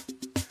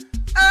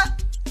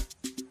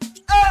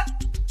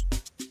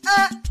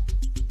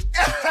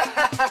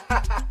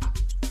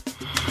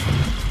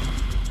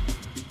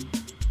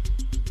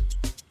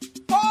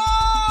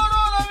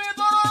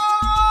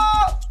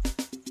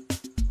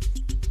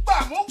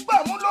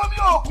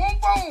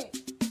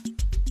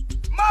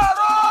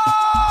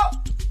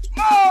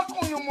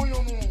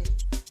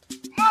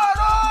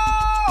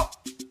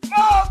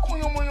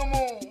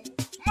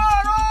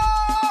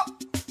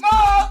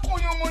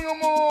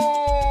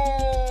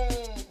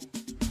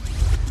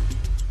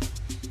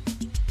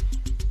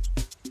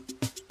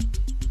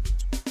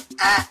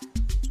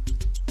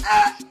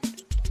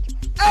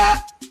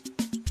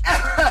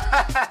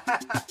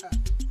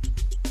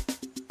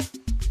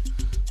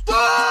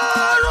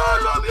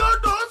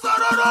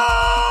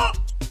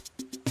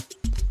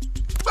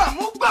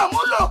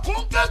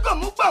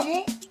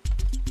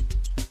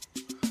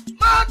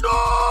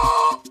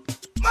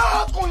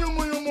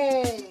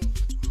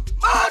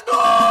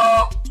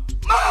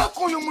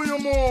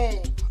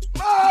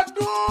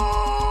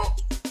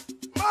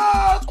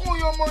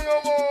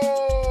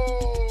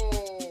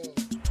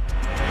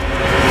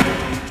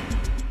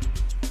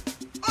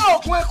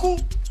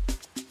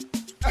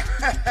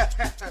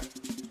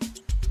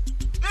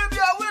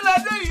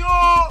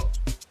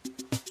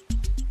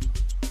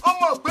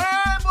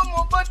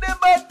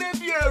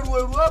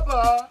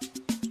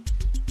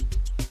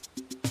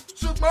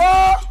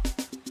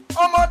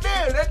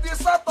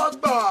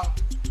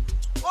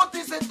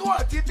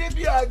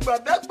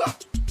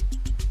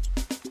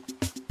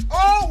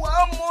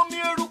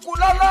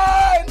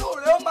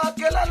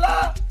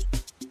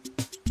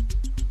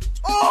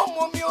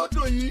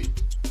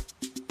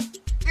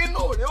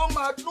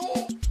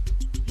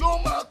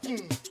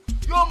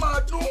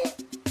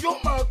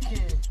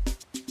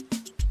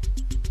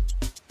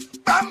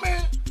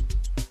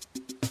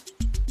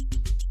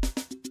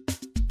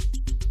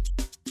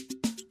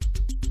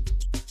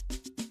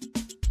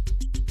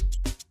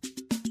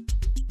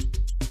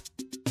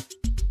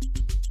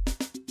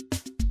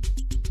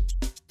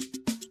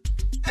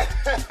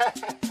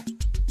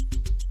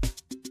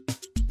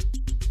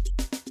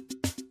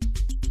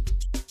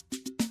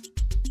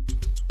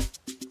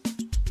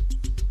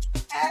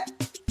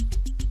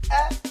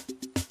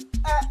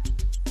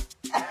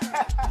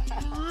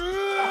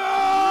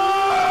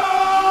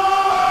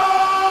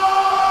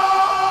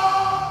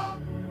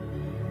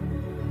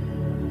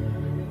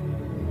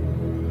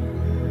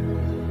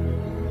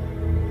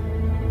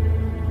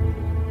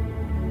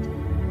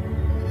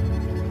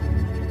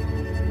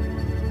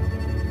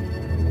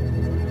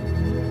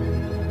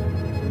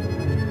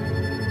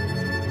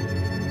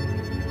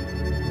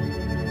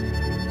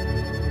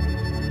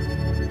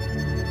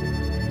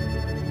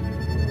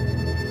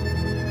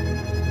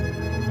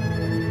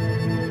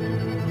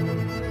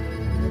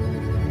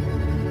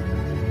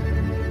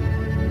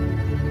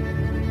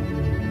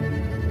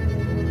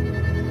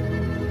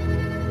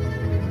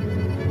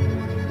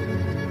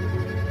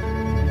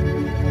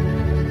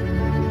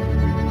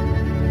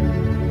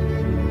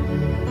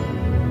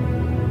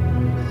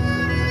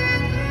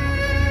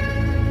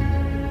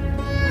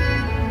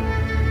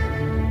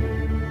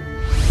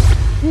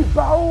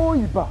 Ìbà ó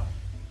ìbà.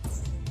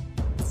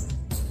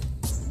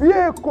 Bí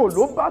èkó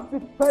ló bá ti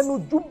fẹnu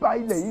júbà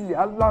ilẹ̀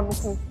alánú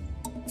fún.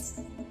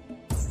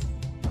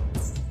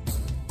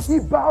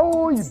 Ìbà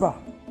ó ìbà.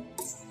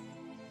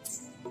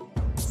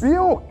 Bí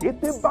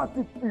òkété bá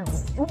ti fìrù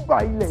júbà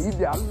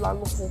ilẹ̀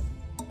alánú fún.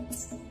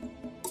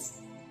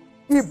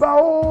 Ìbà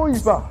ó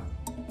ìbà.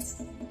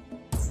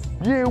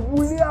 Bí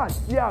ewúrẹ́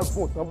àti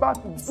àgùntàn bá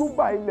ti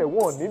júbà ilẹ̀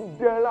wọn ní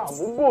dẹ́rẹ́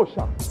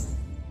àmúbòòṣà.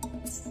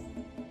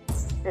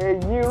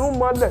 Ẹ̀yin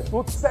irúnmọlẹ̀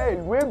tó tẹ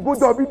ìlú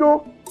Égúndọ̀bídó.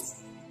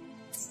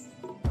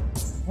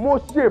 Mo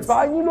ṣèbá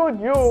yín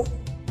lónìí o.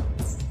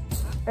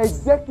 Ẹ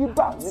jẹ́ kí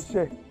bá mi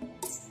ṣẹ.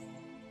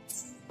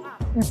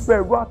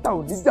 Ìbẹ̀rù ata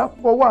ò ní já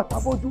fọwọ́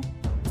àtàbójú.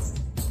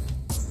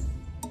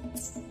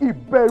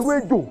 Ìbẹ̀rù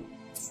ejò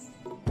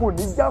kò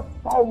ní já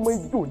fa ọmọ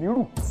ejò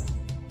nírù.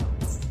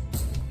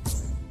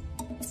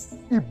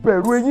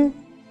 Ìbẹ̀rù eyín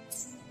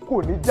kò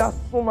ní já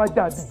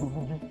súnmájà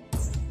dìgbòlugi.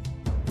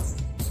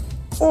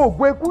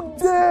 Òògùn eku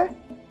dé.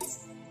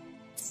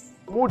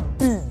 Mo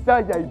di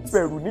ìdáyà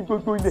ìbẹ̀rù ní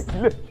gbogbo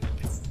ilẹ̀kílẹ̀.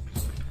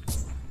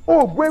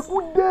 Òògùn eku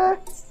dé.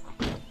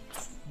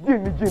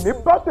 Jìnnìjìnnì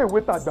bá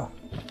tèwe tàgbà.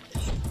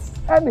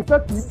 Ẹnìkan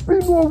kì í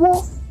bínú owó.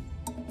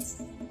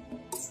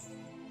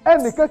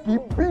 Ẹnìkan kì í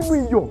bínú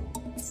iyọ̀.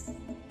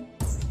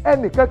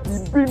 Ẹnìkan kì í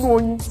bínú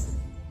oyin.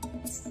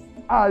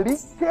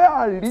 Àríkẹ́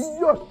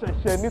àríyọ̀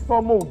ṣẹ̀ṣẹ̀ ní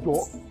tọmọ òjọ́.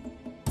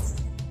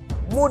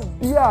 mo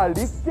di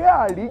àríkẹ́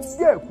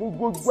àrígẹ̀ fún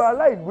gbogbo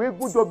ará ìlú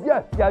Egúnjọbí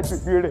àti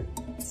agbègbè rẹ̀.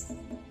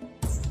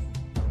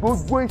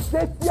 Gbogbo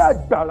iṣẹ́ tí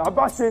àgbàrá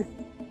bá ṣe,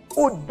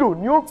 odò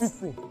ní ó fi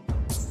sìn.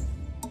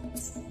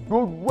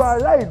 Gbogbo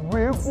ará ìlú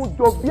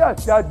Egúnjọbí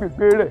àti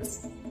agbègbè rẹ̀,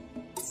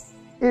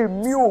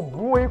 èmi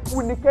Ògún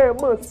Eku ni kẹ́ ẹ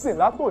máa sìn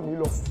látòní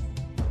lọ.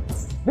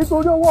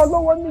 Nítorí ọwọ́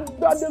ọlọ́wọ́ ní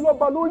gbádé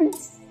lọ́ba lórí.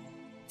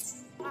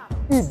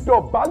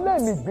 Ìdọ̀bálẹ̀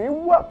nìgbín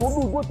wà tó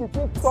lúgbó ti fi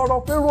ń tọrọ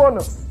fẹ́rù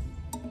ọ̀nà.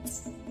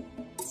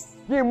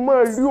 Kí n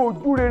máa rí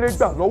ojú rere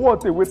gbà lọ́wọ́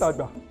tèwe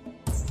tàgbà.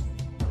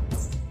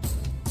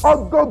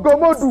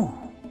 Ọgọgọmọdù,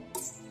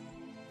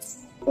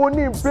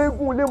 oní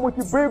bẹ́gùn ilé mo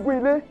ti bẹ́gùn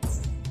ilé.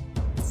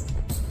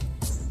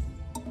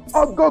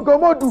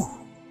 Ọgọgọmọdù,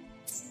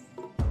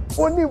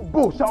 oní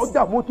bòṣà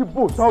ọjà mo ti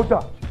bòṣà ọjà.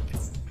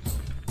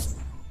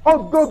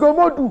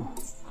 Ọgọgọmọdù,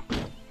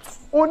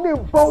 oní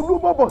bọ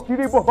olúbọ̀bọ̀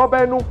kiri bọ̀ bọ́bá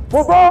ẹnu mo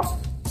bọ́.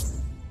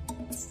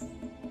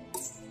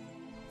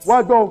 Wá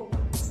gbọ́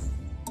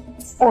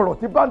ọ̀rọ̀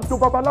tí bá ń dùn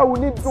babaláwo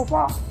ní dùn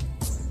fá.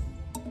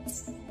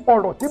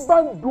 Ọ̀rọ̀ tí bá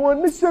ń dùn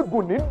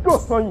oníṣègùn ní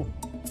dòsàn yìí.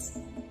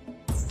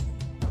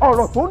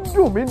 Ọ̀rọ̀ tó ń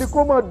dùn mí ni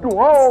kó máa dùn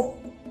ọ́ o.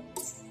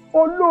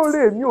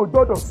 Olóore mi ò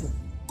gbọ́dọ̀ sùn.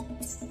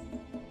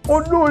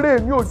 Olóore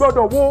mi ò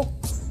gbọ́dọ̀ wó.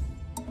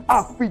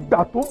 Àfìgbà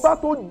tó bá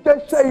tó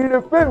jẹ́ṣẹ́ ire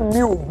fẹ́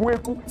mi Ògún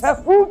Eku.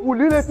 Ẹ̀fúùfù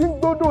líle tí ń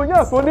gbódò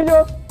yàn tó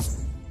níyàn.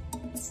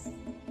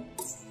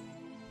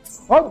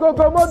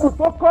 Ọgọgọmọdù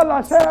tó kọ́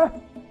láṣẹ.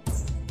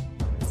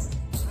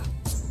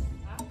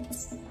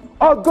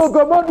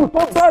 Ọgọgọmọdù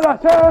tó bá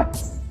láṣẹ.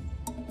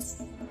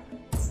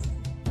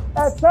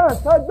 Ẹ̀sẹ̀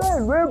ìtagbé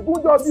ìlú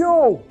Egúnjọbí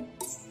o.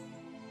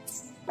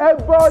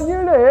 Ẹbọ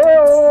yín rèé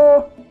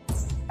o.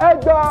 Ẹ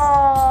gbà.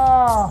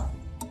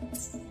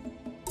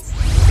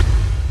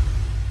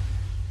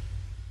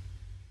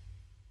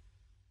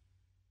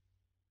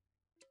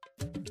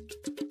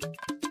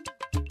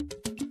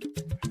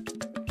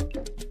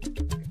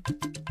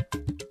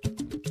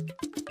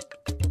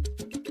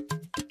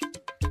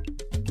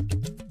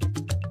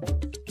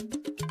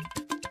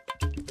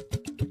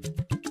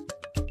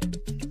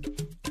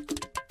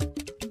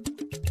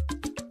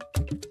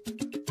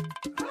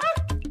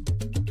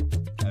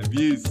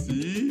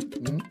 Kábíyèsí.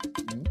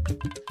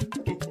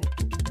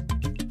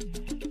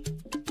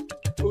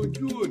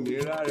 Ojú òní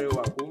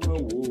rárẹwà kó mọ̀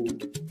wò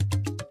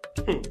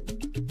ó.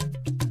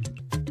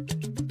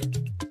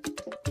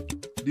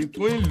 The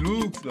queen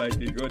looks like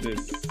a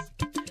goddess.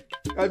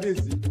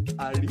 Kábíyèsí,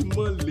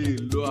 àrímọ́ lè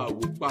lọ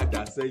àwò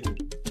padà sẹ́yìn.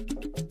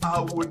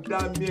 Àwò dá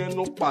mi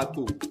ẹnu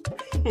pàtó.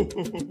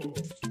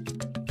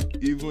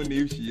 Even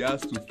if she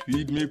has to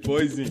feed me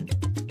poison,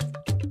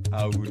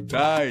 I will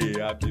die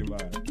a happy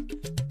man.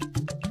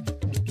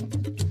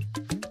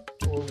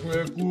 Ògún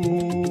Eku.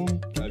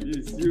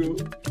 Kábíyèsí o.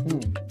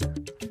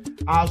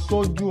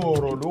 Aṣojú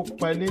ọ̀rọ̀ ló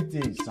pẹ́ létè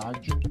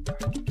ìṣáájú.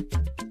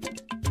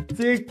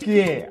 Take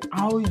care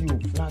how you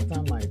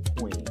flatter my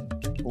queen,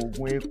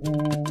 Ògún Eku.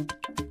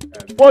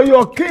 For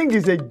your king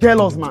is a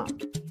jealous man.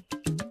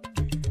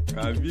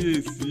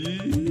 Kábíyèsí,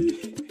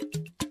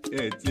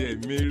 ẹ tiẹ̀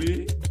méré.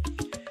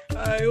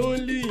 I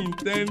only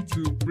intend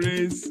to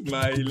praise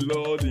my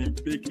Lord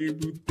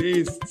impeccable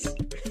taste.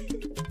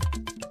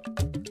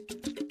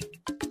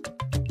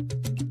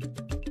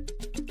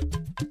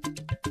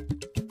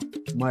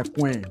 My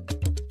queen,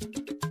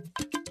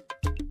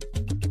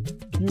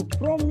 you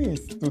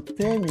promised to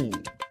tell me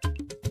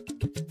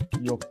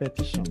your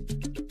petition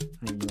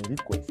and your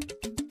request.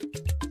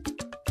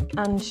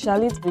 And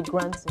shall it be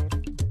granted?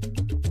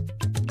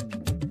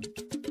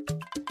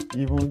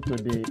 Even to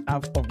the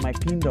half of my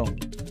kingdom.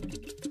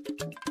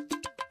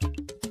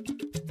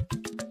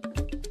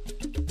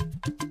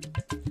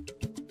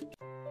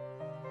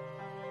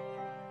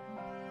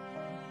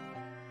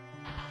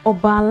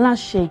 Ọba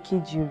aláṣẹ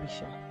ìkejì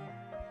òrìṣà.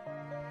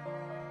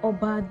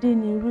 Ọba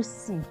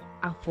Adénirúsì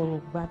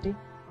Àfọ̀rọ̀gbadé.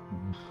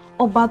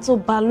 Ọba tó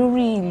ba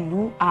lórí ìlú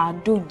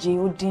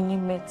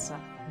 137.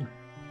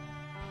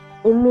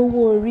 Olówó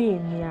orí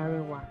èmi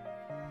Arewa.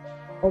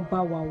 Ọba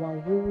wàwà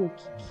wówó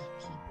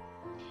kìkìkì.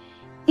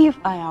 If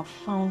I have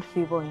found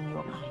favor in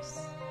your eyes,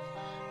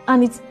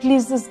 and it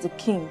pleases the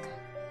king,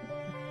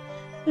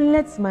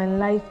 let my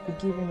life be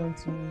given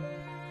unto me.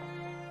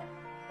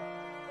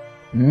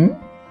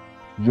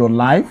 Your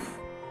life?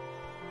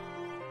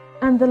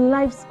 And the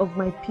lives of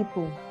my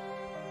people.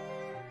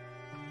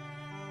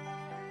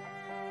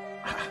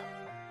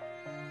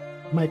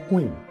 My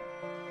queen,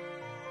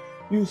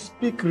 you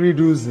speak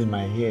riddles in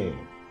my ear.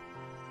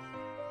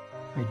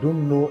 I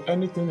don't know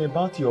anything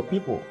about your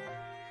people.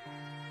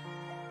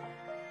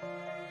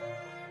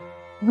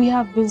 We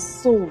have been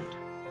sold,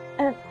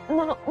 and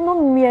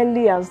not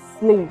merely as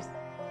slaves.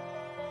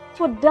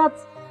 For that,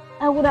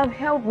 I would have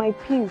held my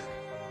peace.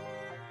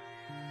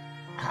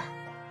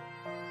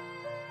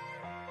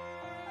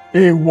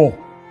 Èèwọ̀,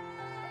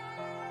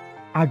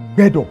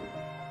 àgbẹ̀dọ̀,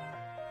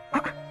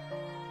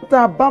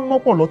 tá a bá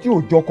mọ́pọ̀lọ́ tí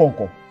ò jọ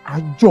kọ̀ọ̀kan, á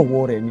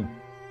jọ̀wọ́ rẹ̀ ni.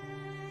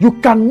 You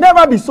can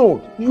never be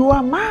sold. You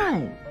are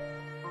mine.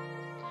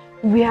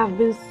 We have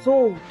been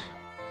sold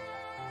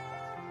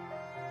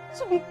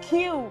to be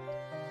killed.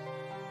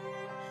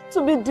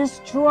 to be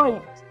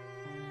destroyed,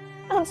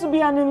 and to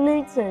be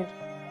annihilated.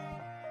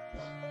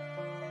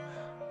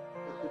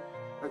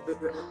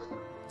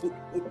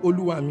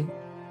 Oluwami,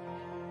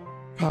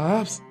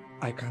 perhaps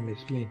I can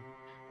explain.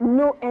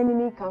 No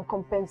enemy can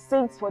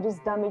compensate for this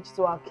damage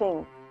to our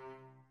king.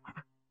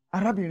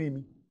 Arábìnrin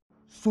mi,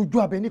 sojú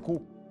abẹ ní kò,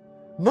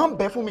 náà ń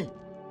bẹ fún mi.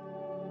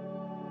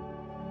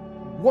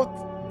 What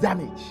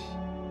damage?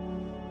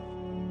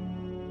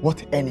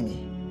 What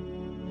enemy?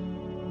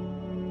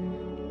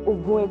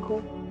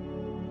 Oguneko,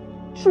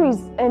 through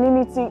his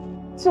enmity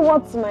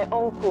towards my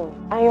uncle,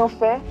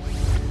 Ayanfe.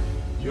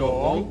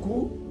 Your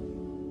uncle?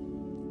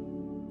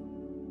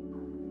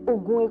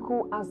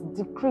 Oguneko has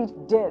decreed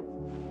death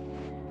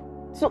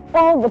to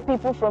all the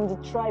people from the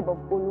tribe of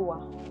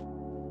Oluwa.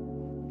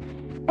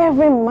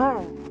 Every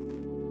man,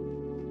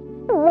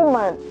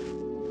 woman,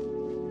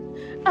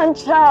 and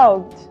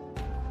child.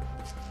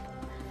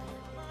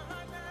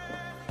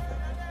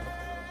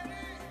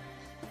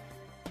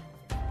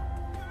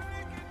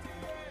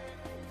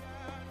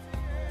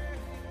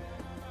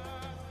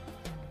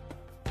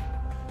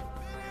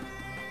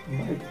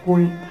 My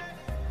point,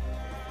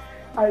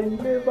 I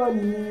never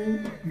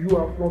knew you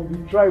are from the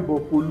tribe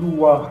of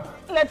Oluwa.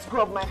 Let's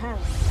grab my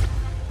hands.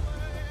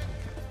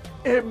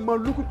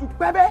 Emalukutu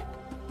Bebe!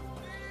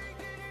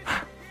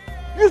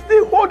 You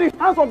still hold the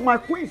hands of my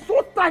queen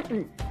so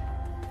tightly.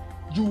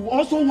 You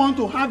also want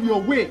to have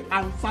your way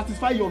and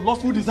satisfy your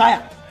lustful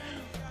desires.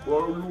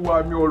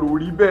 Oluwa mi ọ̀rọ̀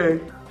rí bẹ́ẹ̀.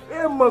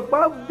 Ẹ mọ̀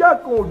pa ajá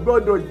kan ò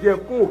gbọ́dọ̀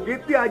jẹ̀kun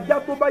òkété, ajá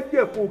tó bá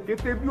jẹ̀kun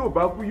òkété bí ò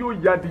bá kú yóò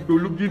ya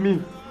dìgbòlugi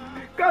ni.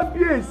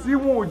 Kábíyèsí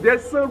wọn ò jẹ́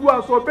sánrú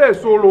aṣọ bẹ́ẹ̀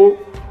sọ̀rọ̀.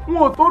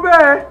 Wọn ò tó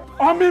bẹ́ẹ̀.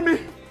 Ọmímì!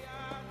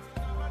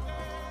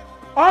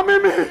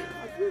 Ọmímì!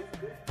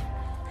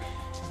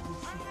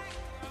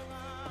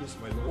 Yes,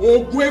 my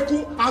lord. Ogueku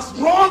has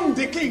wronged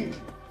the king.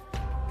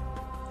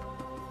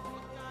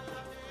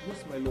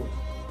 Yes, my lord.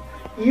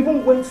 He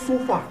even went so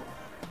far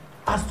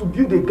as to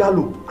build a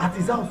gallows at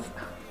his house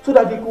so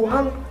that he could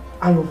hang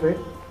Ayanfe,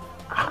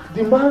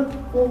 the man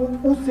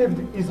who saved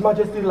His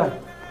Majesty's life.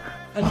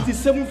 And it is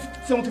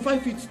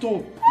 75 feet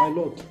tall, my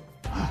lord.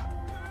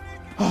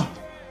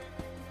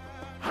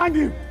 Hang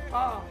him!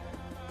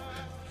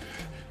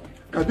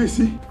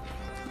 Kábíyèsí.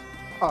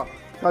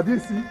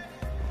 Kábíyèsí.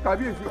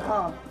 Kábíyèsí.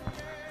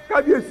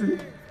 Kábíyèsí.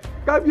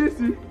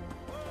 Kábíyèsí.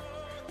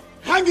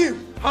 Hang him!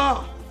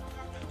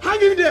 Hang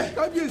him there!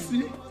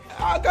 Kábíyèsí.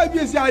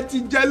 Kábíyèsí àti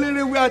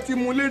jẹléréwé àti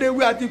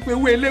múléréwé àti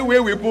pèwé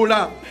eléwéwé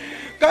bora.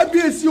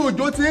 Kábíyèsí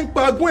òjò ti ń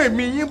pagún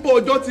èmi yín bọ̀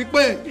ọjọ́ ti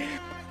pẹ́.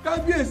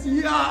 Kábíyèsí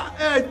ẹ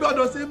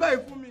gbọ́dọ̀ ṣe báyìí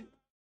fún mi.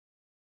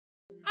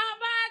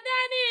 Àbádá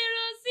ní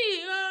irun sí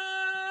o,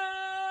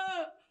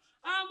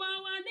 ọmọ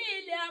wọn ní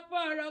ilé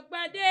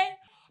àfọ̀rọ̀gbàdé,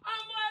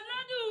 ọmọ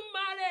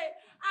Olódùmarè,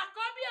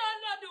 àkọ́bí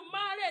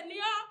Olódùmarè ni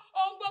ọ́,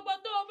 ohun gbogbo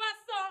tó o bá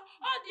sọ,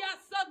 ó di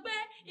àsọgbé,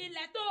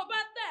 ilẹ̀ tó o bá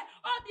tẹ̀,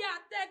 ó di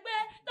àtẹ̀gbé,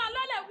 ta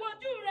ló lè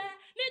wojú rẹ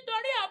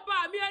nítorí ọba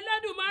mi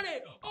Olódùmarè,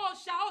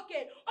 òòṣà òkè,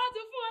 ó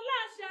ti fún ọ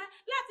láṣẹ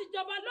láti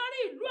jọba lórí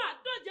ìlú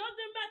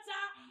 137.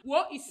 Wo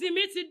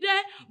ìsinmi ti dé,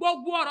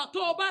 gbogbo ọ̀rọ̀ tó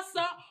o bá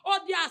sọ, ó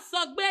di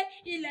àsọgbé,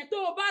 ilẹ̀ tó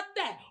o bá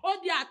tẹ̀, ó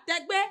di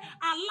àtẹ̀gbé,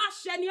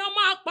 aláṣẹ ni ó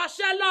máa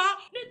pàṣẹ lọ,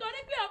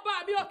 nítorí pé ọba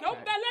mi òkè ń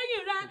bẹ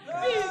lẹ́yìn rẹ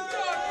bí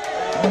ìjọ rẹ.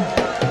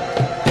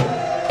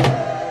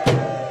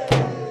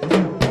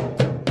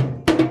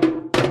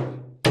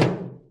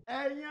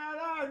 Ẹ̀yin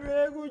aráàlú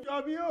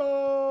Egúnjọbí o.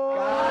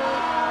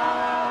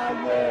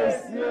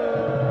 Kábíyèsí o.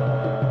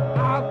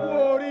 A kú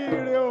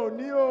oríire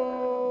òní o.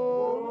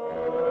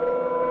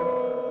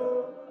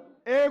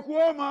 Eku ó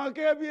máa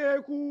ké bí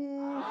eku.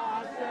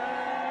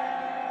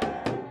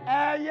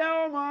 Ẹyẹ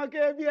ó máa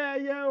ké bí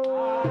ẹyẹ o.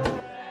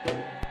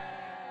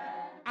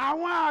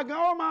 Àwọn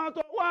àgàn ó máa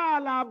tọwọ́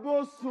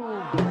àlàbòsùn.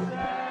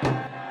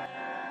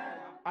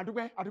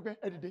 Àdúpẹ́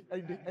ẹ dìde.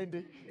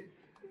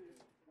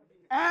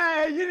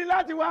 Èyí ni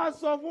láti wá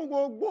sọ fún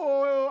gbogbo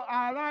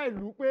ará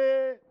ìlú pé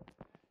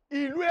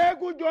ìlú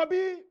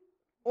Egúnjọbí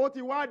ó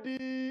ti wá di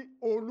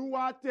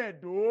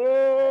Olúwatẹ̀dó.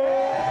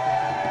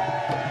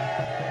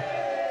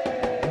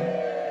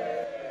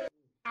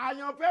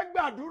 Àyànfẹ́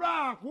gbàdúrà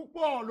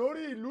púpọ̀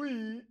lórí ìlú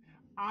yìí.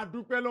 A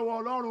dúpẹ́ lọ́wọ́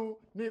Ọlọ́run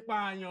nípa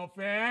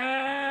Àyànfẹ́.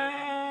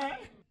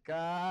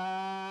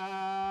 Kábíyèsí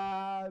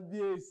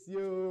o.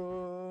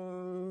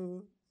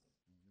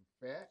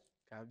 Àyànfẹ́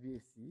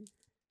kábíyèsí.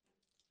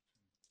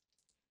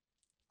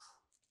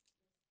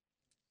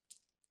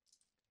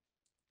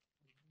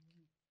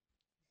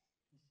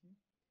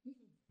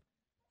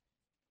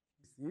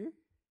 Sí.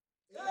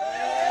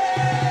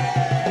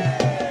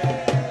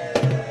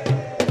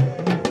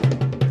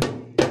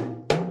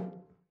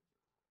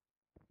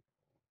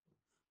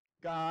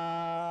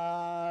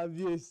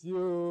 Kábíyèsí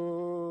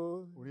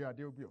o. Orí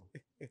adé ó bí ọ.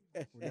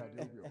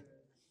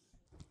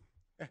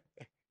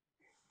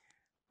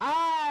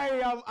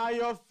 I am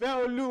Ayanfe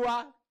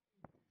Oluwa,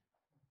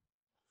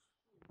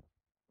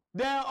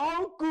 the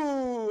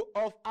uncle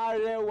of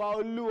Arewa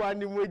Oluwa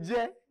ni mo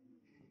jẹ́,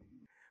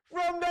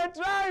 from the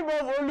tribe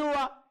of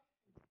Oluwa.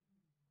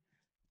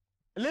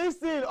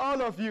 Listen,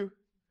 all of you.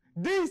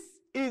 This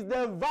is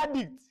the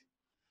verdict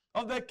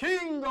of the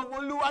king of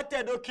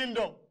Oluwatedo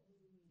kingdom,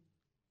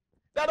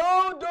 that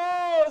all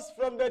those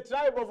from the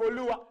tribe of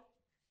Oluwa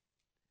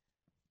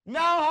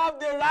now have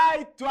the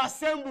right to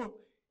assemble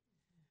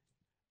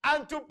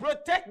and to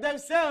protect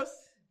themselves,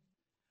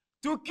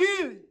 to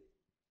kill,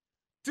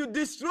 to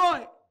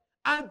destroy,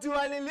 and to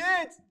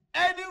annihilate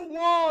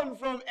anyone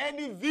from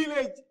any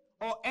village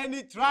or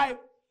any tribe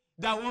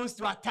that wants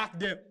to attack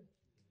them,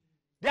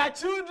 their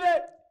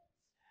children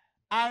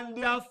and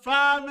their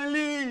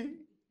family,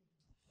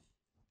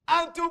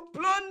 and to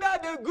plunder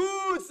the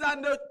goods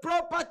and the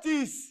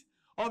properties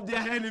of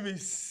their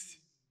enemies.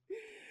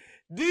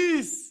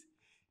 This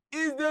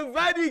is the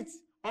verdict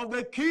of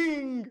the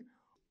king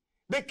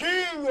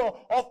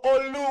of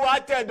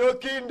Oluwatedo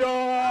kingdom.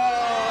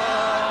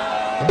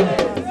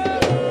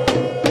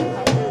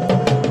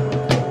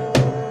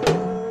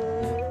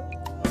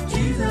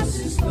 Jesus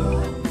is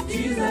Lord,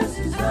 Jesus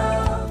is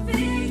our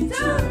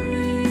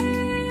victory.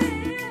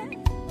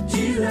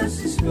 Jesus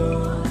is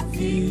Lord,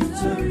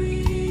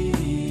 victory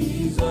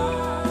is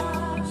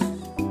ours.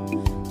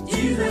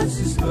 Jesus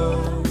is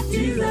Lord,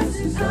 Jesus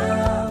is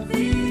our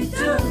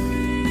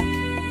victory.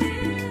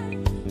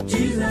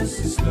 Jesus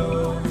is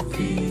Lord,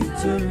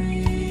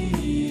 victory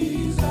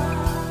is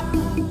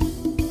ours.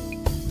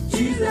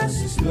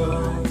 Jesus is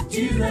Lord,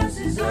 Jesus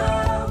is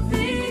our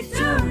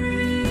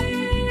victory.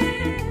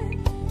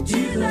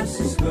 Jesus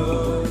is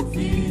Lord,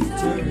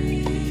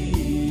 victory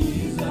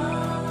is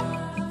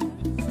ours.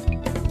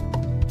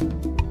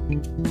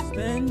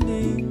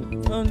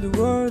 Standing on the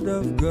word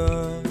of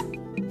God,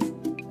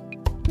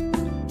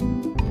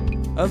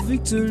 a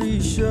victory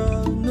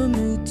sure, no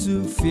need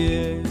to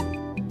fear.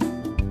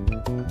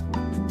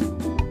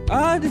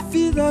 Our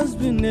defeat has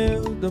been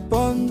nailed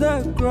upon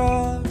the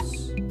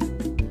cross.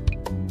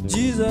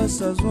 Jesus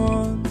has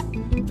won,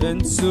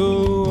 and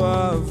so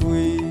have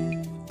we.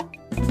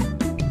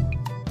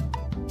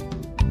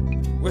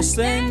 We're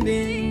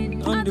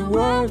standing on the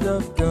word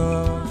of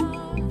God.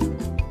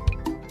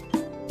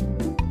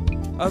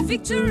 A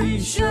victory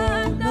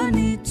sure, no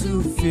need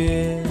to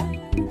fear.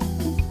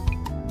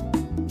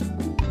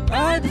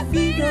 Our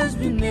defeat has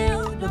been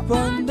nailed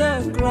upon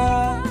the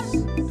cross.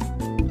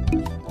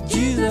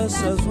 Jesus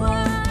has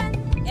won,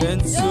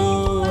 and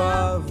so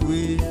have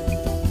we.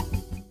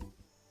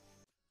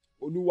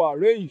 Oluwa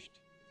arranged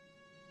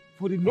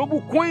for the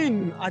noble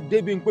queen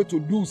Adebimpe to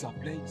lose her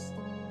place,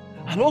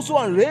 and also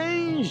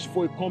arranged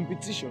for a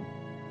competition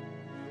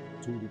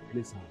to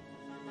replace her.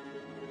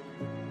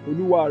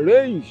 Oluwa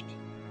arranged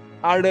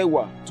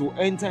Arewa to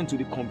enter into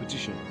the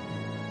competition,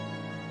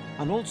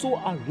 and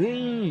also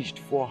arranged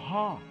for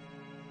her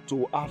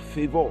to have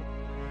favor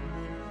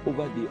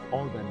over the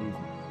other ladies.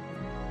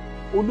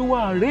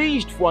 Oluwa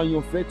arranged for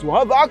Ayanfe to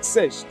have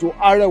access to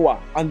Arewa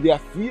and the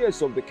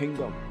affairs of the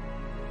kingdom.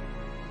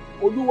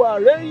 Oluwa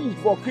arranged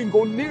for King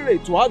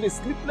Onire to have a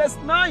sleepless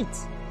night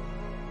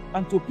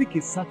and to pick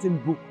a certain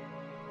book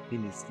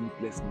in a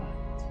sleepless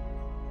night.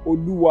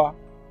 Oluwa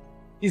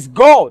is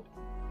God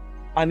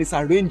and is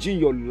arranging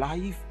your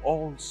life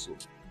also.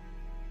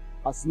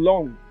 As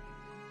long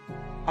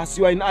as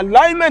you are in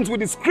alignment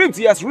with the script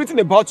He has written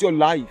about your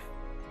life,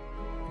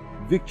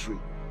 victory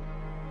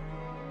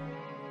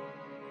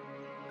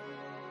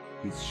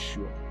is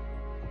sure.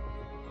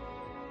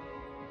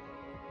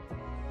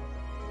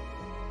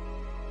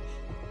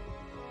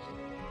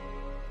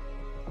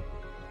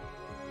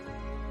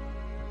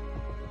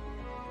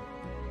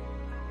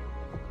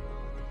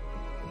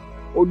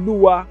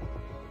 Oluwa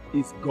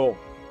is God.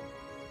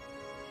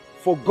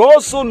 For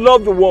God so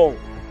loved the world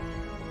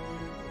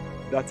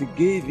that He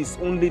gave His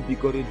only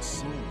begotten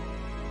Son,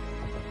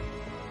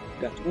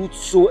 that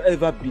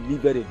whosoever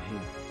believeth in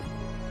Him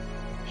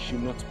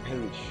should not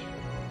perish,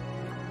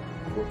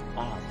 but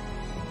have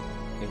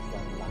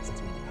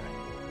everlasting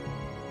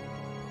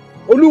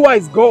life. Oluwa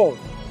is God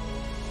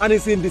and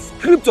is in the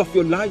script of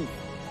your life,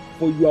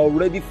 for you are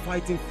already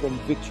fighting from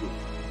victory.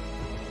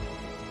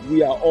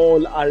 We are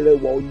all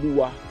Arewa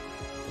Oluwa,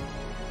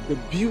 the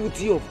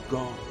beauty of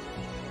God.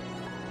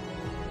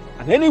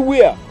 And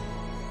anywhere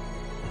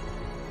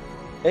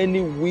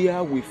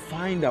we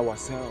find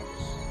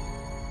ourselves,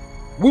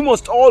 we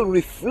must all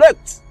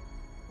reflect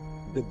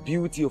the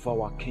beauty of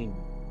our King.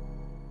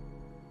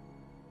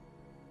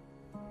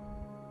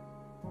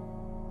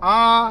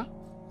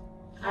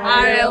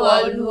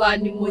 Arewa Oluwa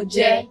ni mo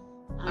jẹ́.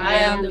 I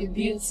am the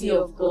beauty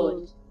of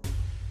God.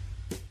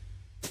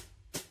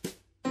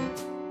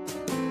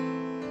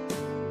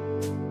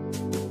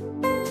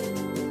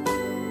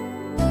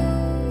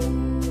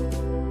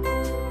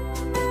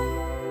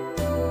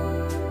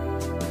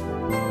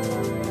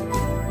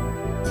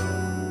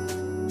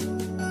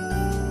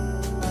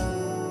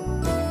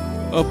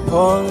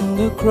 Upon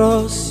the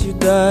cross you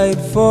died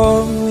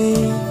for me.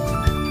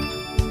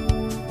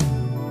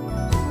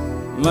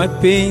 My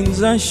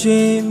pains and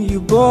shame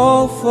you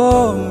bore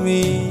for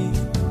me.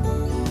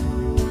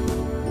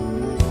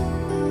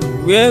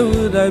 Where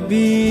would I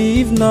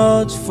be if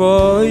not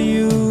for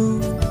you?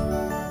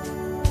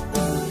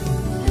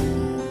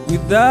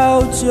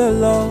 Without your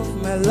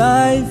love, my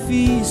life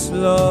is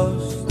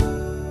lost.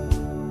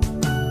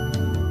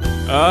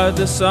 At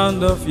the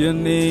sound of your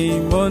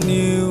name, on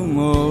you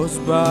must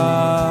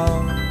bow.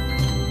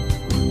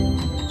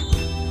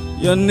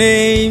 Your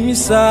name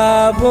is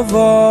above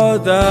all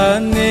the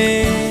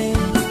names.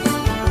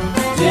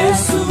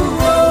 Jesus,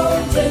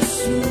 oh,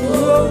 Jesus,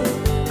 oh,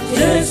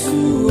 Jesus,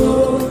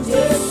 oh,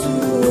 Jesus,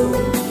 oh.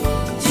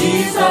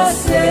 Jesus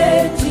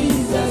said,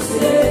 Jesus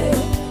said,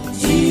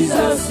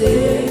 Jesus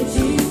said,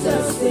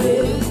 Jesus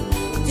said.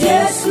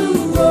 Jesus,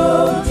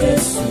 oh,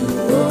 Jesus,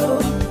 oh,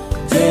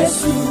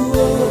 Jesus,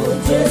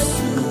 oh, Jesus,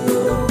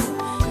 oh.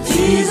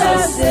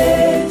 Jesus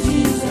said,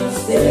 Jesus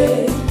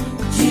said,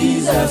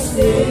 Jesus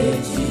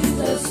said,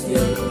 Jesus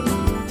said.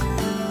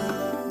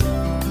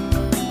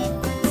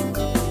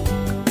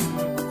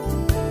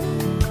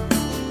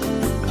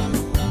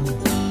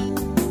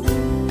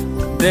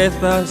 Death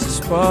has its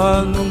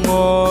power no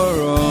more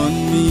on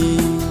me.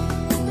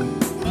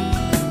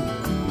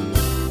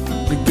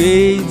 The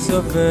gates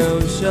of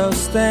hell shall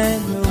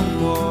stand no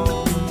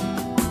more.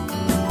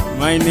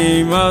 My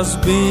name has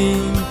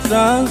been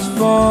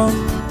transformed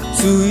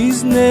to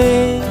his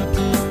name,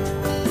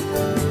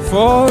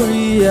 for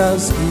he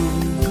has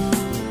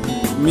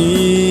given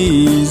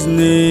me his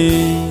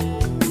name.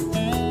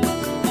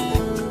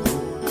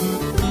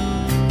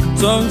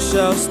 Tongue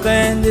shall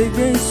stand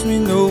against me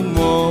no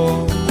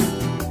more.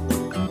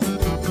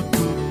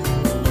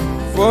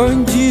 For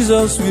in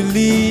Jesus we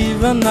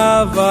live and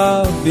have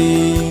our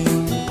being.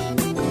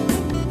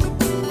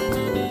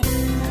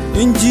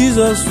 In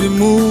Jesus we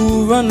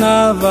move and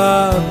have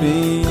our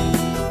being.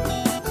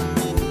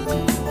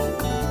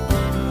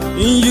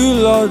 In you,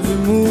 Lord, we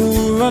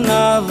move and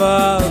have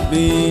our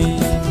being.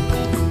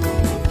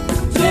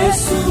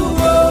 Jesus,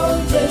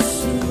 oh,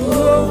 Jesus,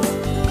 oh,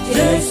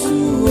 Jesus,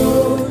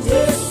 oh,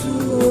 Jesus,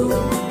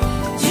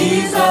 oh.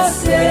 Jesus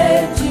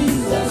said,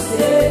 Jesus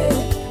said,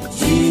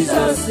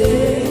 Jesus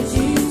said,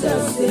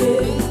 Jesus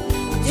said.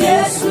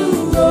 Jesus,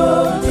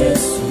 oh,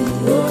 Jesus,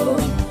 oh,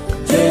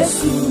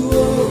 Jesus,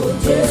 oh,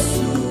 Jesus,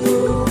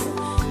 oh.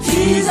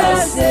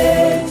 Jesus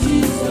said,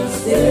 Jesus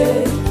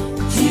said,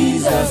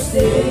 Jesus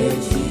said.